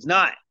he's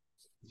not.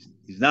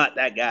 He's not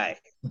that guy.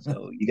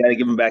 So you got to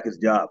give him back his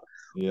job,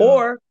 Yeah.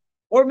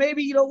 or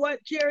maybe you know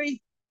what,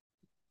 Jerry?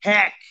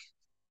 Heck,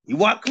 you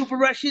want Cooper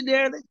Rush in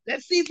there?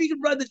 Let's see if he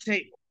can run the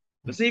table.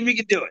 Let's see if he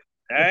can do it.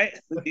 All right,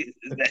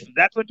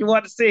 that's what you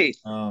want to see.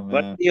 Oh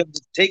But man.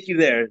 take you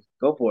there.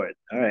 Go for it.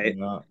 All right.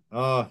 Yeah.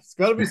 Oh, it's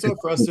got to be so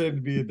frustrating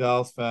to be a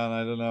Dallas fan.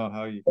 I don't know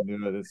how you can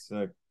do it. It's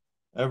like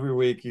every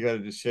week you got to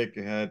just shake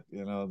your head.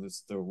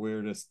 This the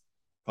weirdest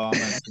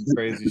comments and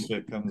crazy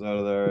shit comes out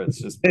of there.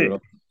 It's just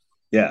brutal.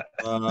 Yeah.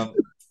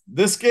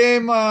 This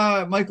game,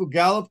 Michael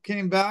Gallup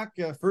came back,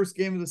 first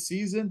game of the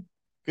season.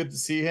 Good to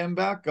see him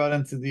back. Got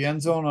into the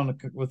end zone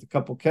with a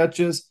couple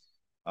catches.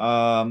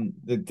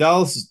 The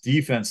Dallas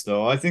defense,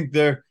 though, I think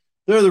they're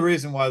the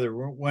reason why they're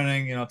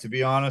winning. To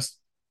be honest,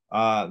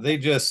 they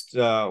just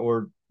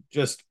were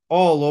just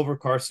all over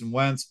Carson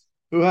Wentz,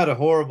 who had a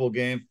horrible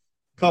game.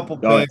 Couple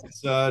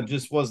picks,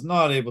 just was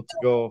not able to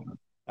go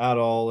at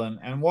all.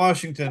 And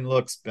Washington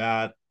looks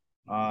bad.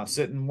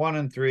 Sitting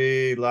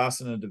 1-3,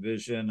 last in the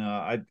division.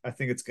 I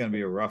think it's going to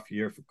be a rough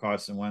year for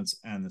Carson Wentz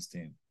and this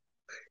team.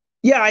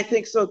 Yeah, I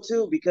think so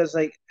too. Because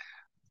I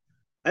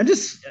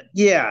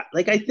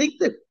think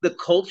that the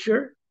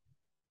culture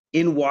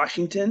in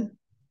Washington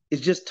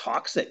is just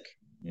toxic.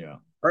 Yeah.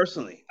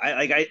 Personally,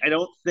 I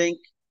don't think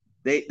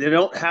they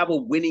don't have a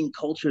winning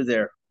culture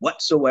there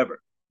whatsoever.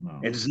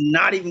 No. It's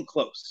not even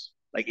close.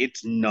 Like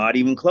it's not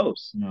even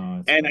close.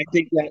 No. And I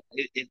think that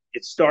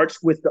it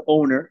starts with the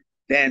owner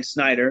Dan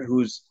Snyder,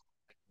 who's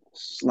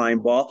slime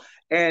ball,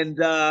 and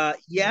and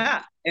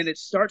it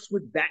starts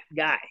with that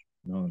guy,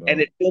 and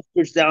it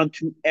filters down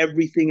to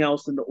everything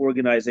else in the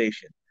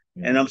organization.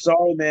 Yeah. And I'm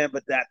sorry, man,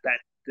 but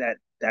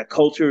that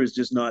culture is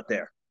just not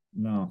there.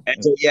 No. And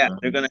so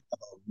they're gonna have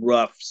a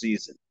rough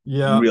season.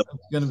 Yeah, it's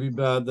gonna be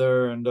bad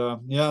there, and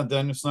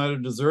Daniel Snyder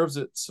deserves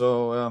it.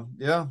 So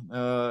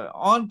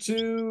on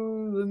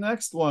to the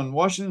next one.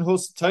 Washington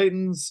hosts the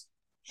Titans.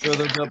 Sure,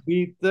 they got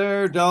beat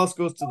there. Dallas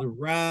goes to the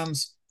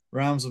Rams.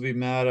 Rams will be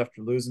mad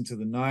after losing to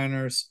the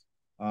Niners.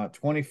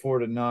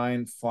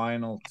 24-9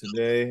 final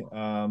today.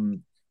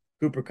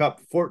 Cooper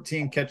Kupp,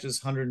 14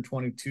 catches,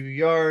 122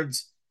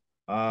 yards.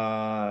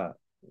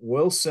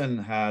 Wilson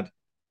had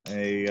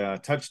a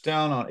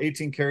touchdown on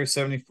 18 carries,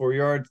 74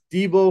 yards.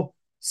 Debo,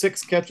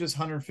 6 catches,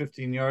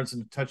 115 yards,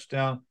 and a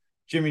touchdown.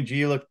 Jimmy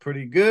G looked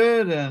pretty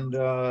good, and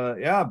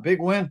big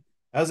win.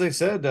 As I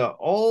said,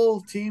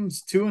 all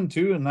teams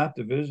 2-2 in that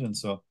division,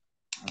 so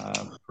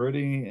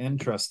pretty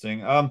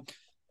interesting.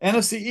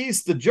 NFC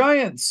East, the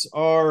Giants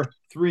are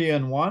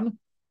 3-1.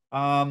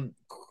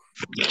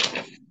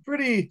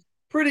 Pretty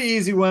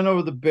easy win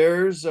over the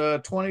Bears,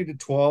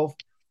 20-12.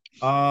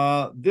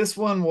 This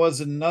one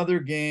was another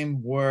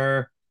game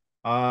where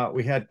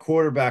we had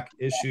quarterback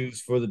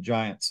issues for the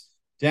Giants.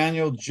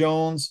 Daniel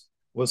Jones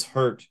was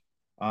hurt.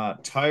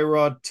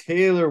 Tyrod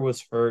Taylor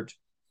was hurt.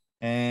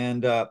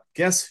 And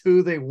guess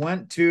who they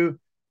went to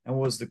and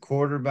was the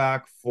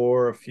quarterback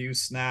for a few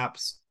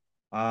snaps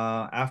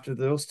after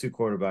those two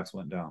quarterbacks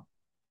went down?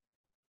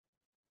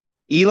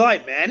 Eli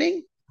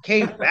Manning?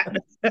 came back.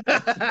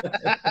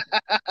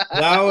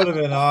 That would have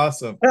been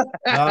awesome.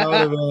 That would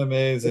have been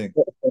amazing.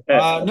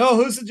 No,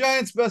 who's the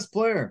Giants' best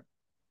player?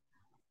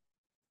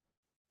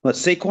 What,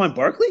 Saquon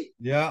Barkley?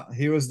 Yeah,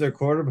 he was their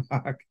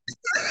quarterback.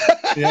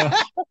 Yeah.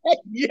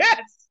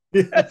 Yes,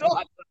 Yeah. that's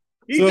awesome.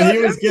 He So does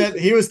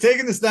everything. he was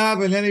taking the snap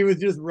and then he was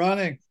just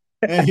running.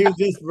 And he was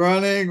just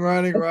running.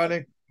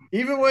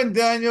 Even when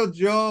Daniel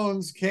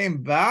Jones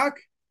came back,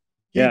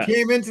 he Yeah,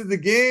 came into the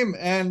game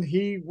and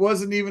he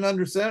wasn't even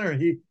under center.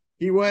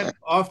 He went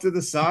off to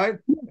the side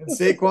and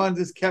Saquon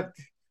just kept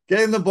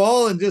getting the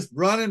ball and just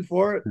running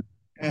for it.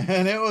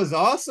 And it was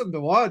awesome to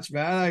watch,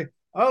 man.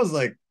 I was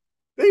like,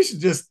 they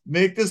should just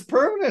make this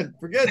permanent.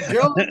 Forget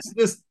Jones.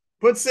 Just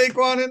put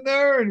Saquon in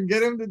there and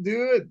get him to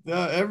do it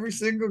every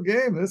single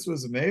game. This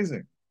was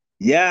amazing.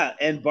 yeah.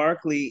 And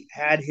Barkley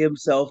had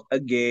himself a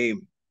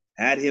game.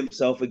 Had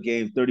himself a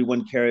game.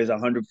 31 carries,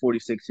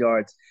 146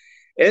 yards.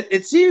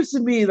 It seems to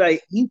me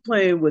like he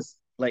playing with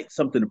like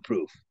something to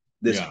prove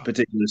this Yeah.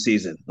 particular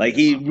season. Like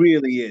he Yeah.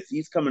 really is.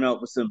 He's coming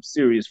out with some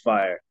serious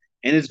fire,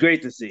 and it's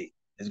great to see.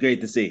 It's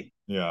great to see.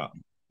 Yeah.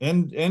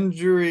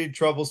 Injury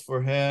troubles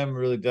for him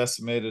really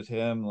decimated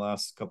him the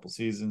last couple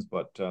seasons,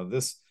 but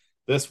this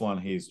one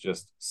he's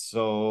just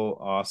so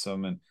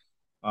awesome. And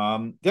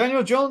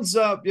Daniel Jones,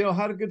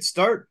 had a good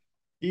start.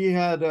 He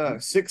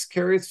had 6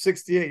 carries,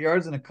 68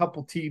 yards, and a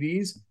couple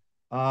TDs.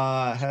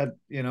 Had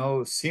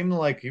seemed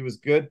like he was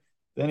good.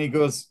 Then he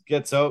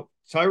gets out.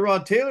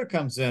 Tyrod Taylor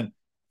comes in.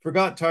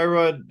 Forgot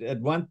Tyrod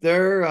had went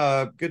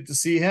there. Good to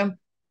see him.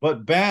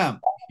 But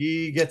bam,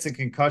 he gets a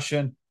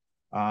concussion.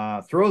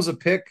 Throws a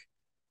pick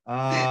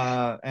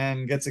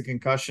and gets a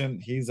concussion.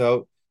 He's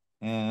out,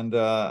 and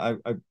I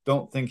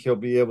don't think he'll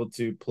be able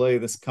to play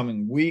this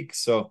coming week.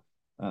 So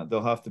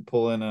they'll have to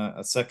pull in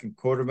a second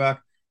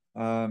quarterback.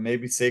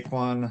 Maybe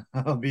Saquon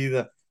will be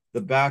the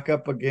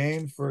backup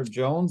again for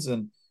Jones,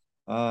 and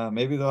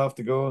maybe they'll have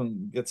to go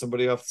and get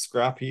somebody off the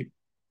scrap heap.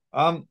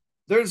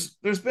 There's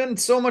been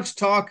so much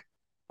talk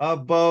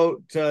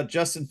about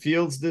Justin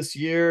Fields this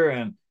year,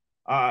 and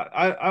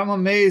I'm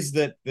amazed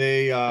that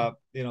they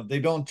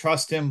don't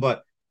trust him,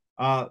 but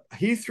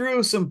he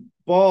threw some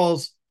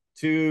balls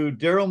to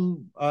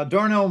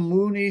Darnell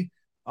Mooney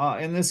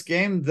in this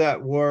game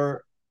that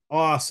were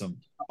awesome,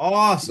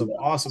 awesome,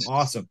 awesome,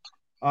 awesome.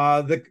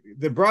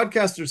 The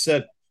broadcaster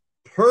said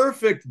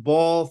perfect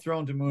ball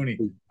thrown to Mooney.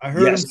 I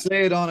heard him Yes.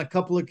 say it on a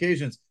couple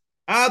occasions.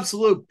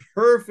 Absolute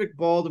perfect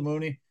ball to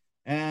Mooney,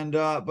 and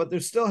but they're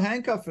still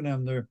handcuffing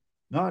him. They're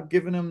not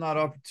giving him that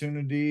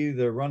opportunity.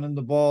 They're running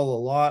the ball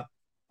a lot.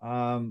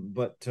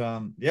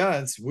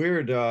 Yeah, it's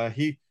weird.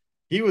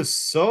 He was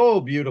so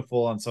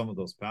beautiful on some of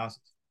those passes.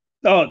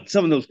 Oh,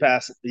 some of those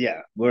passes,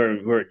 yeah,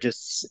 were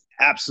just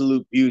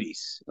absolute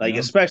beauties. Like Yeah,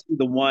 especially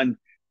the one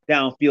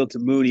downfield to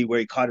Mooney where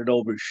he caught it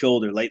over his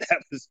shoulder. Like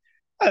that was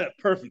a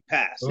perfect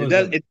pass. it It was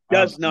does an it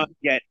does not absolute.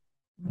 get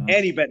Yeah,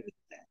 any better than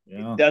that. It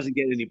yeah. doesn't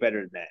get any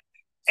better than that.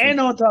 So And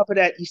on top of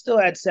that, he still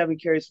had 7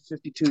 carries for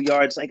 52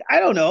 yards. Like I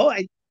don't know,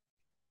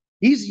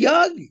 he's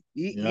young.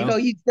 yeah,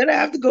 He's gonna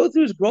have to go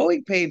through his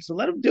growing pains. So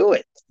let him do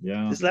it.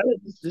 yeah. Just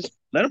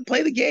let him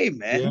play the game,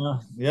 man. Yeah,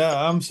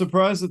 yeah. I'm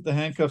surprised at the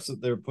handcuffs that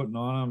they're putting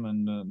on him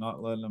and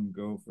not letting him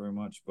go very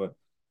much. But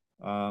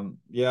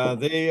yeah,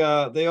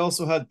 they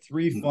also had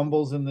 3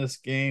 fumbles in this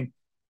game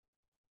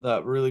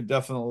that really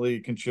definitely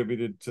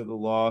contributed to the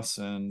loss,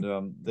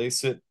 and they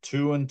sit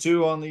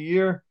 2-2 on the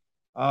year.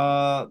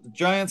 The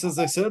Giants, as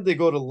I said, they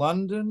go to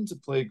London to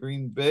play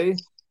Green Bay,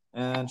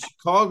 and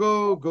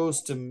Chicago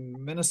goes to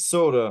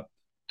Minnesota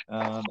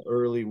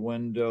early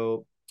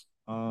window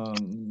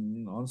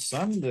on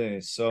Sunday.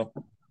 So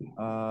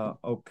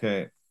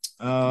okay.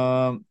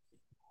 Um,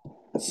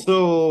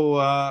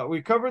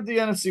 we covered the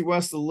NFC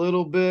West a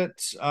little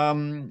bit,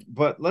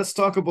 but let's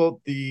talk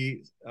about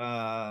the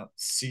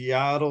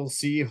Seattle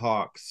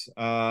Seahawks.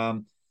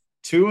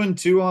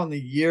 2-2 on the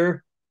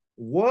year.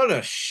 What a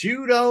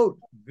shootout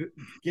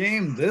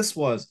game this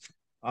was.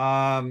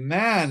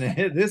 Man,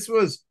 this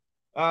was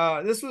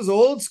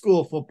old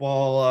school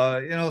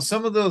football.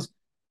 Some of those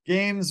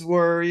games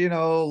where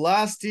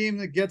last team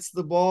that gets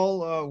the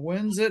ball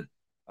wins it.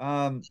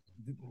 Um,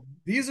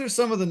 these are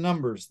some of the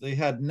numbers. They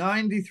had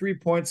 93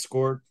 points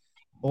scored,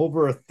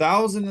 over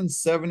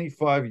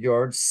 1,075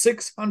 yards,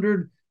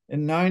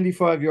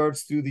 695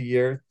 yards through the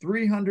air,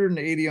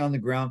 380 on the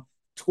ground,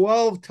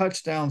 12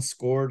 touchdowns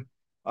scored.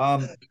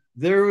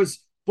 There was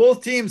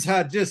both teams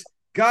had just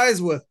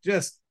guys with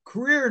just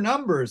career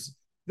numbers.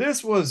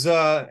 This was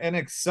an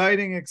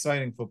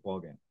exciting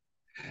football game.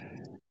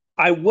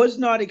 I was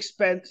not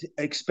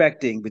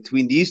expecting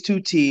between these two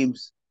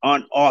teams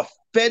on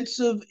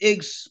offensive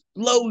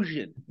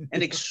explosion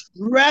and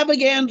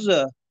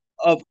extravaganza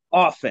of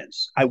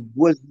offense. I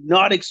was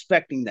not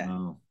expecting that.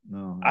 No,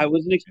 no, I no.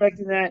 wasn't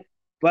expecting that,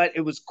 but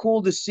it was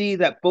cool to see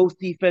that both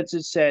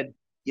defenses said,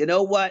 you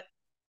know what?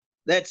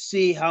 Let's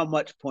see how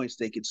much points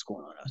they can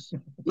score on us.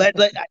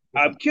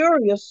 I'm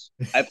curious.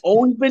 I've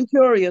always been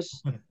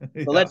curious. So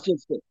Yeah, let's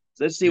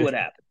see yeah, what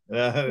happens.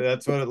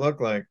 that's what it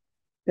looked like.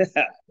 it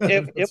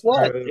That's was.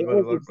 what It it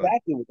was looked like.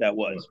 exactly what that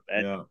was,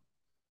 man. Yeah.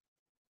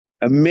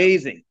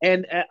 Amazing.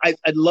 And I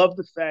love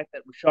the fact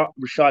that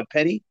Rashad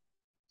Penny,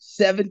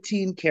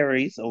 17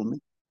 carries only,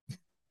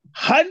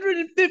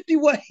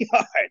 151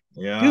 yards,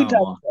 two Yeah, well,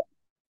 touchdowns.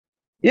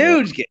 yeah,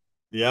 Huge game.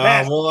 yeah.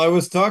 Massive. Well, I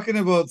was talking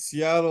about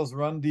Seattle's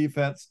run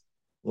defense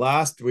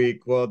last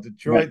week. Well, Right.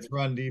 Detroit's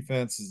run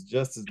defense is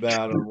just as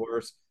bad or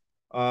worse.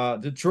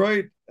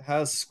 Detroit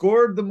has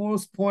scored the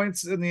most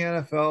points in the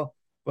NFL,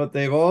 but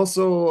they've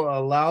also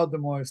allowed the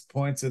most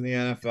points in the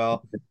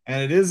NFL,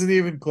 and it isn't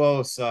even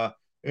close.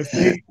 If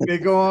they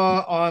go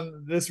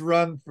on this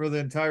run for the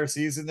entire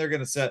season, they're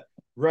going to set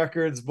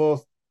records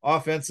both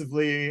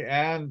offensively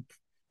and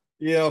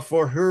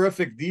for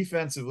horrific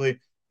defensively.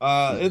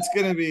 It's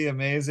going to be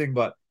amazing.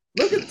 But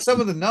look at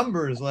some of the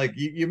numbers. Like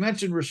you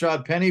mentioned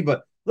Rashad Penny,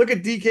 but look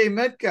at DK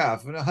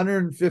Metcalf and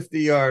 150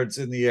 yards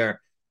in the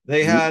air.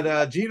 They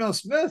had Geno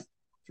Smith,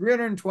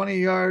 320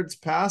 yards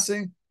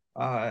passing,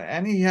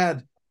 and he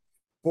had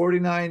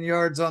 49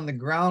 yards on the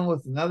ground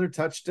with another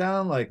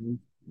touchdown. Like,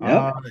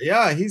 Yep.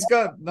 yeah, he's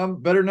got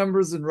better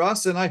numbers than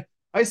Russ. And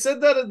I said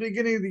that at the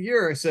beginning of the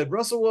year. I said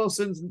Russell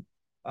Wilson's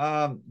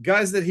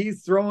guys that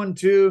he's throwing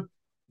to,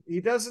 he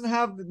doesn't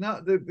have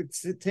the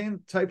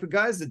same type of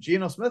guys that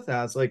Geno Smith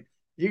has. Like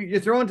you're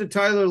throwing to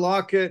Tyler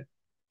Lockett,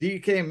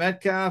 DK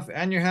Metcalf,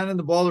 and you're handing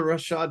the ball to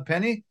Rashad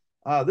Penny.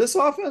 This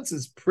offense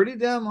is pretty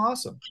damn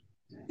awesome.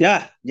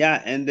 Yeah,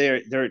 yeah, and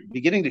they're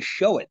beginning to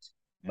show it.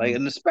 Like, Yeah.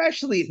 and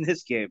especially in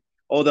this game,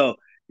 although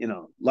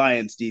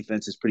Lions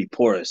defense is pretty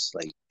porous,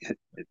 like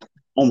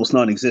almost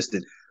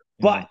non-existent.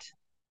 Yeah. But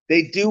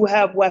they do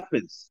have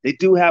weapons. They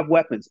do have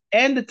weapons,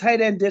 and the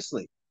tight end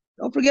Disley.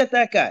 Don't forget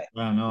that guy.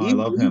 Yeah, no, I He,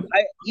 love he him.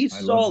 he's I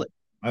love him. solid.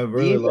 I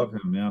really He's a, love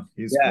him. Yeah,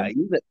 he's yeah, great.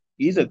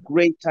 he's a Yeah,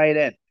 great tight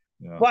end.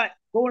 yeah, But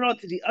going on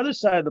to the other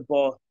side of the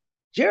ball,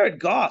 Jared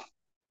Goff,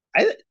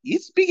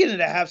 he's beginning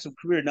to have some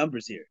career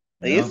numbers here.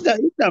 Like yeah.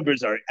 his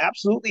numbers are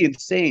absolutely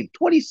insane.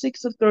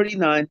 26 of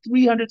 39,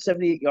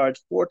 378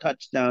 yards, 4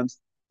 touchdowns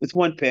with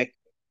 1 pick.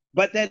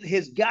 But then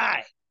his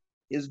guy,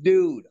 his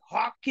dude,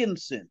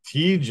 Hawkinson,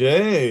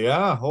 TJ,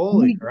 yeah,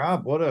 holy he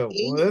crap. What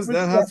eight is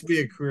that has to be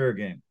receptions. a career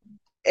game.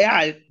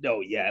 Yeah, no,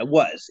 yeah, it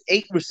was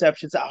 8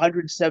 receptions,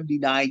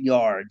 179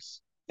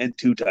 yards, and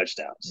 2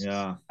 touchdowns.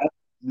 Yeah,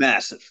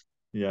 Massive.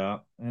 yeah.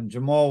 And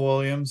Jamal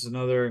Williams,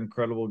 another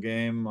incredible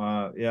game.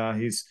 Yeah,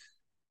 he's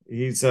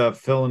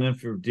filling in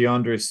for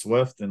DeAndre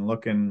Swift and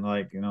looking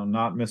like,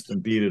 not missed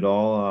and beat at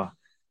all.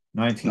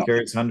 19 No.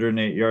 carries,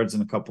 108 yards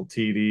and a couple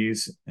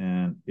TDs.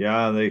 And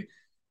yeah,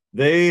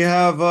 they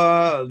have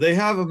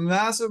a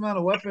massive amount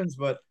of weapons,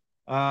 but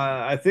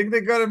I think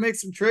they got to make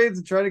some trades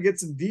and try to get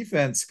some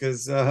defense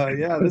because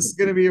yeah, this is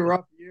going to be a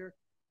rough year.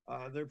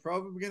 They're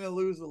probably going to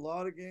lose a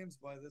lot of games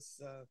by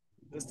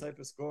this type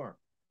of score.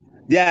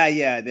 Yeah,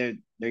 yeah,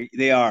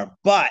 they are.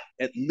 But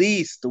at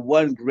least the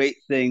one great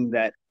thing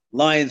that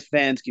Lions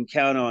fans can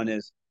count on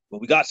is, well,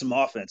 we got some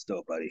offense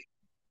though, buddy.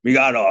 We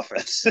got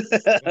offense.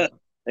 Yeah,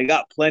 They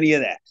got plenty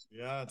of that.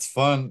 yeah, it's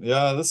fun.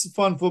 Yeah, this is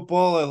fun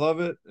football. I love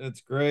it.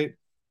 It's great.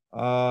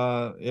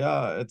 Yeah,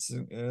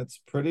 it's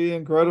pretty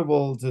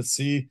incredible to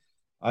see.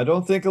 I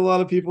don't think a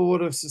lot of people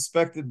would have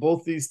suspected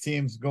both these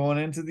teams going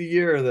into the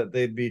year that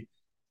they'd be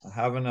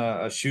having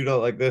a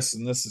shootout like this,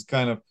 and this is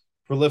kind of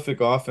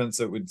prolific offense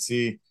that we'd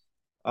see.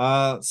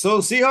 So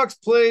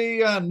Seahawks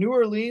play New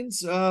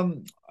Orleans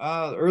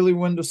early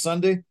window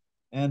Sunday,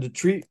 and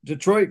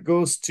Detroit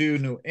goes to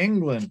New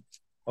England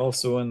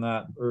also in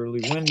that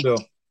early window.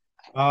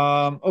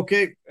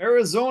 Okay,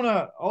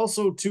 Arizona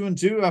also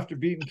 2-2 after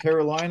beating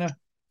Carolina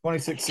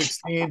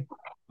 26-16.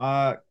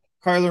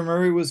 Kyler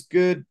Murray was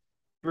good,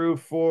 threw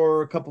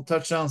for a couple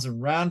touchdowns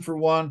and ran for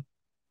one.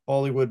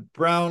 Hollywood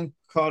Brown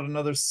caught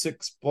another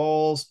 6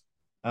 balls,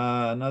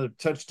 another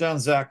touchdown.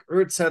 Zach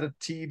Ertz had a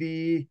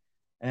TD,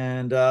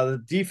 and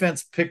the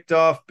defense picked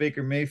off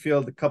Baker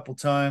Mayfield a couple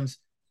times.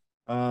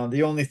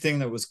 The only thing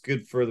that was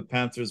good for the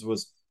Panthers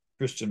was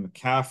Christian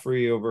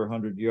McCaffrey over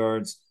 100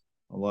 yards,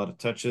 a lot of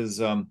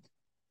touches.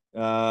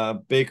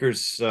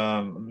 Baker's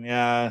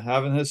yeah,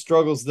 having his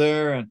struggles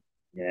there, and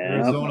Yeah.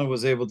 Arizona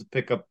was able to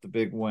pick up the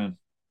big win.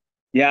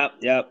 Yeah,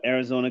 yeah.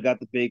 Arizona got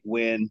the big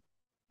win.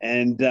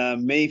 And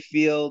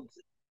Mayfield,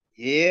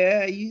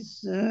 yeah,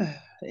 he's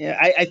yeah,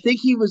 I think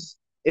he was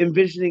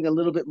envisioning a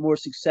little bit more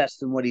success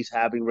than what he's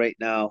having right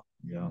now.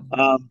 Yeah,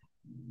 Um,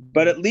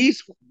 but at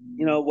least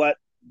you know what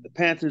the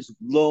Panthers'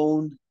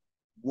 lone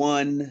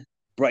one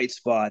bright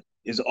spot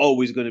is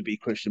always going to be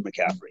Christian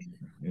McCaffrey.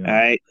 All yeah,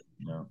 right,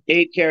 yeah,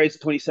 8 carries,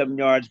 27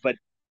 yards, but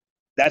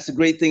that's the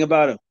great thing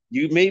about him.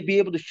 You may be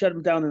able to shut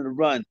him down in the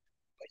run,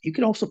 but you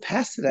can also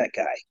pass to that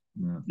guy.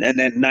 yeah, And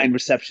then 9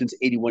 receptions,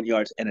 81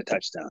 yards, and a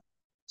touchdown.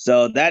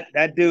 So that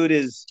dude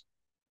is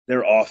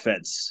their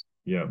offense.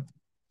 yeah,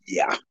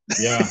 Yeah.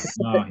 yeah.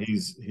 No,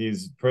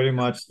 he's pretty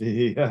much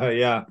the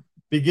yeah,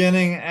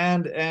 beginning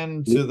and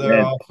end to their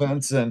Yeah.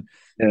 offense, and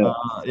Yeah.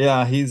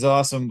 yeah, he's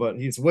awesome, but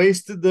he's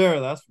wasted there.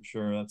 That's for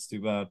sure. That's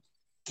too bad.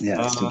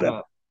 Yeah, it's too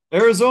bad.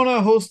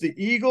 Arizona hosts the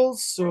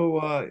Eagles, so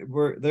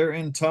they're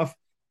in tough.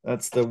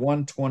 That's the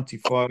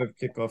 1:25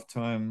 kickoff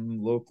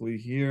time locally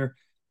here.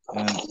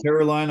 And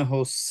Carolina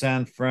hosts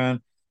San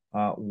Fran.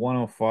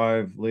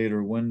 105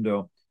 later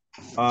window.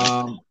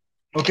 Um,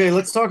 okay,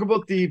 let's talk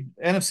about the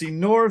NFC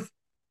North,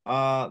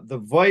 the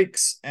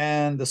Vikes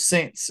and the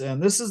Saints.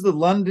 And this is the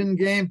London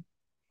game.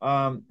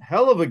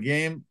 Hell of a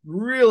game,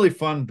 really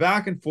fun,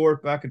 back and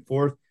forth, back and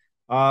forth.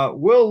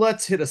 Will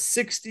Let's hit a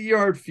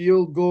 60-yard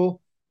field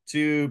goal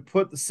to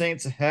put the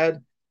Saints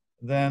ahead.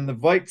 Then the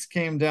Vikes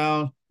came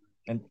down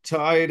and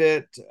tied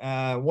it,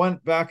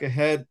 went back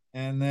ahead,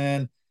 and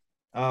then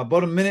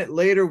about a minute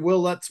later, Will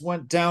Lutz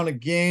went down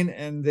again,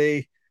 and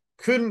they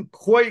couldn't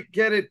quite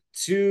get it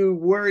to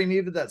where he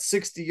needed that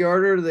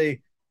 60-yarder.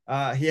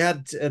 He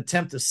had to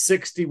attempt a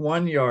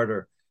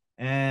 61-yarder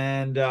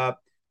and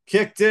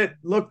kicked it.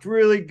 Looked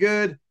really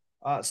good.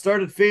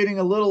 Started fading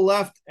a little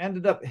left.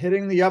 Ended up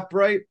hitting the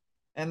upright,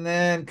 and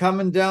then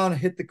coming down,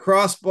 hit the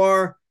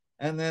crossbar,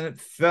 and then it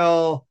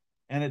fell,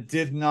 and it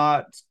did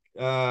not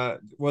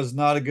was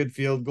not a good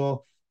field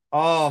goal.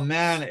 Oh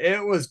man,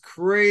 it was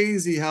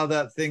crazy how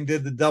that thing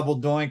did the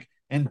double doink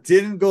and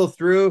didn't go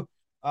through.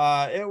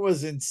 It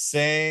was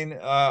insane.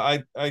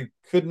 I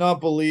could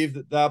not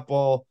believe that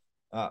ball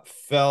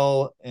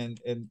fell and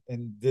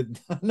did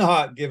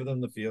not give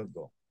them the field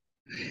goal.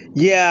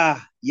 Yeah.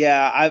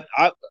 I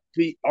to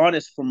be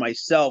honest for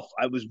myself,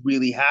 I was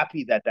really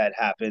happy that that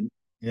happened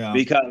Yeah.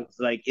 because,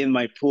 like in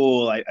my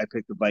pool, I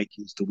picked the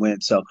Vikings to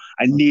win, so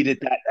I needed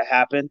that to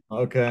happen. I,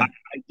 Okay. I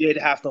did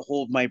have to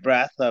hold my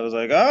breath. I was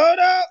like, oh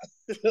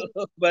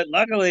no, but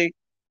luckily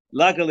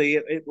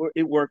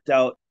it worked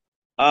out.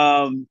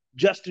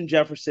 Justin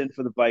Jefferson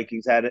for the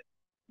Vikings had a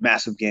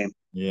massive game,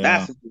 Yeah.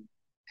 massive game.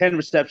 10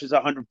 receptions,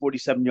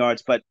 147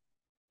 yards, but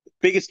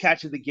biggest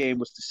catch of the game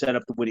was to set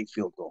up the winning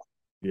field goal,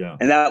 Yeah.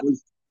 and that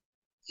was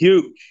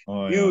huge,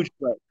 Oh yeah.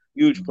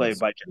 huge play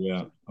by Yeah.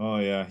 Jefferson. Oh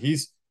yeah.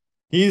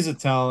 He's a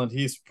talent.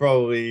 He's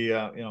probably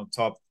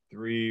top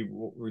three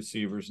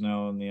receivers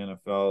now in the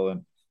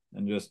NFL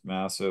and just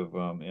massive.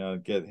 Yeah,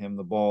 get him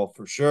the ball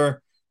for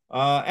sure.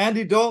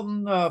 Andy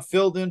Dalton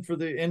filled in for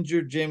the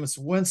injured Jameis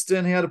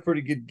Winston. He had a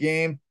pretty good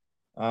game.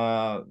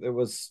 It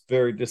was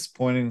very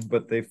disappointing,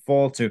 but they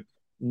fall to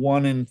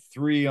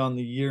 1-3 on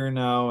the year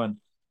now, and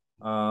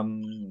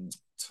um,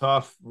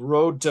 tough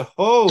road to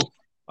hoe.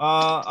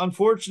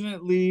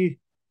 Unfortunately,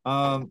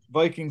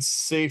 Vikings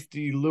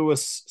safety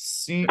Lewis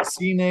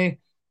Cine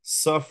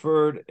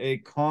suffered a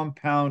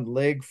compound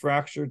leg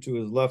fracture to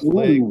his left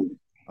leg. Ooh.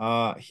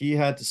 He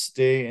had to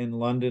stay in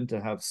London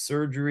to have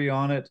surgery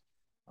on it.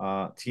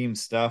 Team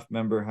staff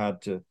member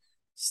had to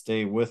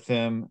stay with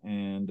him,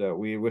 and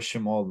we wish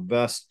him all the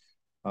best.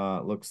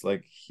 Looks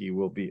like he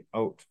will be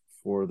out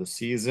for the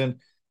season.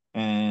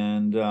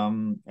 And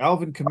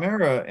Alvin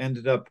Kamara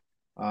ended up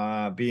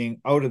being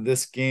out of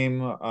this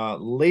game,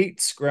 late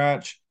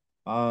scratch.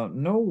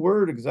 No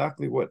word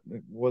exactly what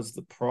was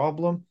the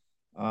problem.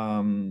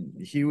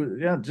 He was,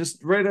 yeah,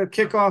 just right at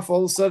kickoff.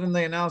 All of a sudden,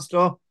 they announced,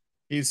 "Oh,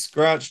 he's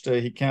scratched.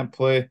 He can't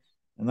play,"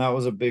 and that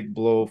was a big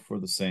blow for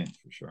the Saints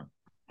for sure.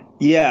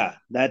 Yeah,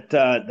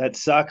 that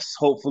sucks.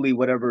 Hopefully,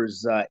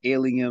 whatever's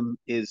ailing him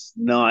is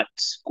not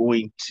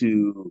going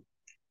to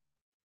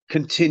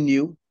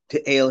continue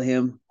to ail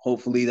him.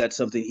 Hopefully, that's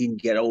something he can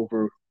get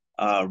over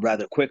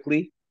rather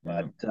quickly.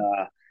 Yeah.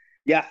 But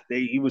yeah,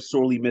 he was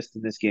sorely missed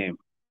in this game.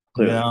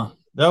 Clearly. Yeah,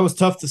 that was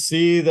tough to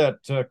see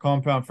that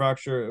compound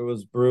fracture. It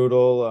was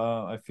brutal.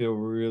 I feel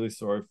really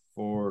sorry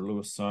for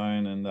Lewis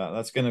Sign, and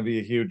that's going to be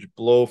a huge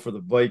blow for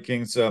the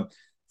Vikings.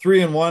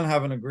 3-1,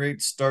 having a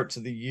great start to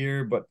the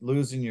year, but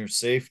losing your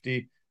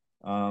safety,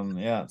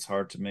 yeah, it's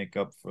hard to make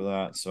up for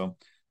that. So,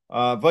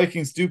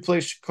 Vikings do play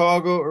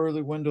Chicago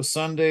early window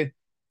Sunday,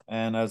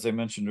 and as I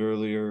mentioned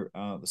earlier,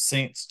 the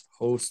Saints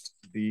host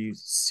the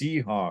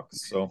Seahawks.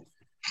 So.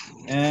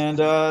 And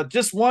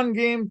just one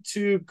game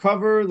to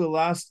cover the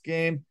last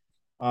game.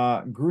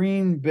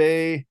 Green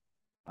Bay,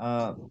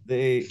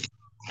 they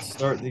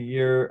start the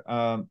year,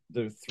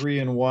 they're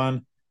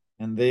 3-1,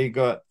 and they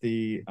got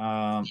the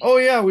oh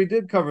yeah, we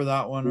did cover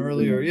that one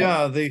earlier.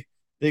 Yeah,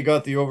 they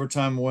got the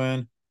overtime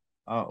win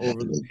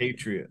over the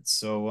Patriots.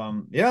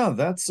 So yeah,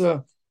 that's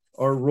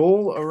our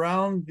roll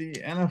around the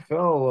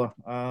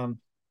NFL.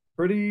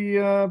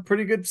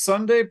 Pretty good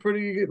Sunday,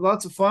 pretty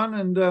lots of fun,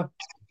 and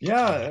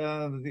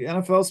yeah, the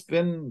NFL's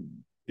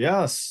been,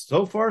 yeah,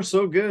 so far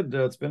so good.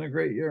 It's been a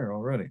great year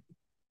already.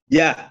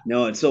 Yeah,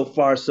 no, and so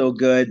far so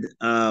good.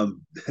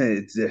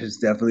 There's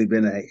definitely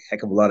been a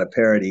heck of a lot of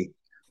parity.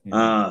 Yeah,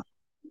 Uh,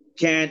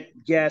 can't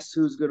guess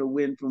who's going to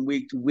win from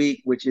week to week,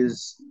 which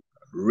is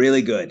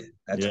really good.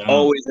 That's yeah,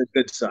 always a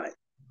good sign of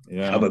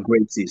yeah. a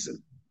great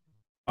season.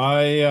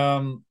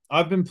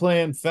 I've been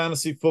playing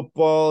fantasy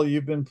football.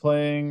 You've been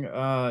playing.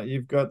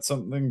 You've got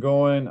something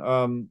going.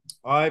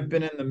 I've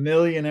been in the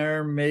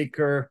Millionaire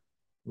Maker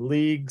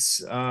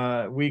leagues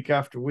week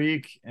after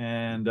week,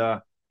 and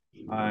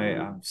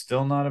I'm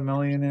still not a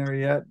millionaire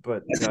yet,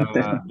 but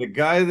the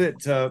guy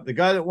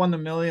that won the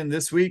million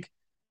this week,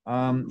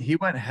 he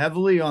went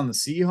heavily on the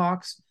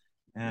Seahawks,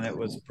 and it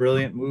was a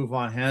brilliant move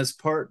on his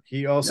part.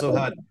 He also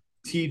had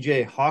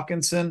T.J.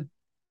 Hawkinson,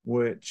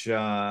 which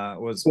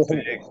was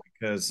big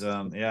because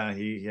yeah,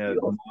 he had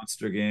a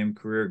monster game,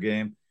 career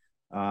game.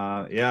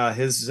 Yeah,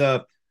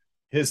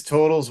 his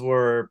totals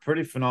were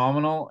pretty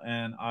phenomenal,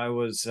 and I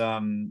was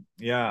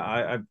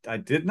yeah, I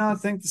did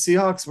not think the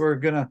Seahawks were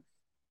gonna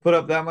put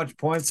up that much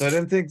points. I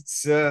didn't think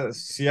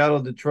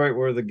Seattle Detroit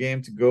were the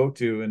game to go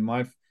to in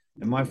my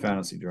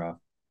fantasy draft.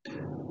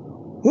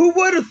 Who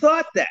would have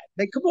thought that?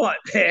 Like, come on,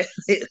 man.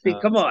 Uh,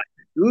 Come on.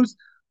 Who's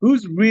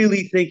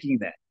really thinking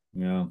that?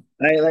 yeah.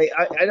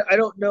 I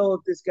don't know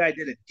if this guy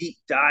did a deep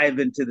dive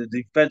into the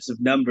defensive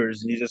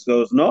numbers and he just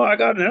goes, no, I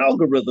got an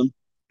algorithm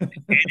and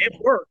it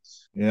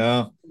works.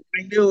 Yeah.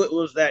 I knew it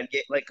was that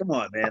game. Like, come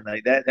on, man.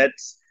 Like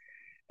that's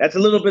a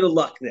little bit of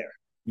luck there,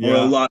 or a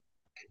Yeah. lot.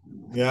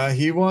 Yeah,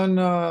 he won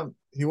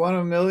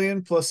 1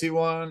 million plus he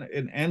won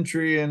an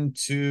entry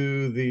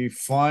into the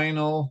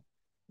final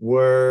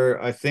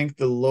where I think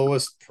the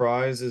lowest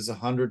prize is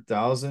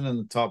 100,000 and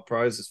the top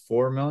prize is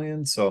 4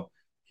 million. So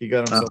he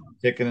got Uh, himself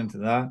a ticket into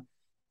that.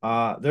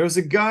 There's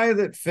a guy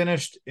that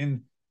finished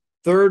in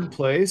third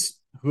place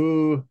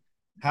who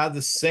had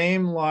the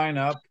same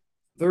lineup,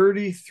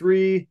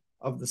 33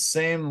 of the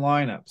same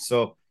lineup.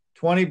 So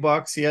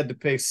 $20, he had to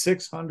pay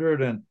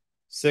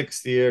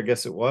 660, I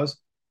guess it was,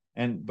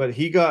 but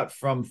he got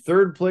from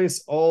third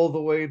place all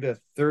the way to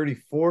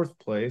 34th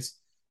place,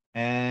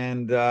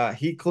 and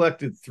he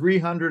collected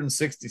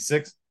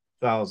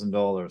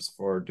 $366,000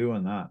 for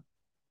doing that.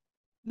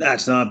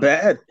 that's not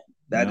bad.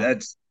 That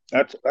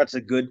Yeah, that's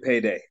a good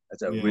payday.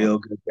 That's a yeah, real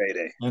good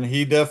payday. and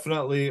he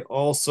definitely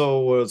also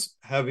was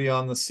heavy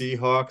on the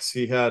Seahawks.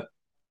 He had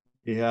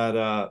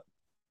DK,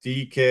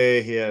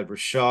 he had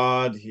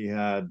Rashad, he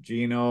had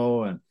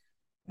Gino,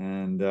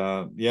 and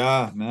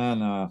yeah,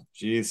 man,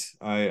 geez,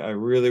 I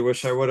really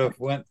wish I would have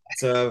went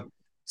to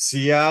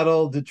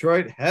Seattle,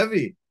 Detroit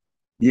heavy.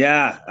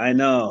 Yeah, I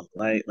know.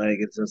 Like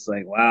it's just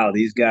like wow,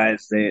 these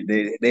guys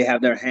they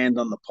have their hand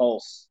on the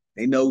pulse.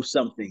 They know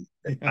something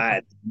that Yeah,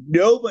 I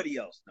nobody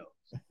else knows.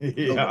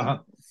 Nobody. yeah.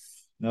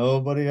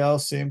 Nobody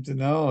else seemed to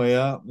know.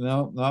 Yeah,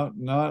 no, not.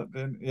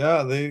 And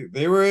yeah,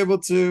 they were able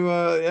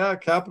to yeah,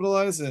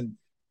 capitalize, and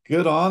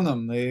good on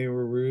them. They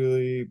were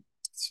really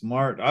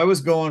smart. I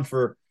was going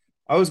for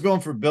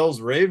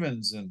Bills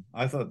Ravens, and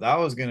I thought that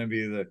was going to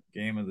be the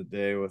game of the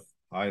day with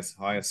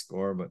highest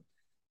score, but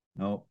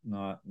no,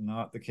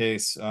 not the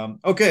case.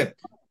 Okay,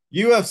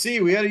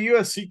 UFC. We had a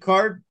UFC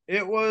card.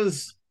 It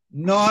was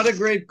not a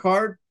great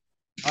card.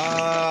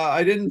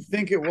 I didn't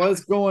think it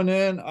was going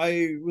in.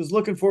 I was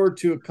looking forward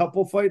to a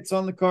couple fights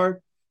on the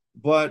card,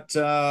 but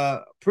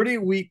pretty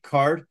weak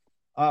card.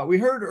 We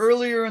heard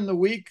earlier in the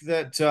week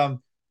that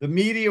the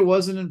media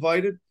wasn't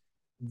invited,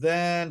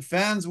 then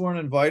fans weren't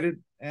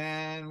invited,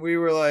 and we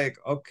were like,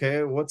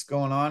 okay, what's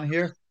going on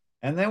here?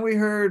 And then we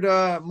heard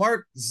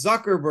Mark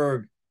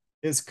Zuckerberg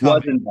is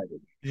Was coming.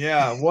 invited.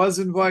 Yeah, was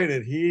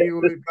invited. He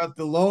got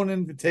the lone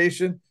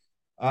invitation.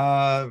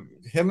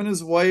 Him and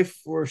his wife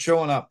were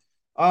showing up.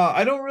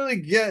 I don't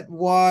really get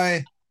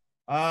why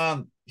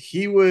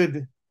he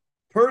would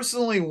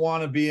personally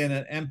want to be in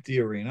an empty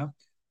arena.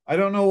 I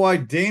don't know why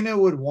Dana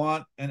would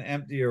want an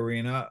empty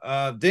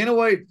arena. Dana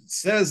White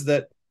says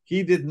that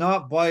he did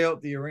not buy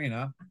out the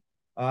arena.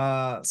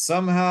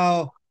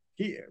 Somehow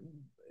he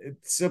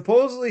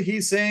supposedly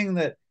he's saying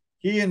that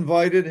he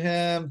invited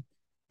him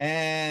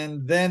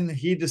and then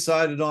he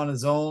decided on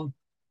his own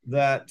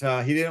that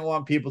he didn't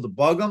want people to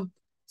bug him.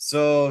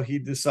 So he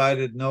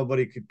decided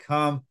nobody could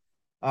come.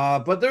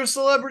 But there's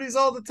celebrities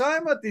all the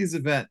time at these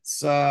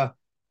events,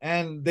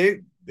 and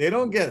they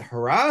don't get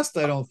harassed.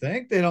 I don't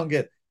think they don't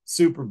get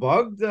super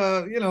bugged.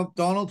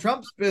 Donald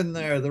Trump's been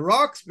there, The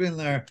Rock's been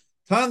there,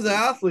 tons of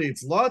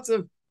athletes, lots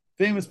of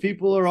famous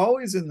people are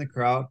always in the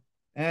crowd,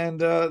 and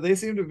they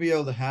seem to be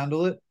able to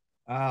handle it.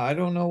 I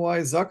don't know why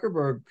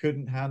Zuckerberg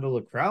couldn't handle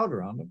a crowd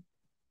around him.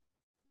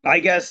 I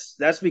guess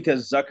that's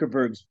because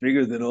Zuckerberg's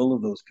bigger than all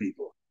of those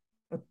people.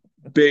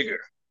 Bigger.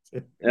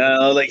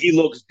 Like he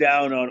looks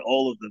down on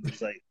all of them.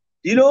 It's like,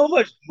 do you know how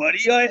much money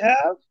I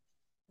have?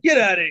 Get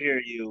out of here,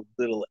 you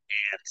little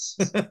ants,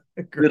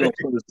 little Great.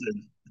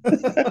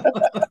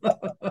 person.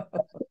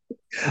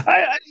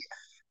 I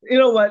you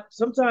know what?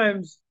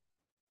 Sometimes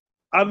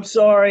I'm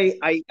sorry,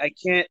 I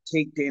can't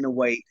take Dana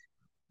White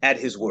at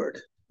his word.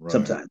 Right,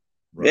 Sometimes,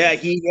 right. yeah,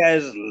 he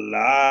has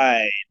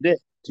lied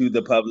to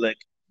the public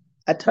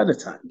a ton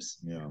of times.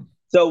 Yeah.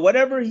 So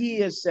whatever he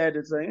has said,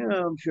 it's like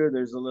I'm sure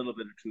there's a little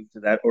bit of truth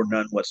to that, or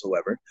none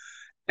whatsoever.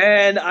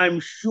 And I'm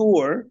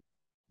sure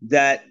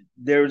that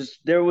there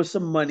was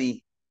some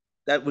money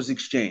that was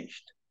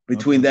exchanged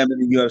between Okay. them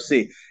and the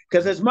UFC.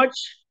 Because as much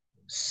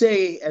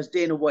say as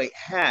Dana White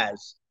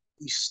has,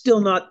 he's still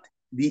not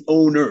the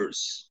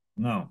owners.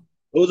 No.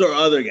 Those are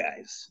other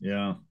guys.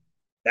 Yeah.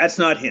 That's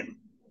not him.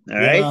 All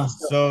right. Yeah.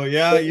 So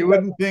yeah, you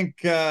wouldn't think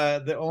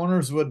the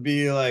owners would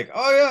be like,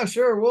 "Oh yeah,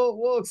 sure,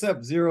 we'll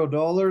accept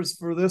 $0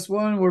 for this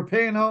one. We're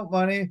paying out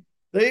money."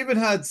 They even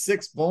had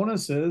six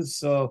bonuses,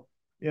 so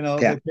Yeah.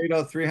 they paid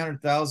out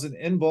 300,000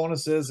 in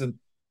bonuses, and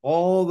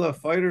all the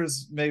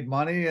fighters made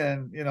money.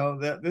 And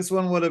that this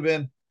one would have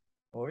been,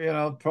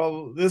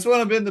 probably this would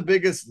have been the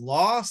biggest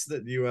loss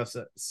that the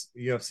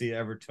UFC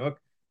ever took,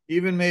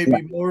 even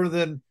maybe more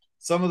than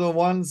some of the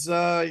ones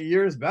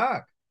years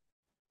back.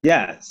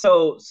 Yeah.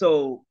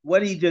 So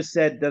what he just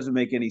said doesn't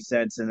make any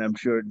sense, and I'm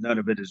sure none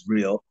of it is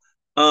real.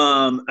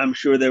 I'm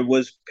sure there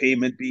was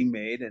payment being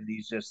made, and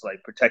he's just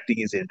like protecting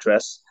his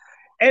interests.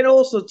 And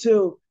also,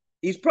 too,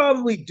 he's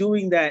probably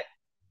doing that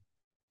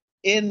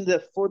in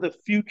the for the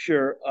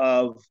future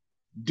of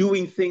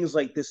doing things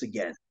like this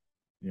again.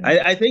 Yeah,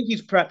 I think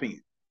he's prepping it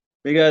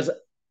because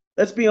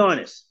let's be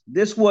honest,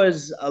 this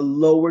was a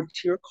lower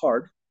tier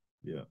card.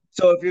 yeah,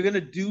 So if you're gonna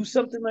do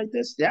something like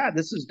this, yeah,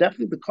 this is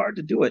definitely the card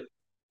to do it.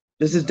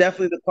 This is yeah,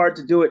 definitely the card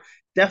to do it.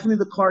 Definitely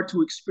the card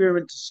to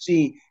experiment to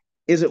see,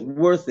 is it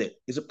worth it?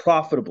 Is it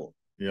profitable?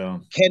 yeah,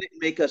 Can it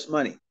make us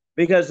money?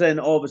 Because then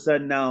all of a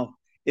sudden now,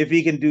 if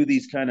he can do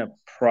these kind of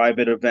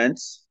private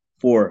events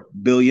for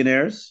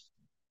billionaires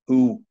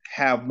who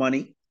have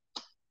money,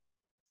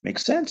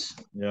 makes sense.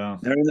 yeah.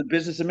 They're in the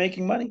business of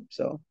making money.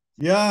 So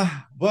Yeah,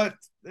 but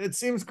it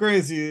seems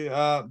crazy.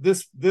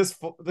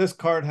 This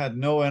card had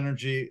no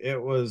energy.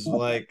 It was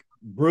like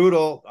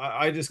brutal.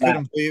 I just yeah,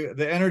 couldn't believe it.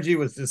 The energy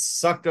was just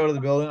sucked out of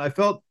the building. I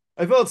felt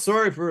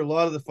sorry for a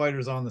lot of the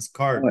fighters on this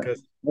card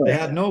because they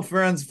had no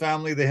friends,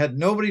 family. They had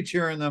nobody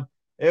cheering them.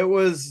 It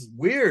was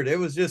weird. It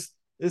was just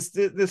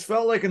this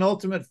felt like an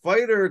Ultimate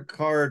Fighter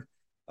card.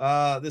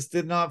 This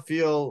did not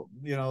feel,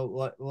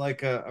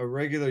 like a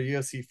regular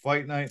UFC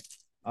fight night.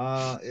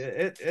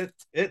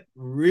 It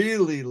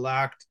really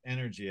lacked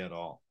energy at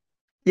all.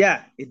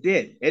 yeah, it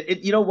did.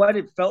 You know what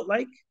it felt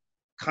like,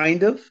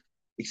 kind of,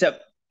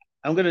 except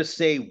I'm gonna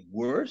say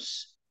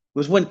worse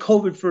was when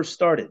COVID first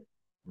started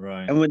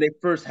Right. and when they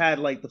first had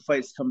like the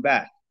fights come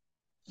back.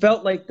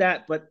 Felt like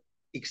that, but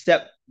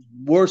except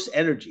worse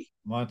energy,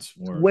 Much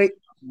worse. way,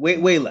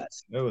 way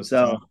less. It was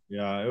So tough.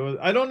 Yeah, it was.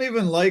 I don't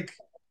even like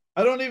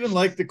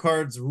the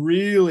cards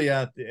really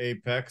at the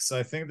Apex.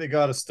 I think they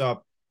got to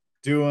stop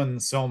doing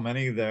so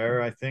many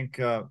there. I think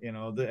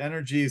the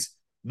energy's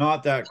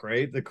not that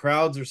great. The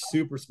crowds are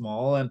super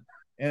small, and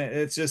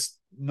it's just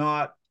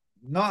not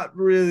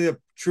really a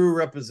true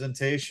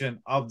representation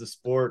of the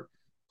sport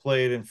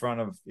played in front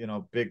of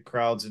big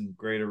crowds in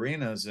great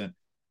arenas. And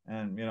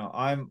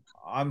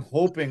I'm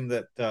hoping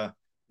that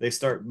they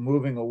start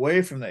moving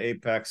away from the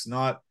Apex,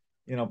 not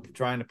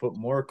trying to put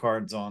more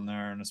cards on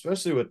there, and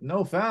especially with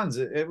no fans,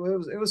 it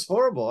was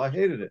horrible. I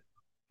hated it.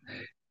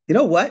 you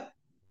know what?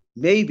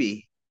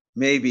 Maybe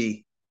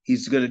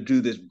he's gonna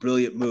do this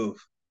brilliant move.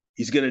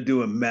 He's gonna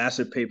do a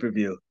massive pay per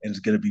view, and it's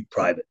gonna be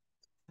private.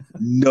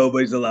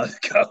 Nobody's allowed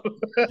to go.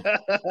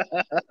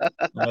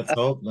 Let's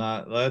hope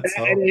not. Let's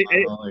and, hope not.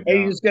 and, Oh my and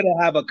god, he's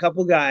gonna have a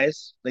couple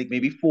guys, like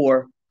maybe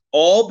four,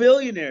 all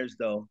billionaires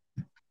though.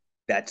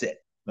 That's it.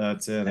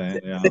 that's it.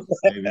 That's Yeah,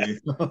 maybe.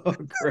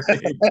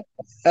 Great.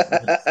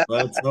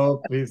 Let's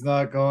hope he's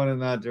not going in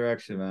that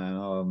direction, man.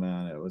 Oh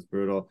man, it was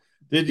brutal.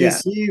 Did you Yeah.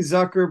 see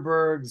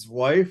Zuckerberg's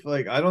wife?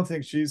 Like, I don't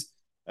think she's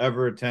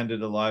ever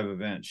attended a live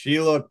event. She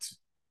looked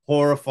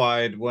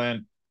horrified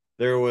when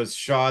there was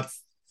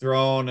shots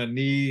thrown, a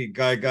knee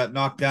guy got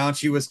knocked down.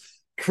 She was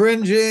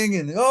cringing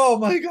and oh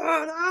my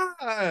god,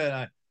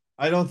 And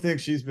I don't think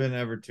she's been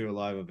ever to a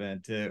live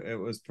event. It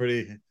was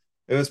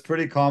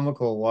pretty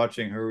comical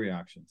watching her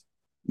reactions.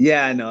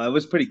 Yeah, no, it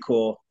was pretty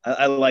cool.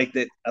 I liked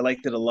it. I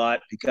liked it a lot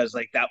because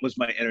like that was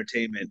my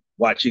entertainment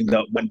watching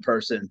the one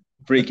person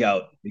freak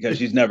out because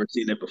she's never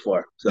seen it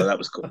before. So that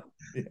was cool.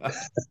 Yeah.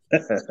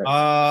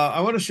 I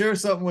want to share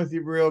something with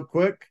you real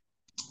quick.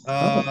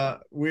 Oh,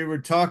 We were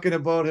talking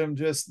about him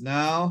just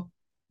now,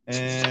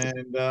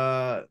 and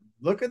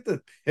look at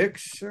the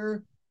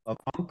picture of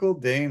Uncle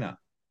Dana.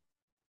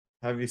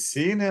 Have you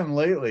seen him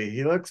lately?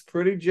 He looks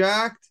pretty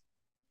jacked.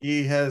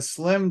 He has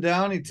slimmed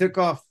down. He took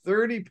off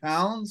 30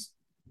 pounds.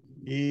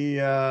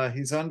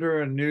 He's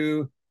under a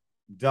new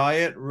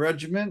diet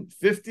regimen.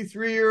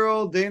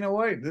 53-year-old Dana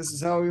White. This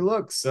is how he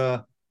looks.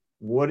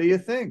 What do you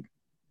think?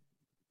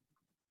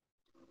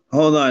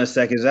 hold on a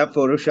second. Is that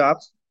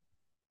photoshopped?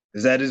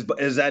 Is that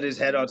his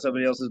head on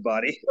somebody else's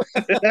body?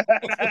 I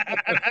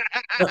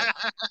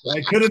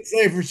couldn't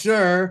say for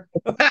sure.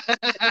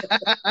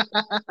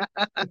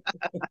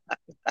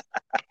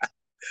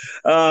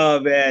 Oh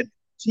man,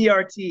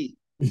 TRT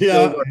Yeah,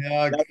 silver.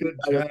 yeah, That good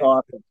was job.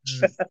 awesome.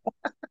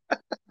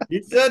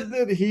 He said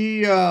that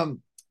he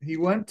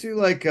went to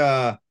like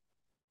a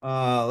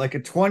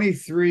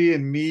 23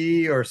 and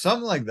me or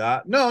something like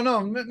that. No, no,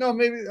 no,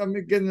 maybe I'm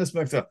getting this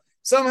mixed up.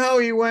 Somehow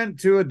he went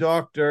to a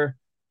doctor,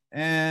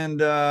 and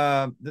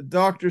the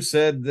doctor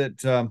said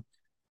that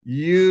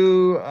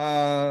you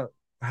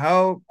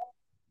how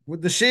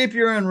with the shape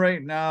you're in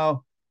right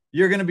now,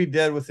 you're going to be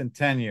dead within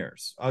 10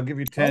 years. I'll give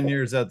you 10 Oh,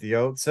 years at the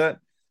outset.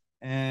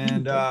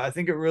 And okay. I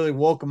think it really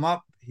woke him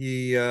up.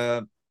 He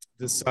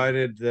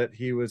decided that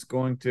he was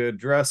going to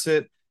address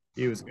it.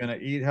 He was going to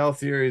eat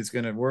healthier. He's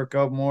going to work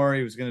out more.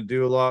 He was going to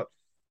do a lot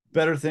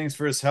better things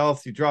for his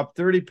health. He dropped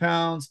 30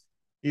 pounds.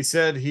 He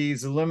said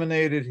he's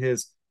eliminated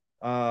his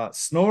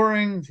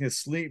snoring, his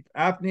sleep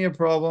apnea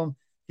problem.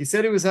 He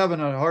said he was having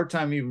a hard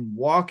time even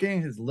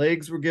walking. His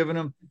legs were giving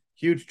him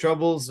huge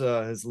troubles.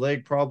 His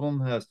leg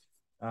problem has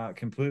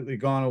completely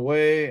gone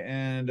away,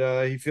 and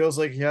he feels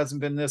like he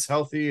hasn't been this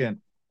healthy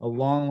in a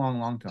long, long,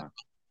 long time.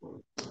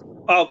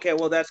 Okay,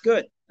 well that's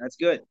good. That's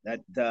good.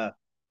 That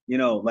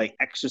like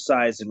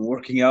exercise and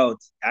working out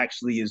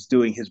actually is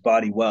doing his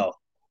body well.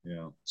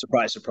 Yeah.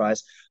 Surprise,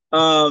 surprise.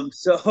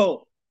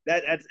 So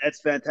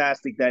that's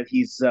fantastic that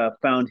he's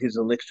found his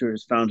elixir,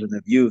 his fountain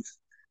of youth.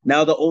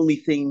 Now the only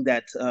thing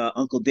that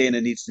Uncle Dana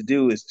needs to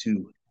do is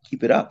to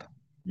keep it up.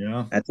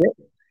 Yeah. That's it.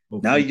 Now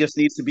Hopefully. he just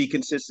needs to be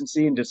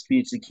consistency and just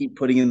needs to keep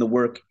putting in the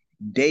work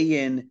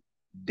day in,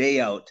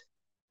 day out,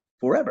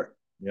 forever.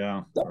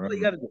 Yeah. That's all you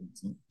Forever. got to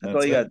do. That's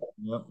all That's you it. got to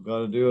do. Yep. Got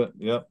to do it.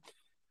 Yep.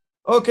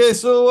 Okay,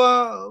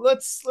 so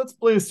let's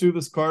blaze through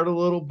this card a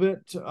little bit.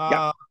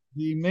 Yeah.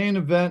 The main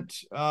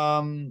event,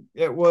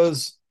 it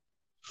was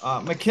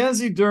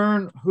Mackenzie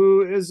Dern,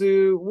 who is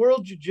a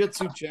world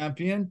jiu-jitsu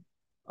champion,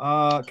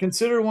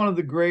 considered one of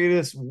the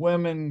greatest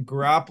women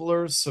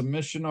grapplers,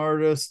 submission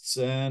artists,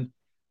 and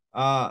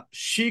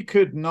she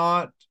could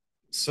not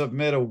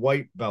submit a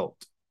white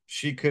belt.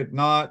 She could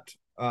not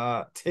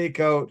take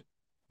out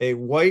a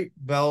white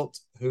belt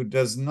who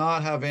does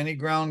not have any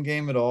ground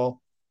game at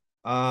all.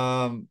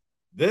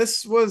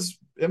 This was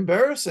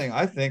embarrassing,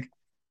 I think.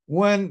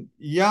 When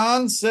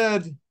Jan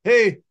said,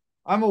 "Hey,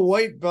 I'm a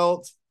white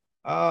belt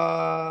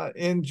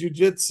in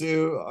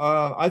jujitsu,"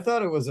 I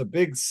thought it was a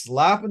big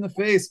slap in the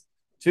face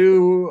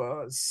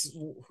to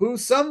who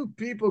some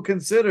people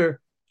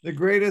consider the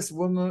greatest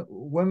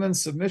women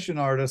submission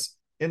artist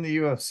in the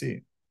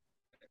UFC.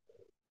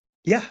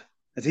 Yeah.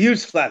 It's a huge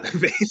slap in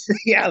the face.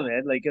 Yeah,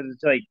 man. Like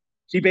it's like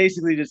she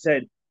basically just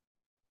said,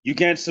 you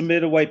can't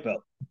submit a white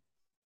belt.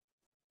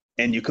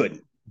 And you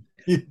couldn't.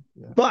 Yeah.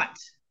 But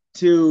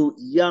to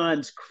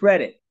Jan's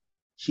credit,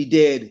 she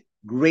did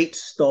great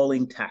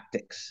stalling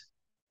tactics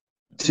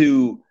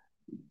to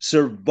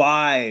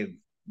survive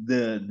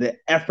the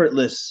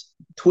effortless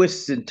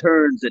twists and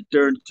turns that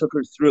Dern took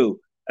her through,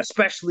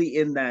 especially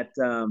in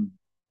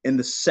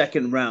the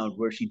second round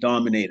where she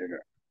dominated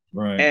her.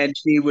 Right. And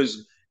she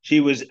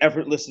was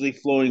effortlessly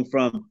flowing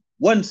from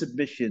one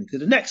submission to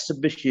the next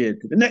submission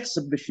to the next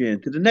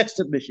submission to the next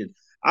submission.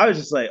 I was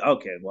just like,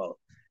 okay, well,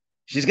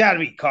 she's got to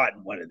be caught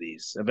in one of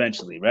these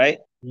eventually, right?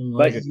 Didn't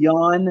like But it.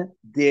 Jan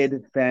did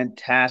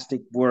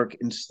fantastic work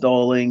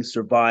installing,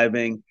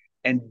 surviving,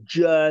 and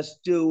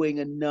just doing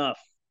enough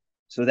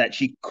so that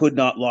she could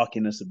not lock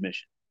in a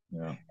submission.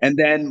 Yeah. And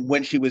then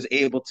when she was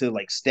able to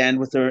like stand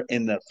with her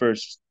in the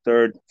first,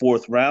 third,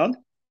 fourth round,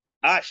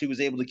 she was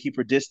able to keep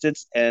her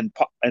distance and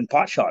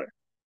pot shot her.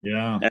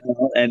 Yeah.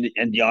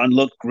 And Jan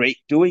looked great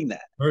doing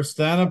that. Her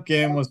stand-up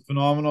game was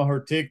phenomenal.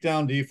 Her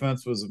takedown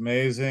defense was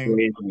amazing.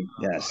 Amazing.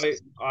 Yes.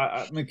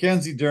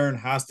 Mackenzie Dern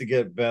has to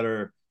get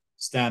better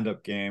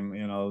stand-up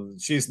game.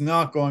 She's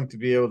not going to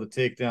be able to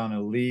take down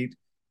elite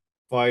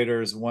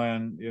fighters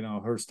when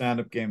her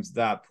stand-up game's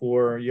that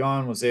poor.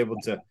 Jan was able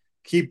to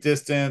keep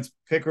distance,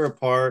 pick her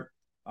apart.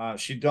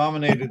 She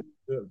dominated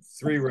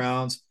 3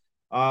 rounds.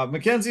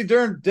 Mackenzie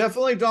Dern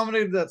definitely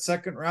dominated that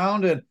second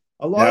round, and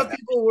a lot Yeah. of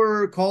people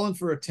were calling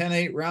for a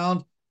 10-8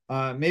 round,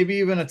 maybe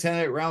even a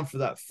 10-8 round for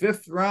that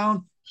fifth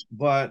round.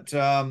 But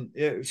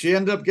she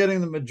ended up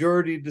getting the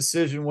majority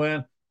decision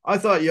win. I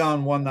thought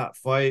Jan won that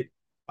fight.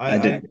 I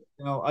did.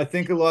 I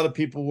think a lot of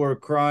people were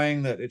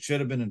crying that it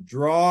should have been a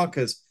draw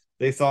because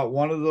they thought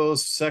one of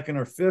those second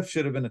or fifth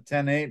should have been a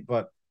 10-8.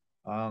 But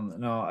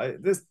no,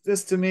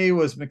 this to me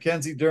was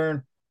Mackenzie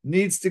Dern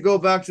needs to go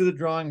back to the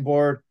drawing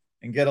board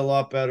and get a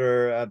lot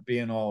better at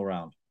being all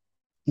around.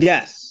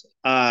 Yes,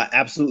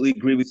 absolutely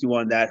agree with you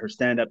on that. Her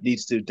stand up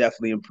needs to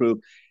definitely improve.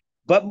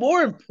 But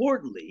more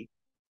importantly,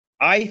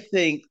 I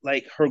think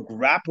like her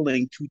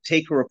grappling to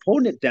take her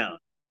opponent down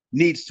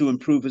needs to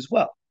improve as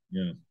well.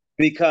 Yeah.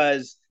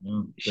 Because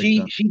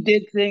Yeah, she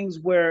did things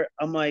where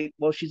I'm like,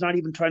 well, she's not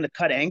even trying to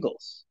cut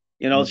angles.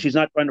 yeah. She's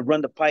not trying to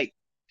run the pike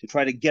to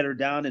try to get her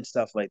down and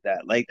stuff like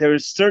that. Like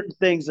there's certain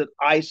things that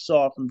I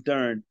saw from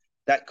Dern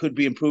that could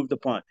be improved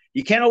upon.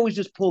 You can't always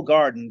just pull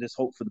guard and just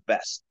hope for the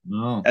best.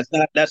 No,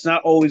 That's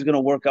not always going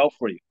to work out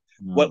for you.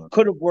 no. What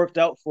could have worked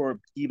out for her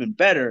even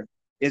better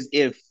is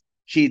if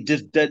she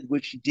just did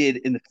what she did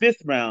in the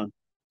fifth round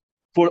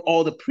for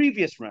all the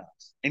previous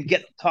rounds and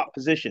get the top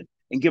position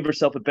and give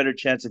herself a better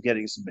chance of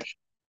getting a submission.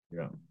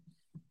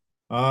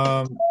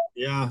 Yeah.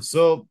 Yeah.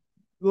 So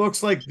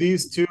looks like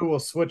these two will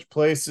switch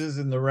places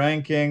in the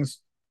rankings.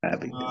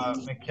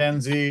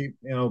 Mackenzie,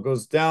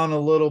 goes down a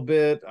little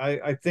bit.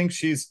 I think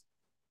she's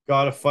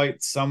got to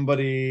fight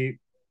somebody,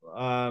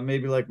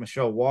 maybe like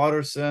Michelle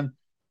Watterson.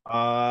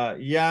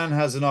 Jan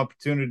has an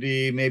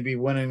opportunity, maybe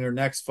winning her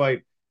next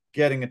fight,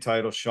 getting a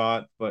title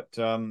shot. But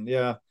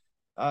yeah,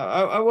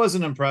 I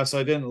wasn't impressed.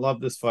 I didn't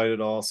love this fight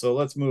at all. So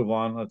let's move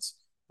on.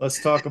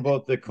 Let's talk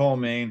about the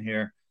co-main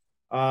here.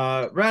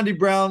 Randy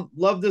Brown,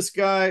 love this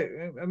guy,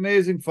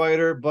 amazing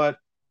fighter, but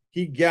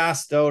he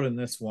gassed out in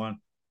this one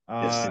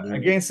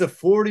against a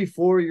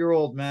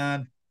 44-year-old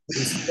man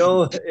who's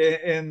still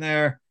in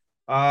there.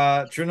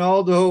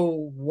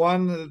 Trinaldo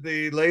won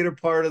the later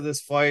part of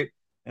this fight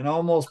and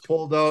almost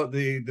pulled out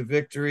the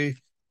victory.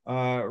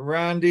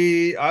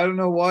 Randy, I don't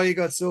know why he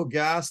got so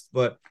gassed,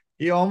 but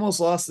he almost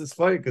lost this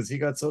fight because he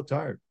got so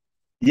tired.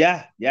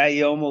 Yeah, yeah,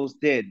 he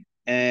almost did.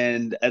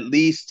 And at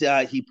least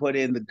he put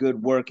in the good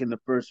work in the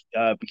first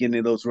beginning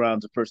of those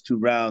rounds, the first 2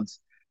 rounds.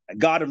 I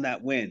got him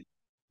that win.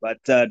 But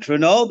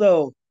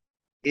Trinaldo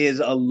is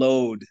a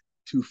load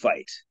to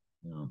fight.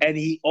 Yeah. And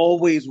he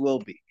always will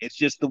be. It's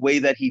just the way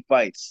that he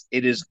fights.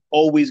 It is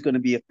always going to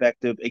be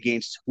effective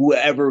against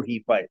whoever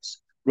he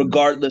fights, Yeah.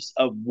 regardless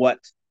of what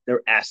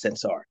their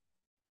assets are.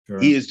 Sure.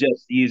 He is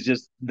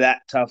just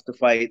that tough to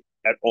fight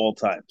at all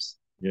times.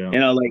 Yeah. You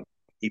know, like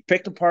he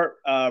picked apart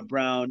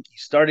Brown. He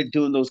started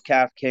doing those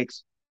calf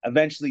kicks.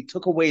 Eventually,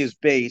 took away his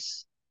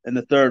base in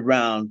the third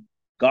round,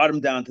 got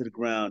him down to the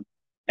ground,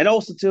 and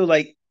also too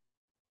like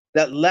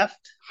that left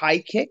high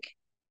kick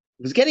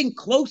was getting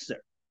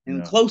closer and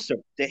Yeah. closer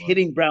to Wow.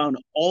 hitting Brown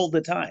all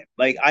the time.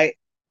 Like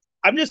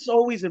I'm just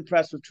always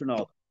impressed with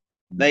Trinaldo.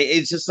 Like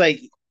it's just like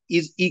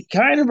he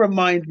kind of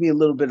reminds me a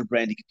little bit of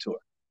Brandy Couture,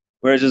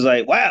 where it's just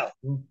like, wow,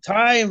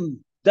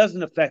 time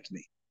doesn't affect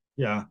me.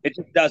 Yeah. It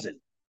just doesn't.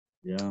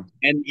 Yeah.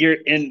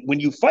 And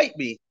when you fight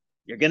me,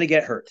 you're gonna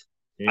get hurt.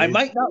 I Age.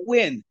 might not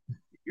win.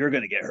 You're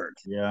gonna get hurt.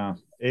 Yeah.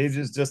 Age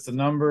is just a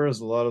number, as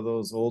a lot of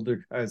those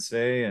older guys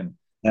say. And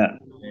Yeah.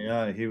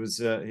 yeah, he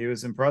was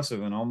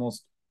impressive and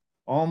almost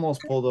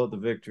pulled out the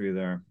victory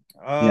there.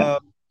 Yeah.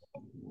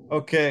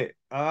 Okay.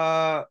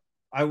 I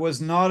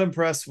was not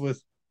impressed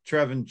with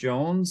Trevin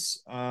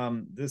Jones.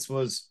 This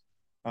was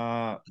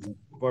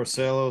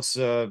Barcelos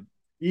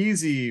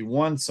easy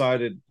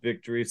one-sided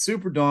victory,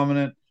 super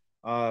dominant,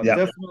 Yeah.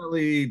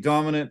 definitely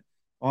dominant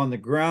on the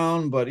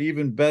ground, but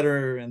even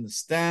better in the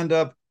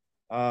stand-up.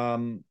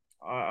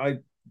 I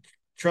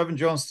Trevin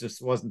Jones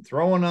just wasn't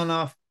throwing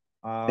enough.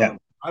 Yeah.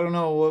 I don't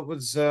know what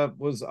was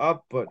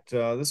up, but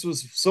this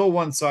was so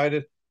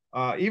one-sided.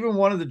 Even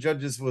one of the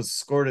judges was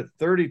scored at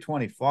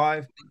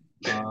 30-25.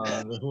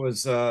 It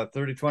was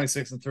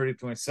 30-26 and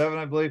 30-27,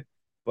 I believe.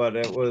 But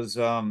it was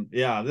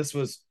yeah, this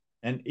was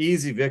an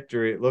easy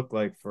victory, it looked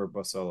like, for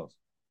Barcelos.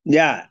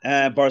 Yeah.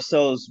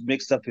 Barcelos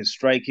mixed up his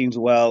strikings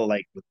well,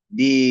 like with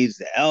the knees,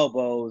 the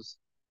elbows,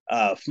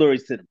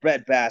 flurries to the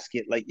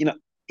breadbasket. Like,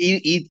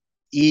 he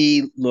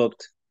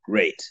looked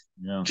great.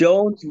 Yeah.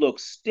 Jones looked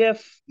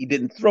stiff. He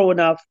didn't throw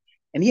enough,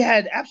 and he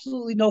had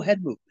absolutely no head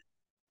movement.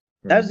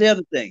 That's Sure. the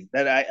other thing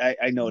that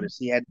I noticed.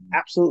 He had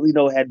absolutely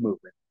no head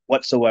movement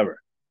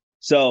whatsoever.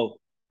 So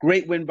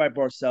great win by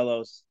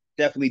Barcelos.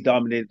 Definitely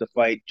dominated the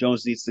fight.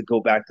 Jones needs to go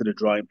back to the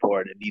drawing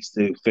board and needs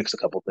to fix a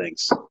couple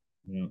things.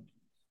 Yeah.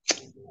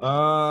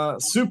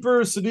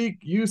 Super Sadiq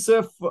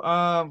Youssef,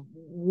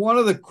 one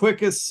of the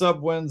quickest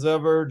sub wins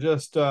ever.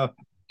 Just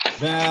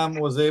Bam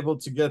was able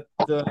to get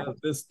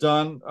this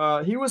done.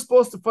 He was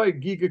supposed to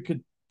fight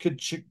Giga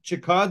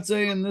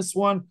Chikadze in this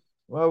one.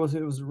 Well, it was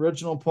his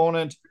original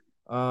opponent.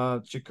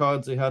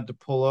 Chikadze had to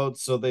pull out,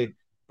 so they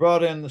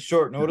brought in the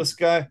short notice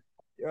guy.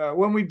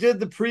 When we did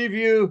the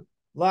preview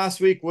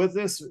last week with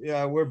this,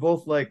 yeah, we're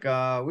both like,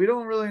 we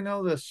don't really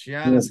know this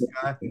Giannis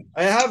guy.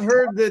 I have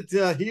heard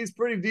that he's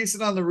pretty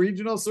decent on the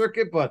regional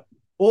circuit, but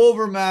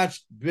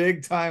overmatched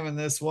big time in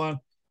this one.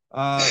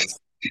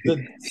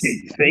 The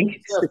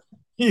Think?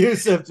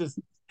 Yusuf just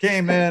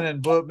came in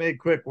and made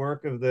quick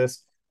work of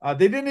this.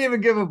 They didn't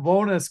even give a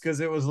bonus because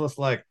it was just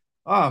like,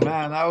 oh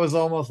man, that was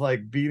almost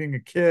like beating a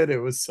kid. It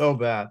was so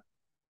bad.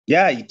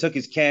 Yeah, he took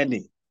his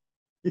candy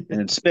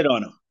and spit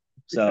on him.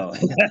 So,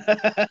 so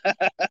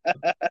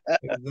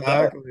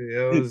Exactly.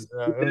 It was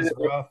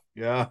rough.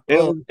 Yeah. it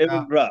Oh was it was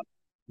yeah. rough.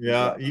 It was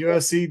Yeah. rough.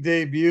 UFC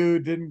debut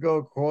didn't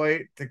go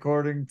quite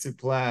according to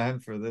plan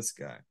for this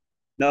guy.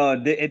 No,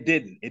 it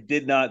didn't. It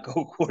did not go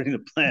according to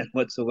plan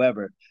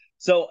whatsoever.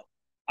 So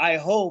I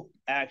hope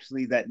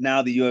actually that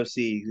now the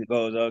UFC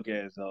goes,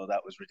 okay, so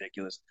that was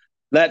ridiculous.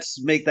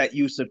 Let's make that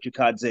Yusuf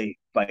Chikadze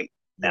fight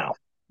Yeah. now.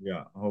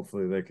 Yeah.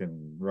 Hopefully they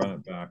can run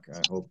it back. I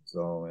hope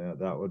so. Yeah,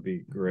 that would be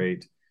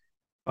great.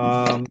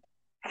 Um,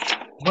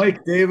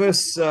 Mike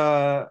Davis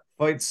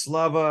fights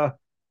Slava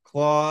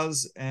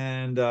Claus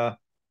and uh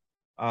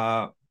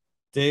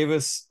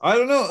Davis. I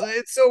don't know.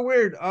 It's so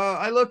weird.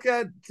 I look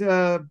at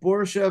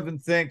Borshev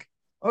and think,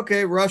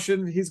 okay,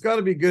 Russian. He's got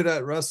to be good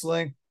at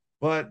wrestling,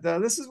 but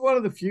this is one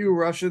of the few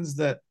Russians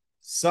that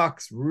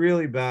sucks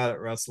really bad at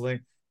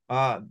wrestling.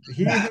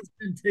 He has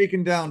been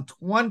taken down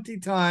 20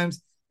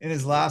 times in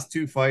his last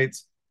two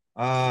fights.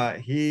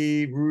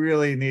 He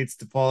really needs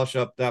to polish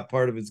up that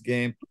part of his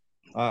game.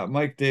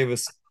 Mike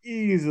Davis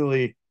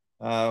easily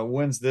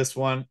wins this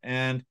one,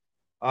 and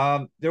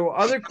there were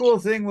other cool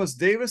thing was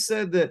Davis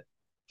said that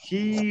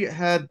he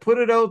had put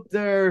it out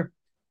there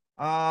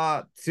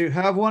to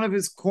have one of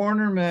his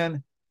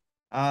cornermen,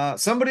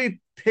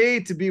 somebody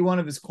paid to be one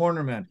of his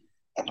cornermen,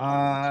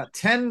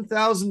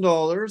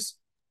 $10,000,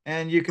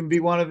 and you can be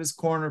one of his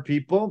corner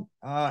people.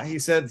 He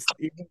said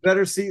even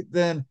better seat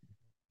than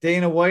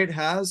Dana White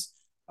has.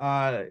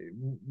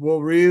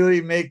 Will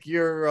really make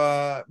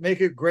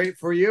it great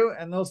for you,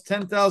 and those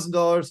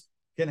 $10,000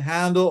 can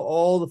handle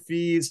all the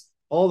fees,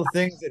 all the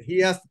things that he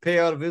has to pay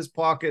out of his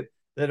pocket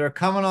that are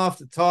coming off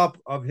the top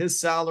of his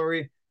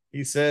salary.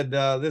 He said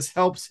this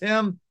helps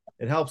him.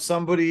 It helps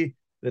somebody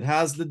that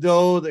has the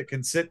dough that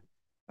can sit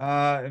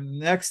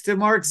next to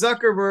Mark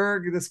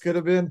Zuckerberg. This could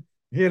have been,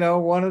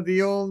 one of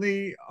the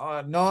only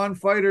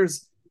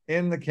non-fighters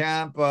in the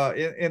camp,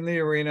 in the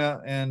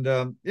arena.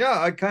 And yeah,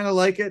 I kind of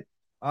like it.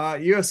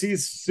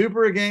 UFC's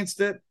super against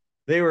it.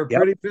 They were Yep.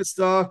 pretty pissed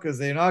off because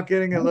they're not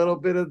getting a little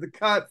bit of the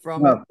cut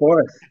from it. Of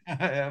course.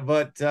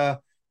 But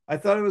I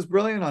thought it was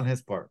brilliant on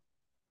his part.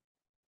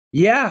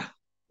 Yeah.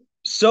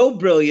 So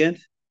brilliant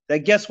that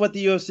guess what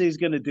the UFC is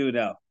going to do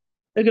now?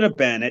 They're going to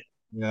ban it.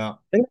 Yeah.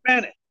 They're going to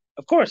ban it.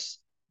 Of course.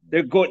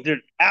 They're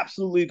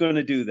absolutely going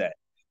to do that.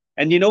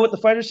 And you know what the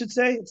fighter should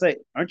say? It's like,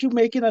 aren't you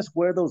making us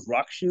wear those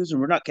rock shoes and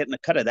we're not getting a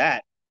cut of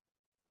that?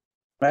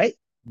 Right?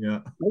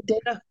 Yeah. Right,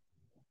 Dana?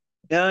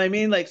 You know what I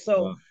mean? Like,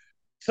 so Yeah.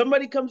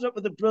 somebody comes up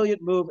with a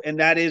brilliant move, and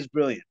that is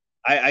brilliant.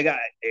 I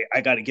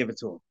got to give it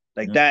to him.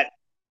 Like Yeah. that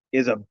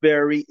is a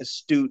very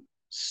astute,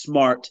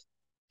 smart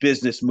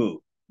business move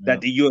Yeah.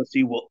 that the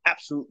UFC will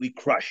absolutely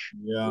crush.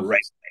 Yeah.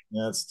 Right.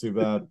 Yeah, it's too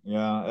bad.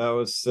 Yeah, that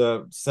was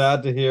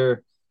sad to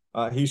hear.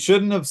 He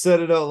shouldn't have said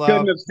it out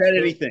Shouldn't loud. have said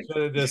anything.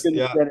 Should have just,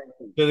 Shouldn't have yeah, said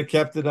anything. should have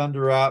kept it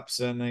under wraps,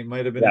 and they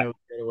might have been Yeah. able to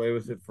get away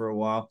with it for a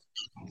while.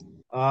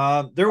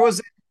 There was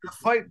a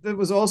fight that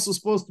was also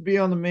supposed to be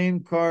on the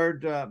main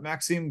card.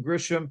 Maxime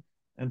Grisham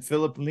and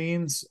Philip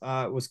Leans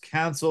was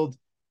canceled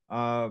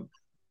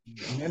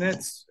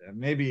minutes,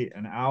 maybe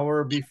an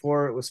hour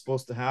before it was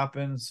supposed to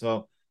happen.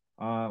 So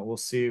we'll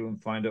see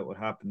and find out what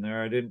happened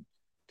there. I didn't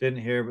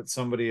hear, but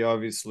somebody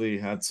obviously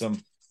had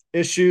some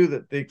issue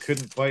that they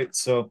couldn't fight.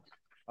 So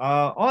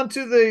on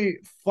to the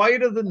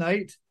fight of the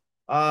night.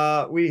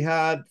 We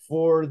had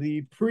for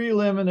the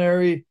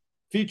preliminary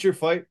feature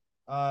fight,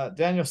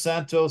 Daniel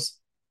Santos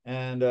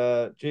and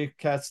Jake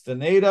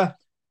Castaneda.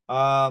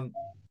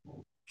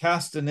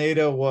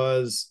 Castaneda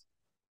was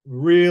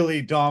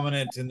really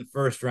dominant in the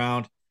first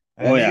round.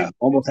 Oh And yeah,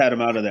 almost had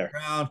him out of there.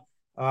 round,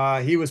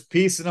 he was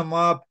piecing them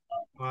up.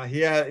 He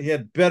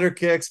had better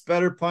kicks,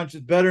 better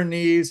punches, better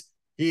knees.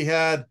 He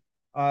had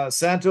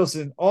Santos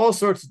in all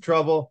sorts of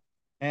trouble,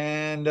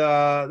 and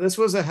this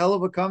was a hell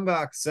of a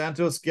comeback.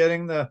 Santos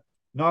getting the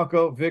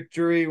knockout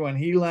victory when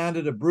he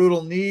landed a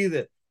brutal knee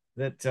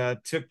that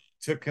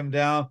took him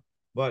down.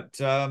 But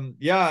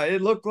yeah,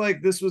 it looked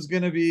like this was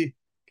going to be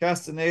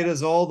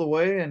Castaneda's all the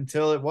way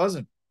until it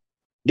wasn't.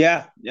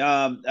 Yeah,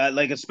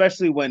 like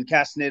especially when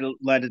Castaneda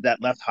landed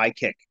that left high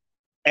kick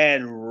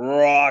and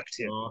rocked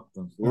him.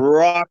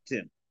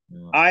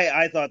 Yeah.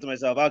 I thought to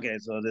myself, okay,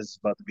 so this is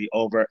about to be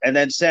over. And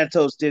then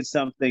Santos did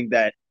something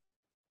that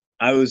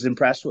I was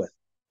impressed with.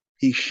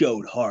 He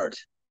showed heart,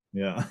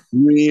 Yeah.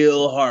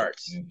 real heart,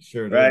 Yeah,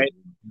 sure did. right?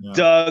 Yeah.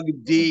 Dug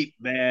deep,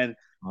 man.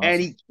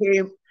 Awesome.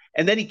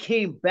 And then he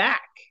came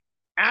back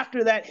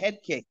after that head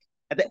kick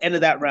at the end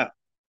of that round.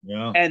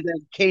 Yeah. And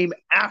then came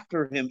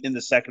after him in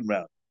the second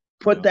round.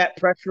 Put that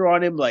pressure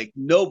on him like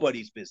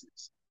nobody's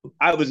business.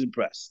 I was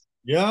impressed.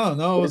 Yeah,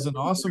 no, it was an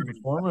awesome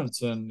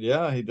performance. And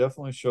yeah, he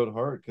definitely showed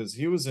heart because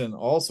he was in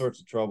all sorts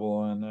of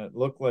trouble and it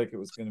looked like it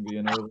was going to be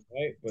an early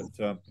fight,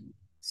 but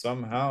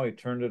somehow he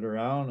turned it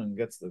around and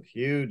gets the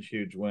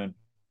huge win.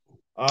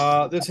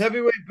 This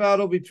heavyweight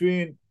battle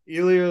between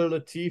Ilir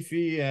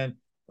Latifi and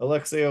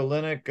Alexei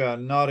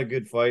Olenek, not a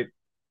good fight.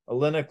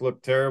 Olenek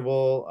looked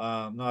terrible.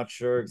 I'm not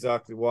sure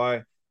exactly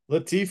why.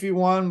 Latifi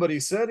won, but he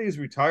said he's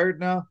retired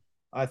now.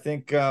 I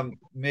think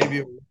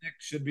maybe Olenek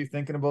should be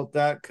thinking about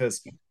that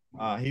because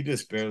he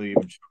just barely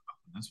even showed up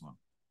in this one.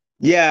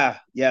 Yeah.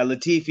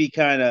 Latifi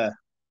kind of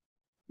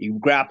he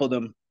grappled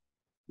him,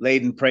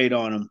 laid and prayed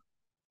on him,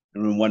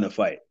 and won the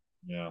fight.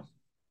 Yeah.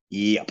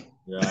 Yep.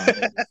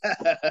 Yeah.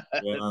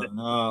 Yeah.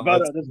 No,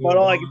 that's about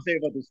all I can say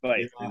about this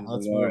fight. Yeah,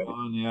 let's move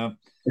on.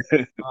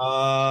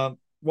 Yeah.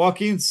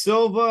 Joaquin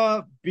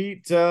Silva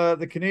beat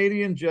the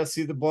Canadian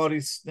Jesse the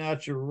Body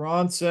Snatcher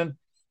Ronson.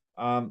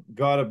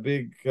 Got a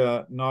big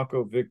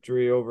knockout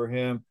victory over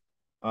him.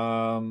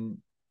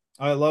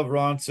 I love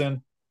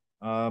Ronson,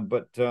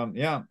 but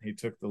yeah, he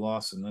took the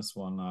loss in this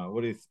one.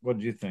 What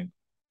did you think?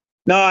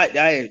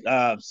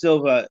 No,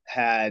 Silva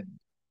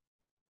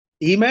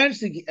he managed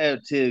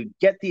to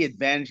get the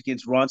advantage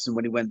against Ronson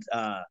when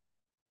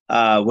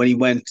he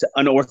went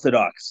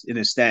unorthodox in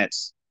his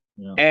stance.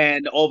 Yeah.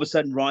 And all of a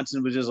sudden,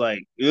 Ronson was just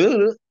like,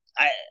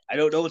 I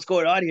don't know what's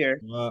going on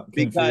here.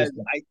 Because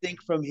I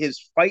think from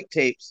his fight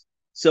tapes,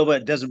 Silva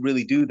doesn't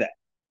really do that.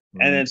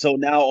 Right. And then so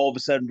now all of a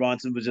sudden,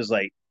 Ronson was just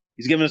like,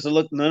 he's giving us a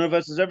look none of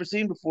us has ever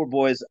seen before,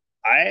 boys.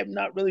 I am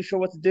not really sure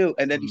what to do.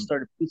 And then he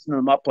started piecing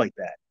him up like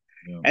that.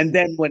 Yeah. And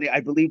then when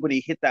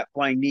he hit that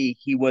flying knee,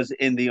 he was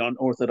in the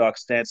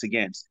unorthodox stance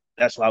again.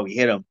 That's how he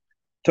hit him.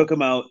 Took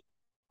him out.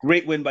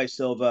 Great win by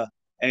Silva.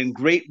 And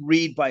great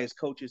read by his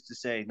coaches to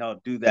say, no,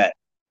 do that.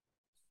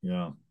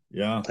 Yeah.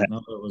 No,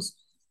 it was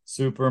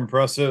super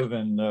impressive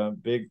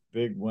and big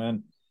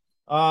win.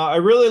 I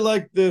really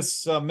like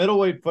this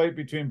middleweight fight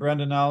between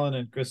Brendan Allen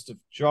and Christoph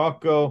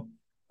Jocko.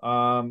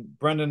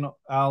 Brendan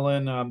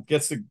Allen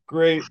gets a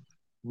great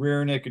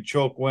rear naked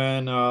choke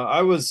win.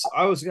 I was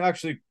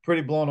actually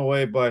pretty blown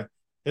away by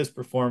his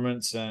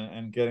performance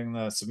and getting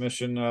the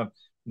submission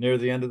near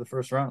the end of the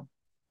first round.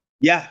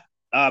 Yeah,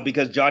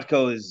 because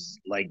Jotko is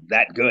like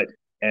that good.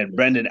 And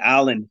Brendan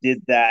Allen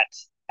did that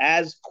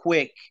as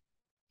quick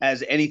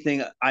as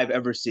anything I've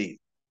ever seen.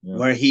 Yeah.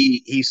 Where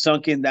he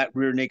sunk in that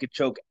rear naked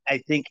choke, I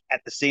think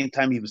at the same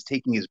time he was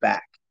taking his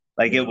back.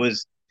 Like Yeah.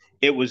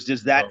 it was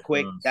just that So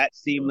quick, fast. that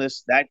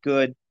seamless, that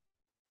good.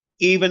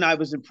 Even I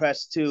was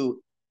impressed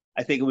too.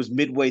 I think it was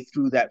midway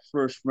through that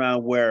first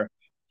round where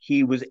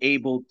he was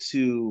able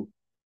to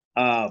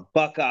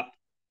buck up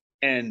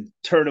and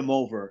turn him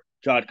over,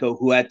 Jotko,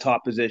 who had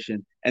top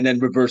position, and then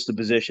reverse the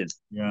position.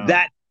 Yeah.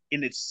 That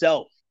in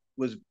itself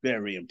was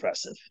very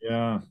impressive.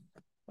 Yeah.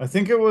 I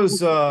think it was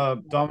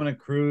Dominic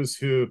Cruz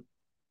who,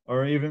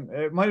 or even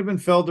it might have been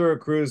Felder or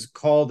Cruz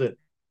called it.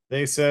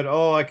 They said,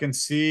 "Oh, I can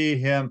see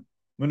him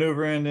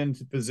maneuvering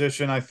into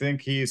position. I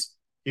think he's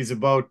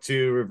about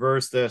to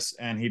reverse this,"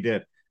 and he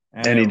did.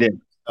 And And it he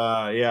did.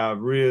 yeah,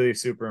 really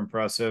super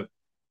impressive.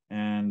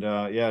 And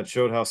yeah, it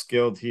showed how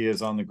skilled he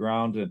is on the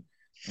ground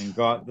and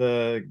got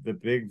the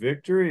big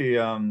victory.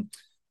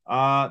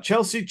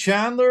 Chelsea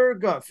Chandler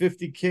got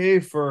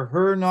 50K for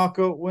her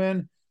knockout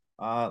win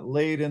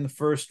late in the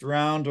first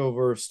round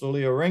over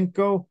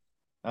Stolyarenko.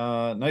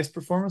 Nice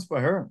performance by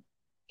her.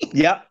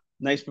 Yeah,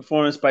 nice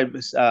performance by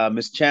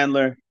Miss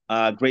Chandler.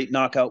 Great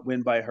knockout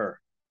win by her.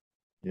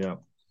 Yeah,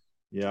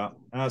 yeah.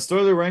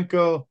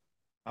 Stolyarenko,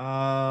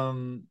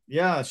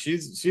 yeah,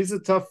 she's a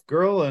tough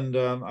girl, and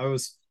I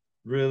was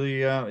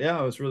really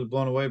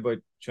blown away by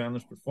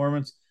Chandler's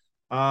performance.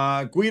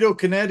 Guido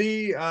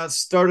Canetti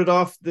started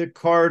off the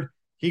card.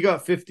 He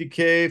got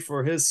 50K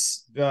for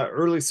his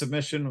early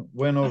submission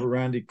win over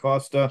Randy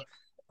Costa.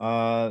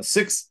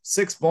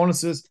 Six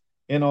bonuses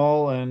in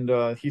all,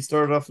 and he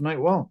started off the night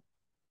well.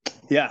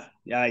 Yeah,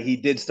 he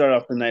did start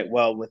off the night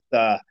well with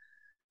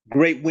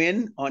great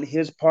win on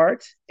his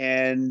part,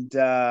 and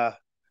I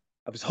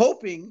was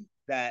hoping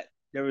that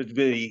there would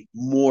be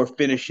more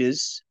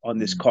finishes on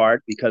this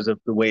card because of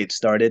the way it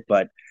started,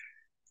 but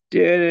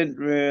didn't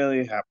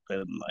really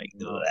happen like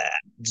No,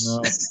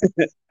 no.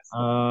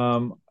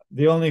 that.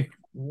 The only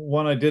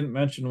one I didn't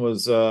mention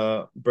was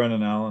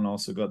Brendan Allen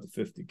also got the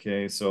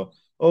 50K. So,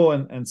 oh,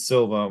 and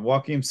Silva,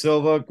 Joaquim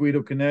Silva,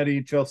 Guido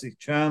Canetti, Chelsea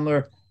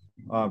Chandler,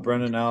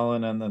 Brendan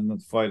Allen, and then the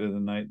fight of the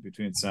night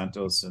between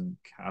Santos and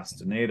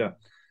Castaneda.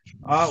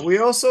 We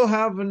also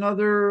have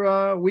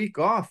another week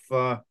off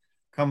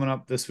coming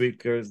up this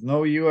week. There's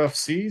no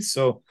UFC,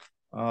 so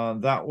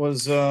that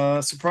was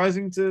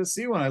surprising to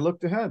see when I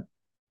looked ahead.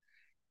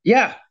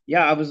 Yeah,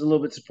 I was a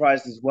little bit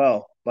surprised as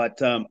well,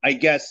 but I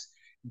guess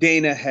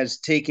Dana has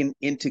taken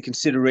into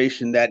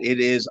consideration that it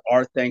is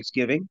our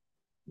Thanksgiving,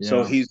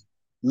 so Yeah. he's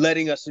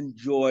letting us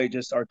enjoy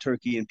just our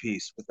turkey in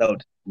peace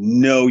without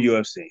no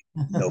UFC,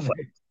 no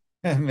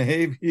fight.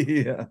 Maybe.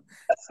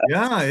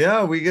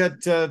 Yeah. We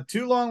got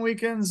two long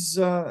weekends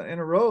in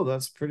a row.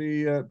 That's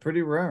pretty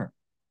rare.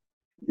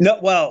 No,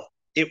 well,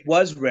 it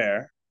was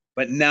rare,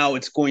 but now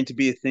it's going to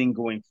be a thing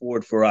going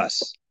forward for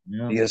us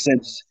Yeah. because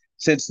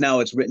since now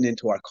it's written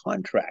into our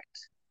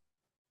contract.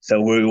 So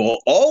we will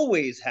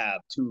always have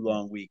two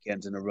long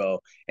weekends in a row.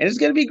 And it's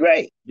going to be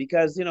great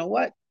because you know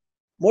what?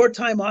 More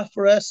time off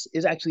for us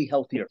is actually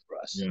healthier for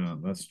us. Yeah,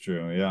 that's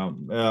true. Yeah.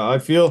 I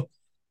feel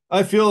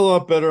a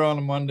lot better on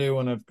a Monday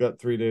when I've got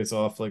 3 days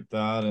off like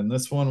that. And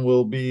this one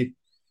will be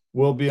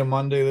a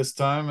Monday this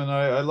time. And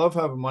I love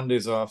having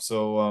Mondays off.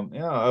 So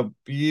yeah, I'll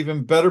be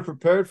even better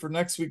prepared for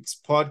next week's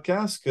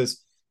podcast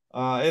because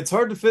it's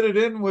hard to fit it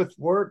in with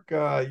work.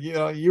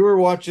 You were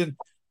watching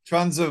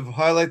tons of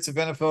highlights of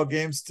NFL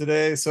games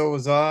today. So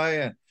was I.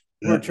 And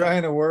we're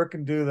trying to work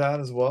and do that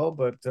as well.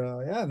 But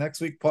yeah,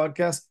 next week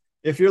podcast.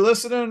 If you're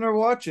listening or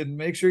watching,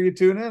 make sure you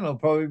tune in. It'll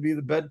probably be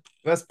the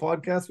best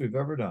podcast we've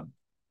ever done.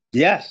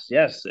 Yes.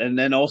 And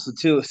then also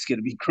too, it's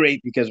gonna be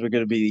great because we're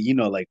gonna be,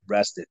 like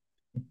rested.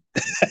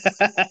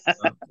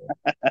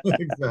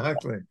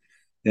 Exactly.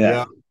 Yeah.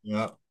 Yeah.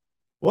 Yeah.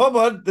 Well,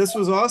 bud, this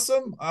was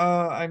awesome.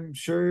 I'm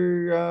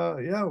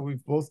sure, yeah,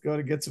 we've both got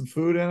to get some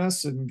food in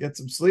us and get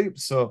some sleep.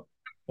 So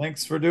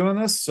thanks for doing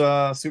this.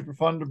 Super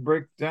fun to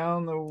break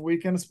down the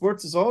weekend of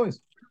sports as always.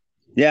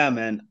 Yeah,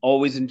 man.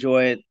 Always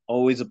enjoy it.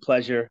 Always a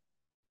pleasure.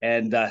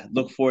 And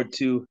look forward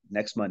to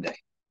next Monday.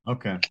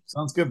 Okay.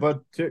 Sounds good, bud.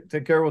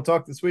 Take care. We'll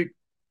talk this week.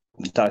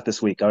 We'll talk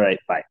this week. All right.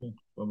 Bye.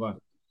 Bye-bye.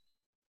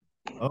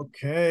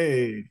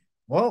 Okay.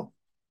 Well,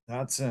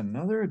 that's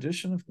another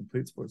edition of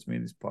Complete Sports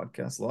Media's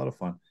podcast. A lot of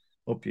fun.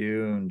 Hope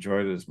you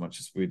enjoyed it as much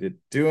as we did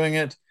doing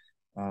it.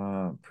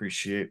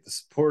 Appreciate the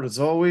support as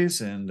always.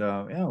 And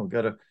yeah, we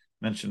got to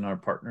mention our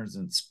partners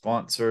and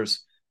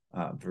sponsors.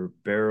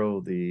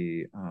 Verbero,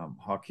 the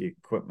hockey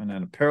equipment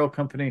and apparel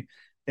company,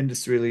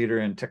 industry leader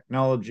in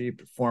technology,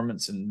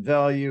 performance, and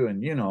value.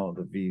 And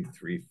the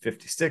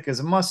V350 stick is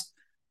a must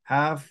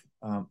have.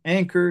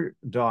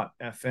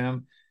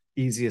 Anchor.fm,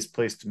 easiest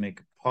place to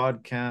make a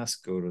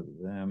podcast. Go to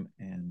them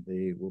and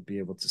they will be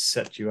able to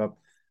set you up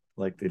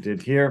like they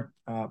did here.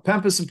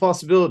 Pampas and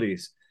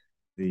Possibilities,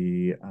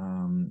 the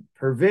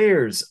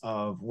purveyors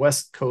of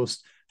West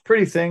Coast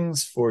pretty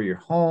things for your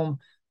home,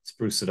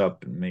 spruce it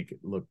up and make it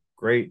look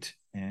great.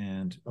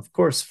 And of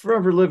course,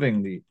 Forever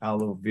Living, the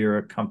aloe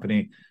vera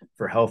company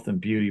for health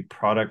and beauty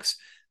products.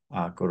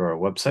 go to our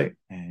website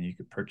and you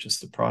can purchase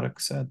the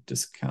products at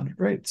discounted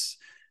rates.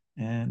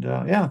 And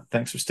yeah,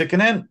 thanks for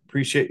sticking in.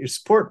 Appreciate your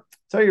support.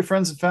 Tell your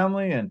friends and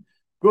family, and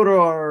go to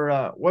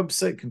our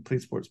website,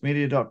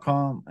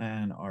 completesportsmedia.com,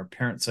 and our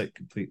parent site,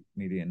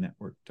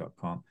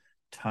 completemedianetwork.com.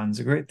 Tons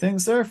of great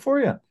things there for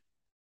you.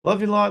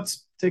 Love you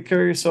lots. Take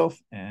care of yourself,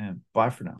 and bye for now.